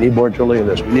gas. We need more drilling of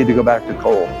this. We need to go back to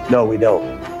coal. No, we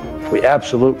don't. We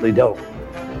absolutely don't.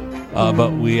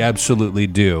 But we absolutely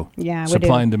do. Yeah, we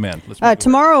Supply do. and demand.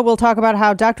 Tomorrow we'll talk about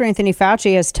how Dr. Anthony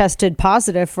Fauci has tested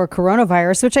positive for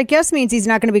coronavirus, which I guess means he's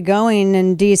not going to be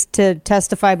going to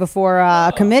testify before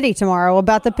a committee tomorrow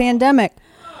about the pandemic.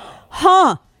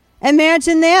 Huh.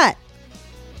 Imagine that.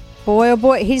 Boy, oh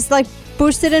boy. He's like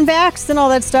boosted and vaxxed and all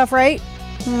that stuff, right?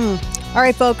 All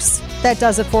right, folks. That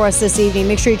does it for us this evening.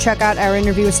 Make sure you check out our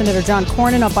interview with Senator John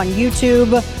Cornyn up on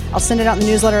YouTube. I'll send it out in the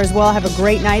newsletter as well. Have a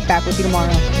great night. Back with you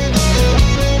tomorrow.